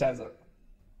forbidden treasure.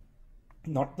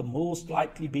 Not the most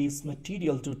likely base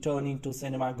material to turn into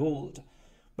cinema gold,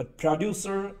 but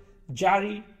producer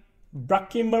Jerry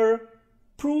Bruckheimer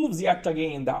proves yet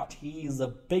again that he is a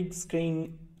big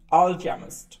screen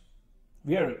alchemist.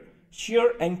 Where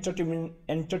sheer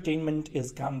entertainment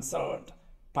is concerned,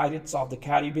 Pirates of the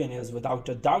Caribbean is without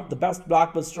a doubt the best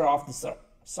blockbuster of the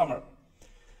summer.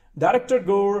 Director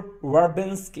Gore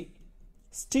Verbinski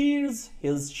steers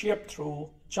his ship through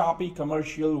choppy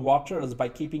commercial waters by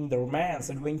keeping the romance,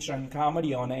 adventure, and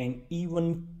comedy on an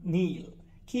even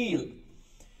keel.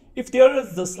 If there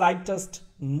is the slightest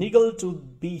niggle to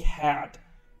be had,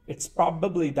 it's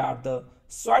probably that the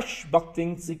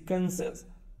swashbuckling sequences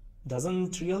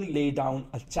doesn't really lay down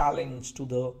a challenge to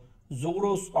the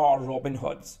Zorros or Robin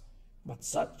Hoods, but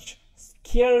such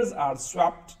scares are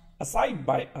swept aside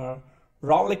by a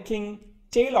rollicking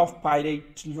tale of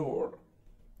pirate lore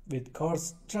with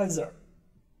cursed treasure,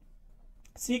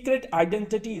 secret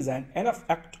identities, and enough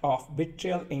act of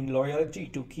betrayal and loyalty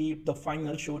to keep the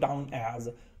final showdown as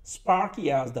sparky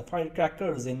as the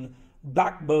firecrackers in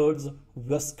Blackbird's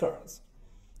whiskers.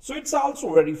 So it's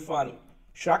also very funny.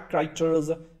 Shrek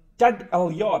writers Ted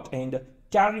Elliott and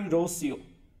Terry Rossio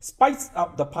spice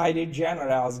up the pirate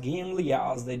genre as gamely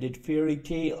as they did fairy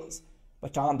tales,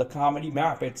 but on the comedy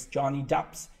map it's Johnny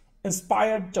Depp's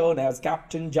inspired turn as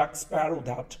Captain Jack Sparrow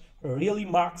that really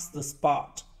marks the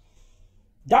spot.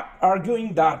 Depp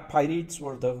arguing that pirates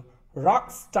were the rock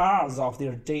stars of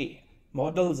their day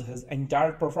models his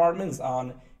entire performance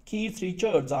on Keith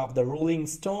Richards of the Rolling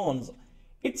Stones.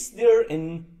 It's there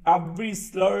in every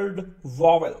slurred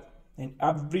vowel and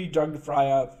every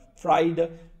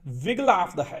fried wiggle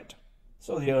of the head.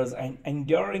 So there's an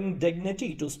enduring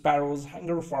dignity to Sparrow's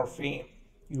hunger for fame.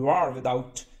 You are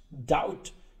without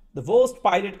doubt the worst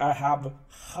pirate I have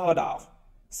heard of,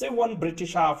 say one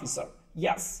British officer.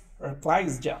 Yes,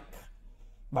 replies Jack,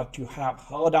 but you have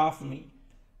heard of me.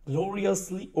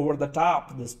 Gloriously over the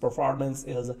top, this performance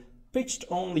is pitched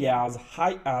only as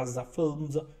high as the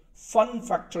film's fun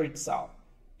factor itself.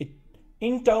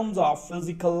 In terms of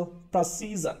physical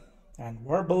precision and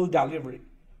verbal delivery,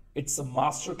 it's a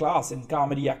masterclass in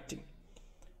comedy acting.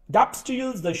 Depp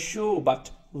steals the show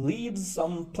but leaves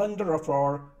some plunder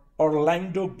for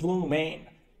Orlando Bloom, and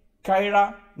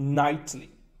Keira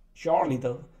Knightley, surely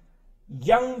the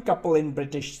young couple in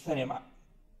British cinema,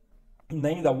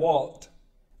 named the Walt.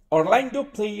 Orlando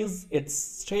plays it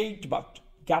straight but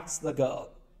gets the girl.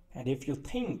 And if you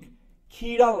think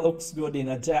Keira looks good in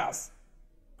a dress,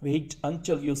 wait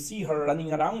until you see her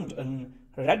running around in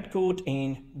red coat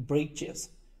and breeches.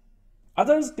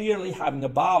 Others clearly having a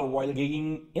ball while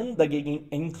gigging in the gigging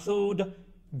include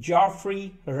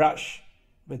Geoffrey Rush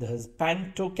with his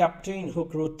panto captain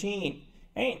hook routine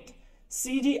and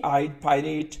CGI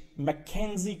pirate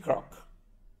Mackenzie Crook.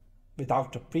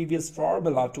 Without a previous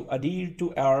formula to adhere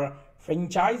to our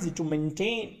franchise to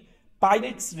maintain,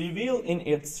 Pirates reveal in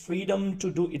its freedom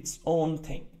to do its own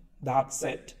thing. That's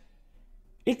it.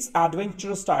 Its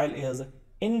adventure style is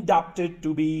adapted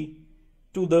to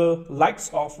the likes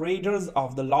of Raiders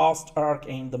of the Lost Ark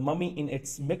and The Mummy in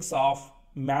its mix of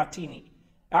matinee,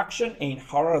 action and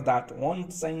horror that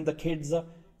won't send the kids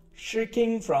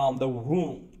shrieking from the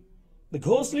room. The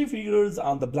ghostly figures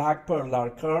on the Black Pearl are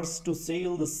cursed to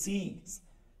sail the seas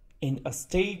in a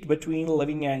state between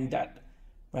living and dead.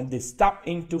 When they step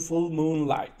into full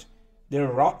moonlight, their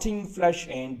rotting flesh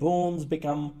and bones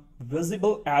become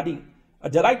visible, adding a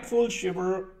delightful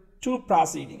shiver to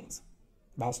proceedings.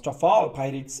 Best of all,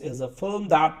 Pirates is a film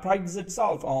that prides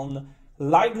itself on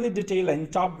lively detail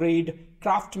and top-grade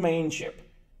craftsmanship,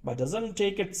 but doesn't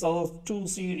take itself too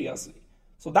seriously.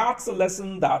 So that's a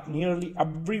lesson that nearly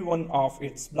every one of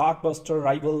its blockbuster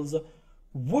rivals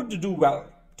would do well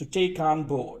to take on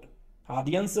board.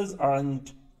 Audiences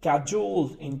aren't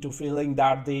cajoled into feeling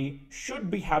that they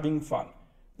should be having fun.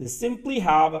 They simply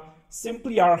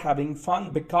are having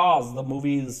fun because the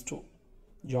movie is too.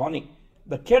 Johnny,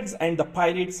 the kids and the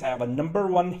pirates have a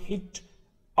 #1 hit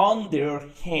on their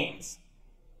hands.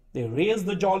 They raise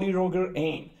the Jolly Roger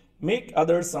and make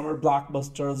other summer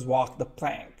blockbusters walk the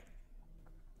plank.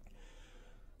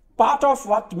 Part of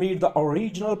what made the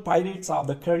original Pirates of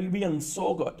the Caribbean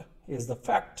so good is the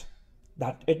fact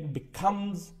that it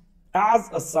becomes as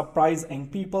a surprise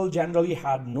and people generally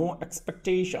had no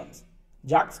expectations.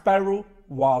 Jack Sparrow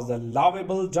was a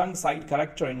lovable young side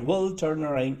character in Will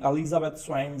Turner and Elizabeth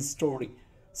Swann's story,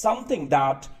 something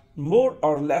that more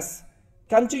or less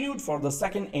continued for the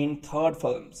second and third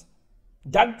films.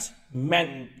 Dead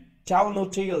Men Tell No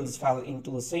Tales fell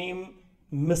into the same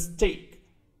mistake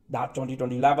that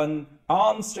 2011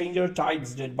 On Stranger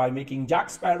Tides did by making Jack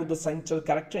Sparrow the central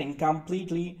character and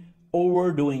completely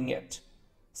overdoing it.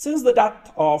 Since the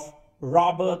death of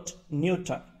Robert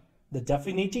Newton, the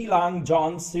definitely Long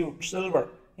John Silver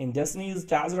in Disney's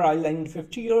Treasure Island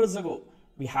 50 years ago,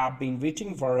 we have been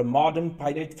waiting for a modern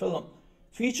pirate film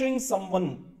featuring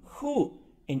someone who,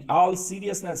 in all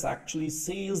seriousness, actually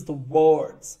says the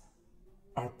words,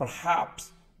 or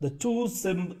perhaps the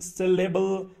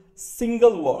two-syllable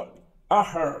single word,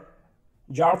 her.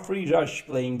 Geoffrey Rush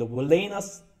playing the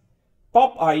villainous,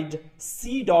 pop-eyed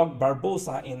Sea Dog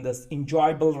Barbossa in this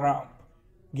enjoyable romp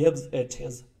gives it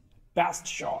his best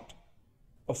shot.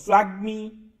 A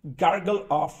phlegmy gargle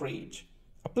of rage,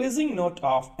 a pleasing note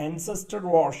of ancestor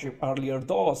worship earlier,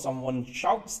 though someone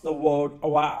shouts the word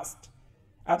avast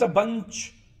at a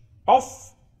bunch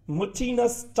of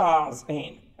mutinous stars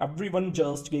and everyone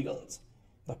just giggles.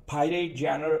 The pirate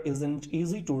genre isn't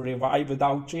easy to revive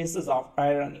without traces of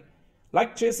irony,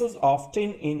 like traces of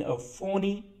tin in a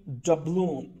phony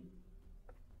doubloon.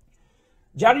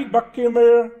 Jerry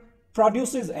Bruckheimer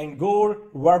produces and Gore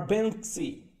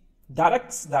Verbinski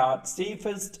directs the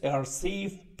safest or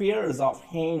safe pairs of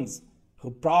hands who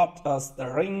brought us The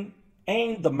Ring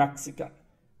and The Mexican.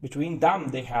 Between them,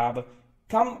 they have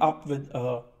come up with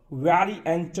a very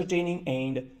entertaining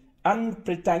and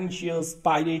unpretentious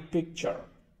pirate picture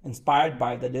inspired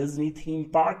by the Disney theme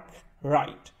park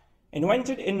ride.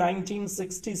 Invented in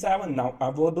 1967, now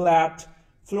available at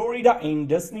Florida and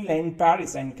Disneyland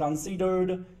Paris and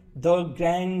considered the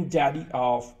granddaddy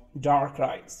of dark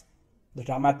rides. The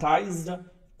dramatized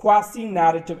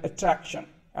quasi-narrative attraction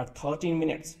at 13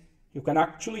 minutes. You can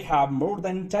actually have more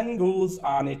than 10 goes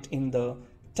on it in the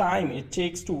time it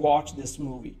takes to watch this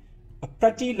movie. A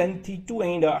pretty lengthy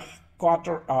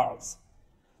 2.25 hours.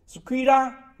 So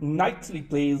Keira Knightley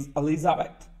plays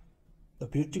Elizabeth, the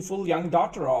beautiful young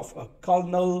daughter of a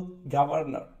colonial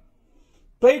governor,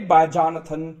 played by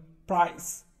Jonathan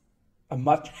Pryce. A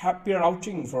much happier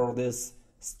outing for this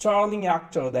sterling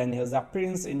actor than his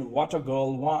appearance in What a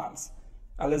Girl Wants.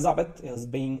 Elizabeth is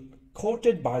being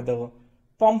courted by the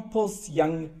pompous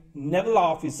young naval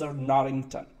officer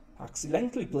Norrington,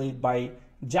 excellently played by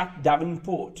Jack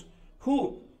Davenport,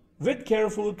 who, with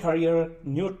careful career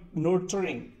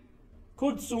nurturing,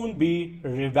 could soon be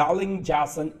rivaling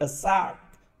Jason Isaac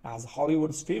as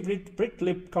Hollywood's favorite prick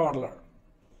lip curler.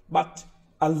 But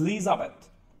Elizabeth,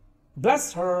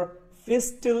 bless her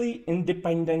fiercely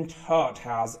independent heart,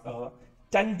 has a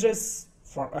tenderness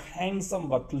for a handsome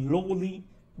but lowly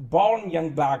born young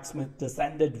blacksmith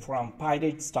descended from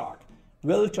pirate stock,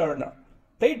 Will Turner,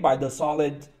 played by the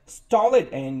stolid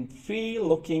and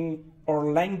fair-looking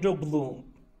Orlando Bloom.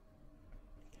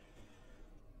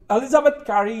 Elizabeth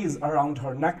carries around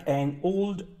her neck an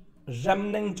old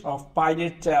remnant of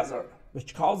pirate treasure,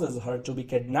 which causes her to be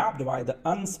kidnapped by the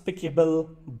unspeakable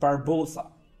Barbossa,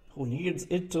 who needs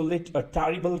it to lit a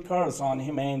terrible curse on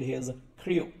him and his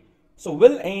crew. So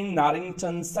Will and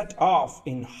Narrington set off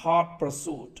in hot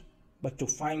pursuit, but to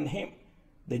find him,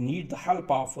 they need the help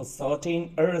of a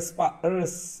certain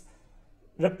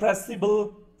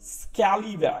irrepressible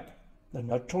scallywag, the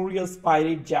notorious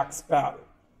pirate Jack Sparrow.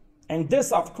 And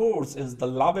this, of course, is the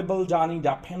lovable Johnny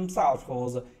Depp himself,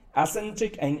 whose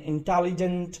eccentric and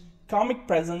intelligent comic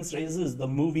presence raises the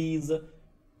movie's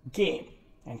game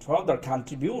and further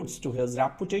contributes to his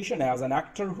reputation as an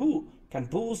actor who can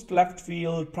boost left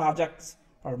field projects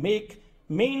or make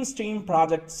mainstream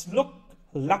projects look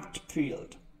left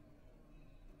field.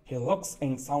 He looks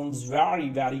and sounds very,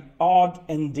 very odd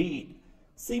indeed,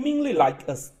 seemingly like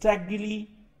a straggly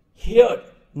haired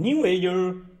new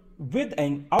ager with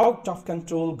an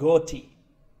out-of-control goatee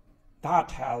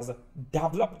that has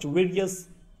developed various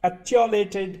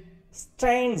etiolated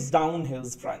strands down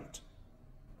his front.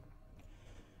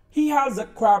 He has a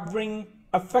quavering,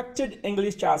 affected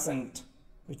English accent,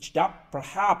 which Depp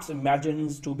perhaps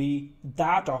imagines to be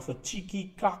that of a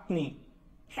cheeky cockney,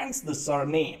 hence the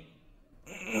surname.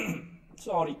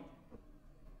 Sorry.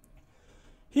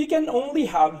 He can only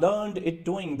have learned it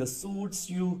doing the suits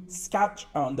you sketch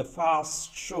on the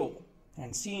fast show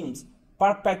and seems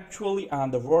perpetually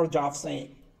on the verge of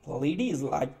saying, "Lady is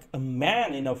like a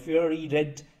man in a fiery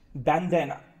red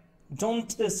bandana.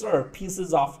 Don't they, sir,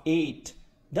 pieces of 8?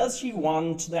 Does she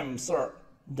want them, sir?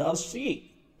 Does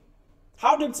she?"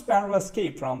 How did Sparrow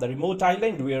escape from the remote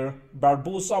island where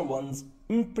Barbossa once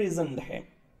imprisoned him?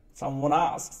 Someone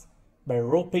asks. By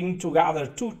roping together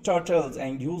 2 turtles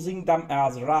and using them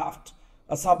as a raft.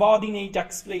 A subordinate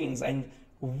explains, and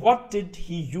what did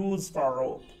he use for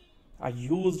rope? "I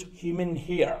used human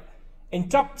hair,"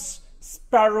 interrupts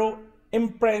Sparrow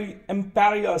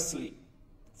imperiously.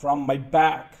 "From my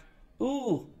back.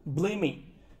 Ooh, blimey."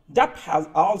 Depp has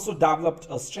also developed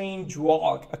a strange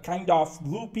walk, a kind of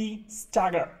loopy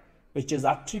stagger, which is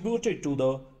attributed to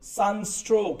the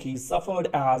sunstroke he suffered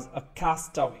as a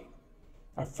castaway.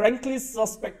 I frankly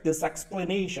suspect this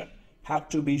explanation had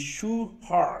to be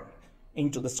shoehorned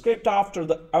into the script after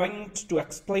the event to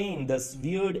explain this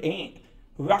weird and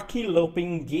wacky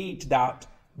loping gait that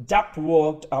Depp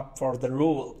worked up for the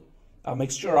role, a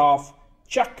mixture of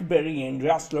Chuck Berry and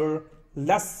wrestler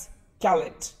Les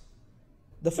Callett.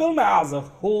 The film as a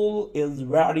whole is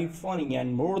very funny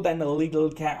and more than a little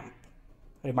camp,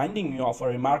 reminding me of a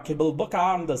remarkable book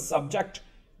on the subject,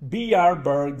 B.R.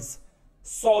 Berg's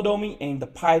Sodomy and the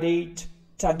Pirate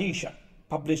Tradition,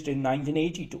 published in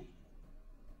 1982.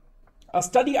 A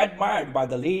study admired by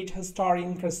the late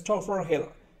historian Christopher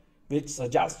Hill, which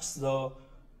suggests the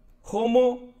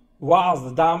Homo was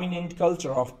the dominant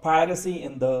culture of piracy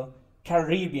in the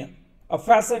Caribbean, a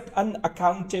facet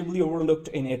unaccountably overlooked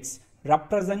in its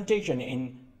representation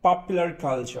in popular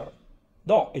culture,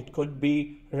 though it could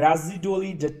be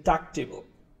residually detectable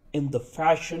in the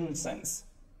fashion sense.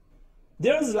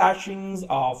 There's lashings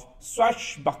of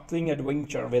swashbuckling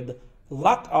adventure with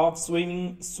lot of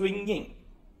swinging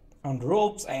on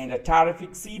ropes and a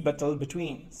terrific sea battle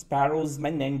between Sparrow's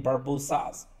men and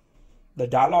Barbossa's. The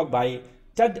dialogue by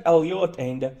Ted Elliott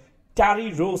and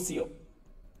Terry Rossio,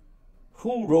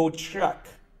 who wrote Shrek,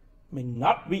 may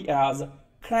not be as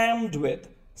crammed with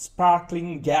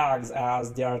sparkling gags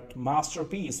as their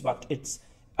masterpiece, but it's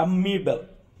amiable,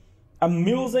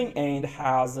 amusing, and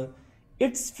has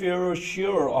its fair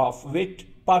share of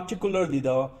wit, particularly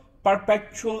the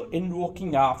perpetual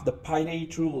invoking of the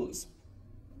pirate rules,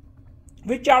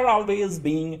 which are always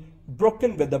being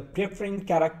broken with a different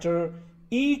character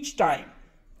each time,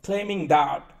 claiming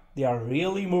that they are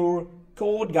really more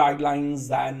code guidelines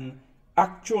than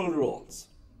actual rules.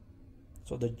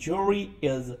 So the jury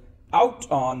is out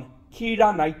on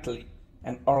Keira Knightley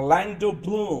and Orlando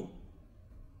Bloom.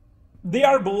 They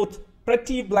are both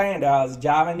pretty bland as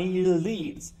juvenile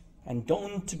leads and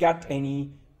don't get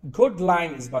any good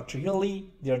lines, but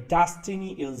really their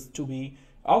destiny is to be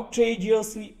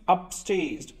outrageously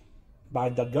upstaged by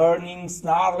the gurning,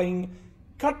 snarling,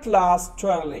 cutlass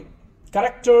twirling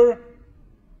actor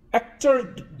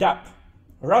Depp,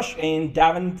 Rush and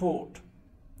Davenport,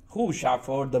 who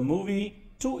chauffeured the movie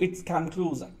to its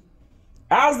conclusion.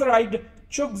 As the ride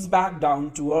chugs back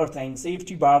down to earth and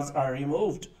safety bars are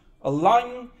removed,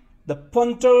 allowing the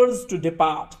punters to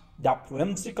depart, Dup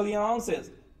whimsically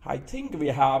announces, "I think we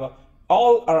have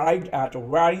all arrived at a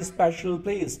very special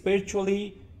place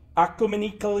spiritually,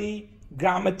 ecumenically,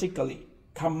 grammatically,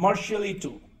 commercially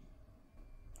too."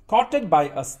 Courted by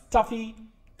a stuffy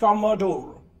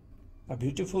commodore, a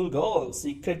beautiful girl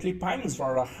secretly pines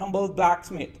for a humble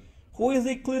blacksmith who is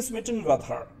equally smitten with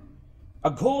her.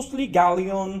 A ghostly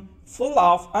galleon full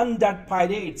of undead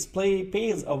pirates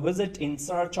pays a visit in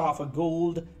search of a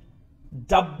gold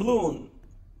doubloon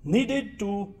needed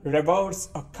to reverse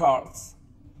a curse.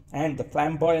 And the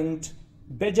flamboyant,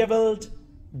 bejeweled,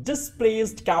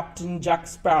 displaced Captain Jack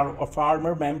Sparrow, a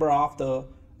former member of the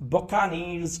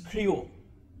Buccaneers crew,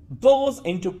 blows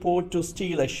into port to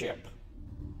steal a ship.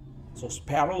 So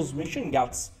Sparrow's mission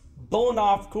gets blown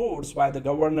off course by the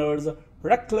governor's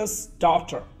reckless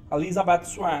daughter, Elizabeth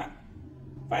Swann,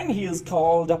 when he is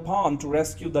called upon to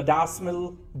rescue the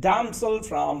damsel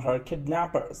from her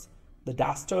kidnappers. The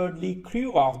dastardly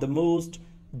crew of the most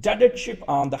dreaded ship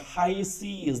on the high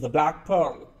seas, the Black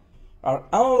Pearl. Our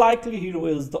unlikely hero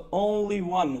is the only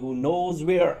one who knows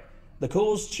where the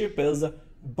ghost ship is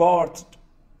berthed,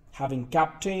 having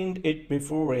captained it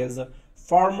before his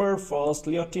former First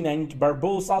Lieutenant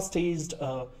Barbossa staged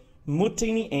a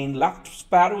mutiny and left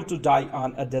Sparrow to die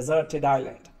on a deserted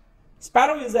island.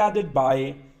 Sparrow is aided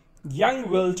by young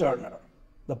Will Turner,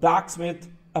 the blacksmith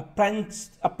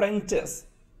apprentice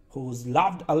who's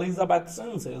loved Elizabeth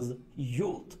since his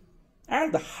youth,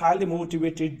 and the highly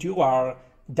motivated duo are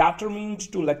determined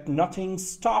to let nothing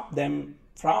stop them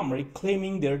from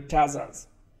reclaiming their treasures.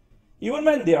 Even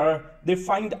when they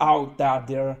find out that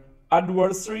their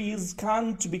adversaries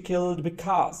can't be killed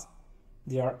because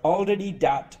they are already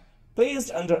dead,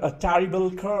 placed under a terrible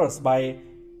curse by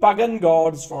pagan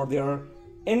gods for their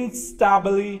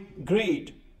insatiable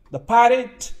greed. The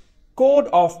pirate code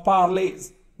of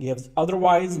parlays gives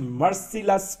otherwise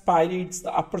merciless pirates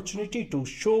the opportunity to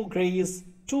show grace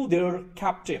to their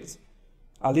captives.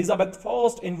 Elizabeth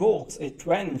first invokes it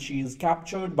when she is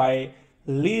captured by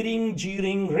leering,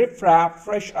 jeering riffraff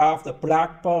fresh off the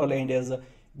Black Pearl and is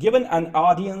given an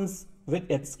audience with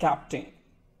its captain,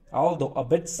 although a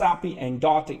bit sappy and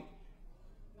doting.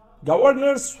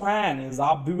 Governor Swan is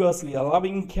obviously a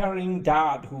loving, caring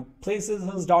dad who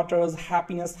places his daughter's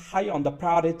happiness high on the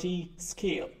priority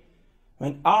scale.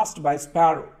 When asked by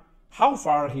Sparrow how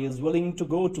far he is willing to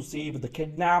go to save the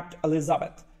kidnapped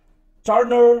Elizabeth,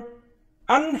 Turner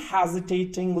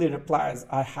unhesitatingly replies,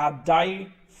 "I had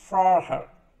died for her."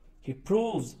 He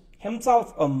proves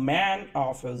himself a man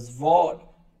of his word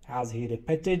as he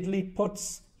repeatedly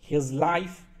puts his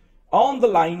life on the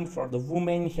line for the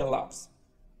woman he loves.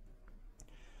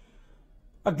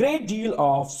 A great deal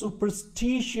of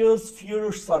superstitious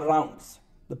fear surrounds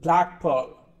the Black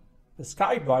Pearl,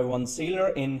 described by one sailor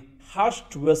in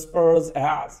hushed whispers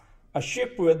as a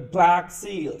ship with black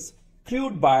sails,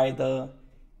 crewed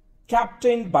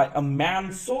captained by a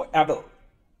man so evil,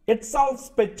 itself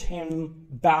spit him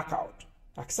back out.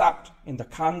 Except in the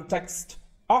context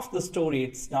of the story,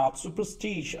 it's not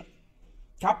superstition.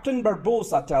 Captain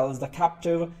Barbossa tells the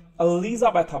captive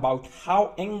Elizabeth about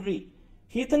how angry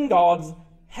heathen gods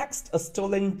hexed a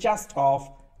stolen chest of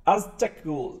Aztec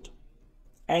gold.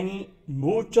 Any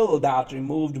mortal that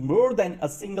removed more than a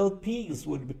single piece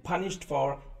would be punished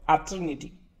for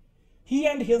eternity. He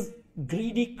and his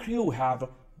greedy crew have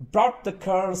brought the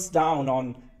curse down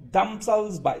on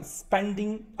themselves by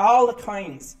spending all the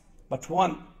coins but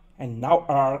one, and now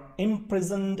are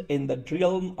imprisoned in the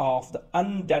realm of the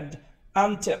undead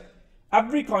until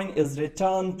every coin is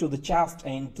returned to the chest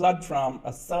and blood from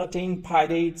a certain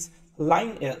pirate's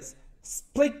line is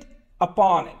split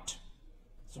upon it.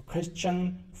 So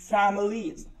Christian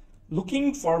families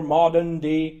looking for modern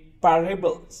day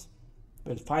parables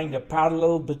will find a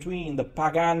parallel between the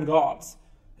pagan gods'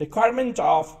 requirement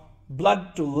of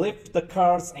blood to lift the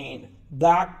curse and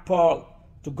Black Pearl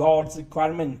to God's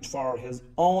requirement for his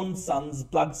own son's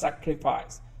blood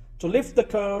sacrifice to lift the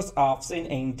curse of sin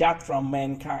and death from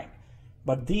mankind.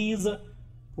 But these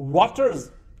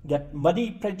waters get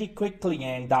muddy pretty quickly,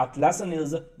 and that lesson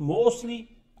is mostly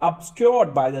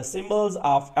obscured by the symbols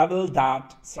of evil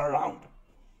that surround.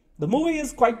 The movie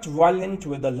is quite violent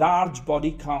with a large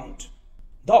body count,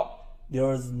 though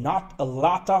there is not a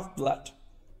lot of blood.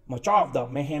 Much of the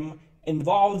mayhem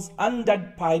involves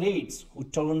undead pirates who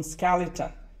turn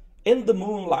skeleton in the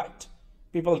moonlight.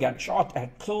 People get shot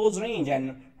at close range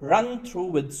and run through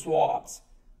with swords.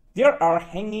 There are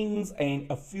hangings and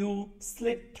a few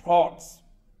slit throats.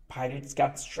 Pirates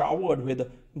get showered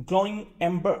with glowing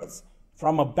embers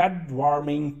from a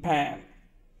bed-warming pan.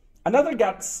 Another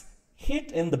gets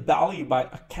hit in the belly by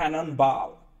a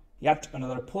cannonball. Yet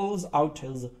another pulls out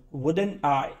his wooden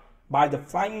eye by the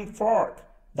flying fork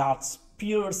that's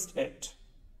pierced it.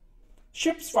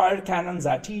 Ships fire cannons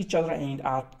at each other and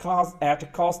at a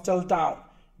coastal town.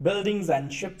 Buildings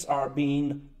and ships are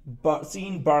being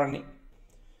seen burning.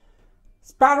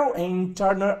 Sparrow and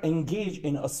Turner engage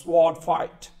in a sword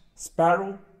fight.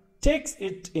 Sparrow takes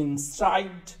it in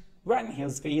stride when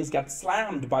his face gets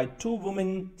slammed by two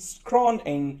women scrawled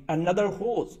in another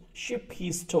whose ship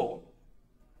he stole.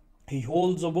 He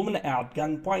holds a woman at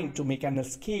gunpoint to make an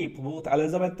escape. Both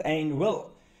Elizabeth and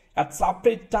Will, at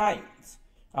separate times,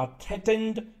 are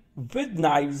threatened with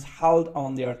knives held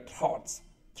on their throats.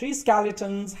 3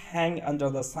 skeletons hang under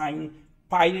the sign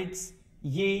 "Pirates,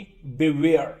 Ye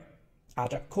Beware"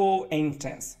 at a cove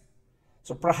entrance.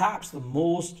 So perhaps the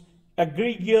most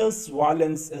egregious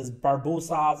violence is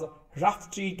Barbossa's rough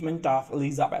treatment of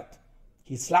Elizabeth.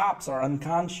 He slaps her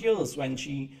unconscious when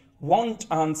she won't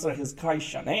answer his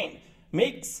question and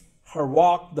makes her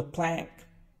walk the plank.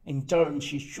 In turn,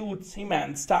 she shoots him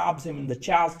and stabs him in the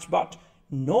chest, but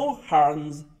no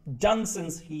harm's done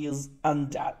since he is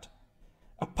undead.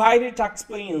 A pirate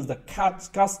explains the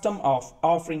custom of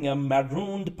offering a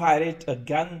marooned pirate a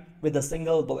gun with a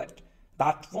single bullet.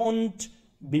 That won't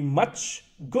be much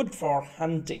good for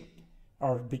hunting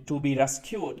or to be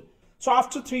rescued. So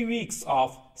after 3 weeks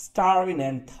of starving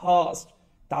and thirst,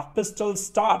 that pistol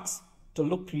starts to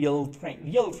look real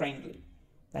friendly,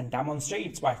 and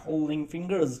demonstrates by holding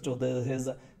fingers to his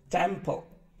temple.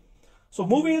 So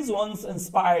movies once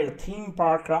inspired theme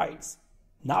park rides.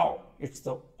 Now it's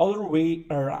the other way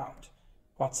around.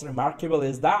 What's remarkable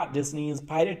is that Disney's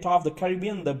Pirates of the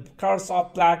Caribbean, The Curse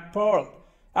of Black Pearl,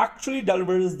 actually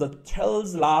delivers the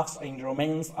thrills, laughs, and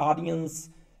romance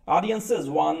audiences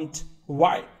want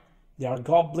while they are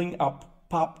gobbling up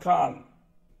popcorn.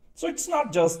 So it's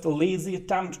not just a lazy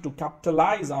attempt to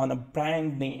capitalize on a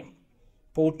brand name.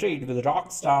 Portrayed with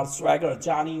rock star swagger,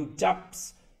 Johnny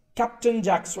Depp's Captain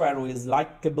Jack Sparrow is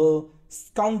likable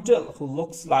scoundrel who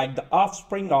looks like the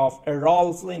offspring of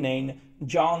Errol Flynn and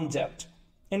John Jett.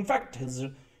 In fact,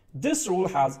 this role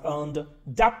has earned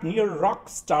Depp near rock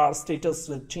star status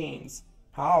with chains.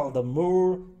 All the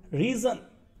more reason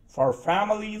for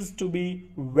families to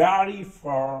be wary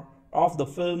of the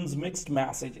film's mixed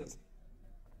messages.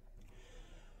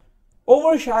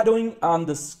 Overshadowing on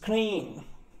the screen.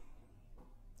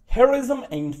 Heroism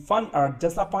and fun are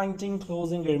disappointing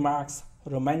closing remarks,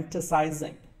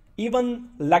 romanticizing, even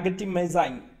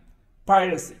legitimizing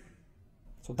piracy.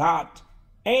 So that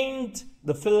and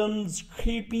the film's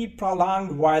creepy,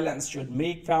 prolonged violence should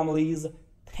make families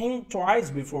think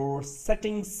twice before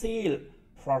setting sail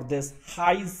for this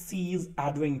high seas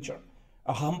adventure.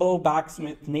 A humble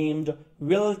blacksmith named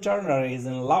Will Turner is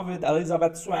in love with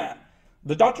Elizabeth Swann,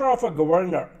 the daughter of a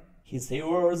governor. He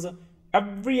savors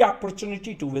every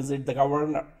opportunity to visit the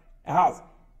governor, as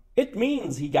it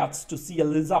means he gets to see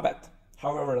Elizabeth.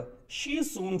 However, she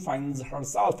soon finds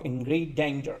herself in great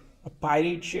danger. A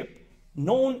pirate ship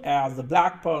known as the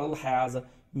Black Pearl has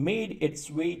made its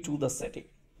way to the city.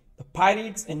 The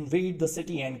pirates invade the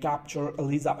city and capture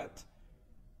Elizabeth.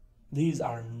 These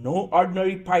are no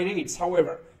ordinary pirates,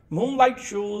 however. Moonlight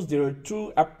shows their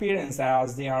true appearance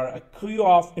as they are a crew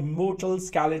of immortal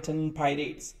skeleton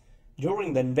pirates.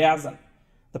 During the invasion,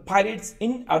 the pirates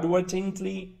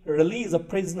inadvertently release a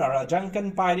prisoner, a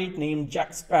drunken pirate named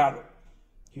Jack Sparrow.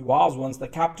 He was once the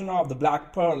captain of the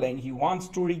Black Pearl and he wants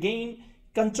to regain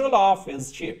control of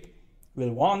his ship.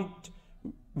 Will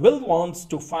wants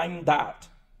to find that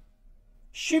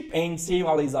ship and save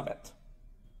Elizabeth.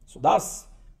 So thus,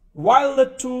 while the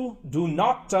two do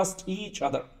not trust each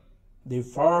other, they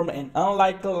form an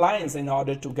unlikely alliance in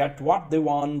order to get what they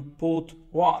both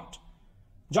want.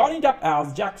 Johnny Depp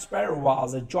as Jack Sparrow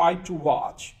was a joy to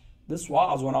watch. This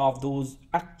was one of those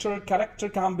actor-character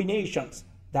combinations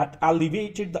that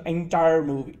elevated the entire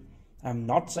movie. I'm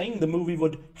not saying the movie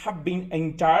would have been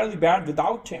entirely bad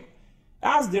without him,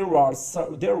 as there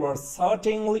were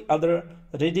certainly other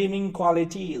redeeming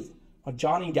qualities. But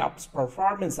Johnny Depp's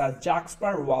performance as Jack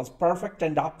Sparrow was perfect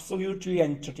and absolutely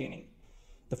entertaining.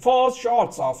 The first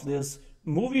shots of this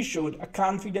movie showed a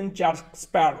confident Jack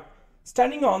Sparrow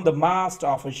standing on the mast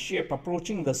of a ship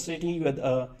approaching the city with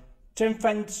a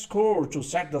triumphant score to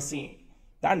set the scene.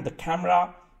 Then the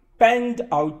camera panned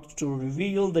out to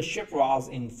reveal the ship was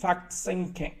in fact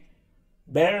sinking,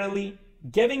 barely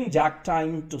giving Jack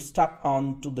time to step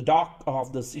onto the dock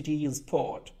of the city's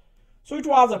port. So it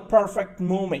was a perfect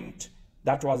moment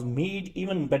that was made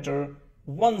even better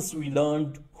once we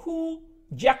learned who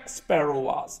Jack Sparrow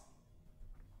was.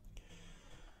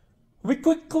 We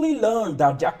quickly learned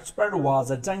that Jack Sparrow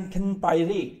was a drunken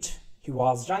pirate. He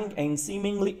was drunk and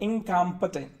seemingly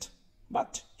incompetent,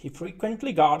 but he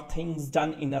frequently got things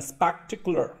done in a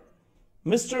spectacular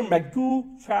Mr.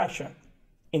 Magoo fashion.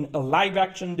 In a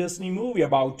live-action Disney movie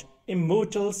about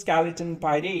immortal skeleton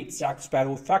pirates, Jack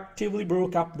Sparrow effectively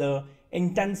broke up the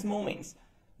intense moments.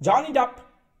 Johnny Depp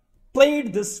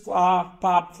played this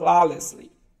part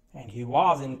flawlessly, and he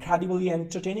was incredibly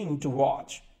entertaining to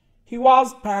watch. He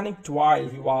was panicked while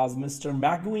he was Mr.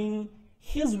 Magooing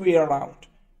his way around,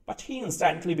 but he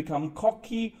instantly became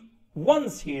cocky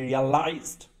once he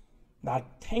realized that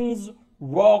things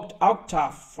worked out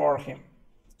tough for him.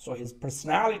 So his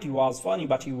personality was funny,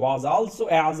 but he was also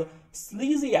as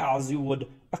sleazy as you would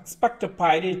expect a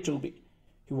pirate to be.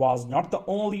 He was not the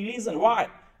only reason why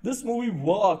this movie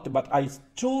worked, but I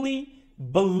truly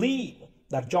believe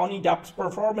that Johnny Depp's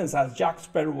performance as Jack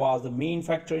Sparrow was the main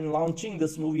factor in launching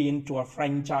this movie into a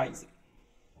franchise.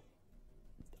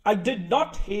 I did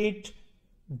not hate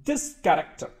this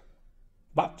character,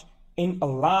 but in a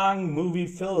long movie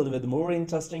filled with more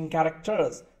interesting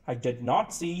characters, I did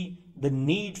not see the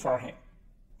need for him.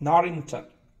 Norrington.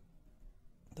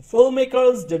 The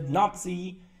filmmakers did not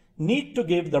see need to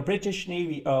give the British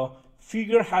Navy a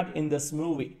figurehead in this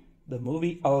movie. The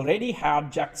movie already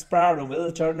had Jack Sparrow,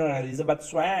 Will Turner, Elizabeth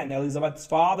Swann, Elizabeth's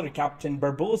father, Captain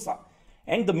Barbossa,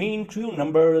 and the main crew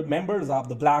members of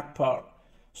the Black Pearl.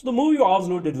 So the movie was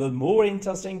loaded with more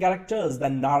interesting characters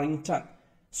than Norrington.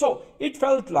 So it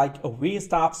felt like a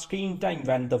waste of screen time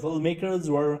when the filmmakers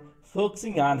were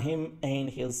focusing on him and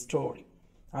his story.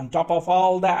 On top of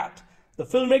all that, the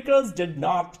filmmakers did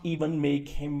not even make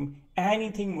him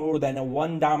anything more than a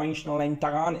one-dimensional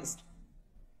antagonist.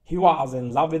 He was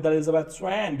in love with Elizabeth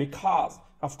Swann because,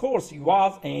 of course, he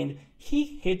was, and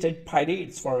he hated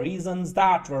pirates for reasons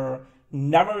that were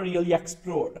never really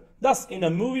explored. Thus, in a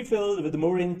movie filled with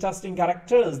more interesting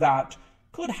characters that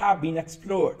could have been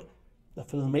explored, the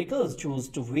filmmakers chose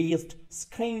to waste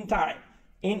screen time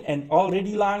in an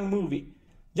already long movie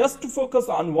just to focus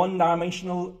on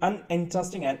one-dimensional,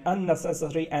 uninteresting and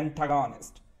unnecessary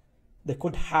antagonist. They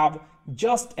could have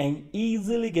just and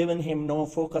easily given him no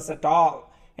focus at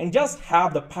all and just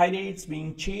have the pirates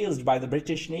being chased by the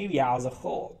British Navy as a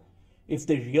whole. If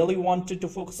they really wanted to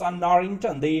focus on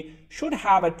Norrington, they should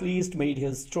have at least made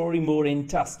his story more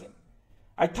interesting.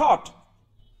 I thought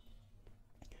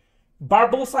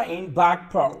Barbossa in Black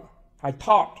Pearl. I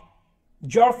thought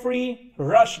Geoffrey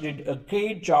Rush did a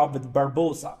great job with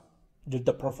Barbossa. Did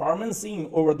the performance seem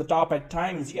over the top at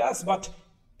times? Yes, but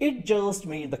it just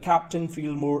made the captain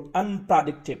feel more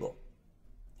unpredictable.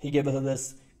 He gave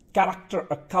this character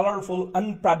a colorful,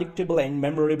 unpredictable and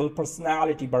memorable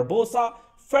personality. Barbossa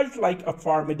felt like a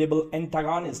formidable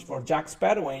antagonist for Jack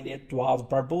Sparrow, and it was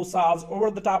Barbossa's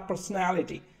over-the-top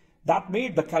personality that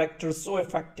made the character so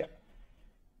effective.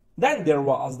 Then there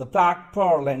was the Black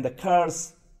Pearl and the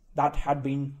curse that had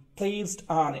been placed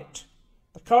on it.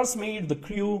 The curse made the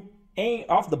crew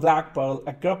of the Black Pearl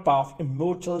a group of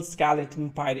immortal skeleton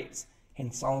pirates.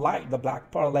 In sunlight, the Black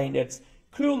Pearl and its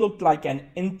crew looked like an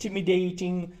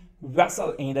intimidating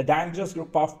vessel and a dangerous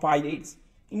group of pirates.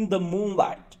 In the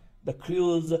moonlight, the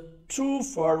crew's true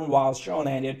form was shown,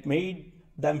 and it made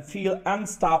them feel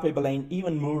unstoppable and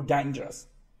even more dangerous.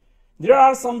 There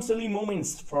are some silly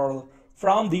moments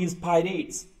from these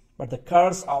pirates, but the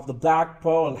curse of the Black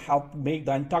Pearl helped make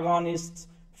the antagonists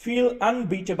feel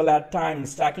unbeatable at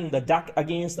times, stacking the deck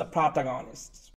against the protagonists.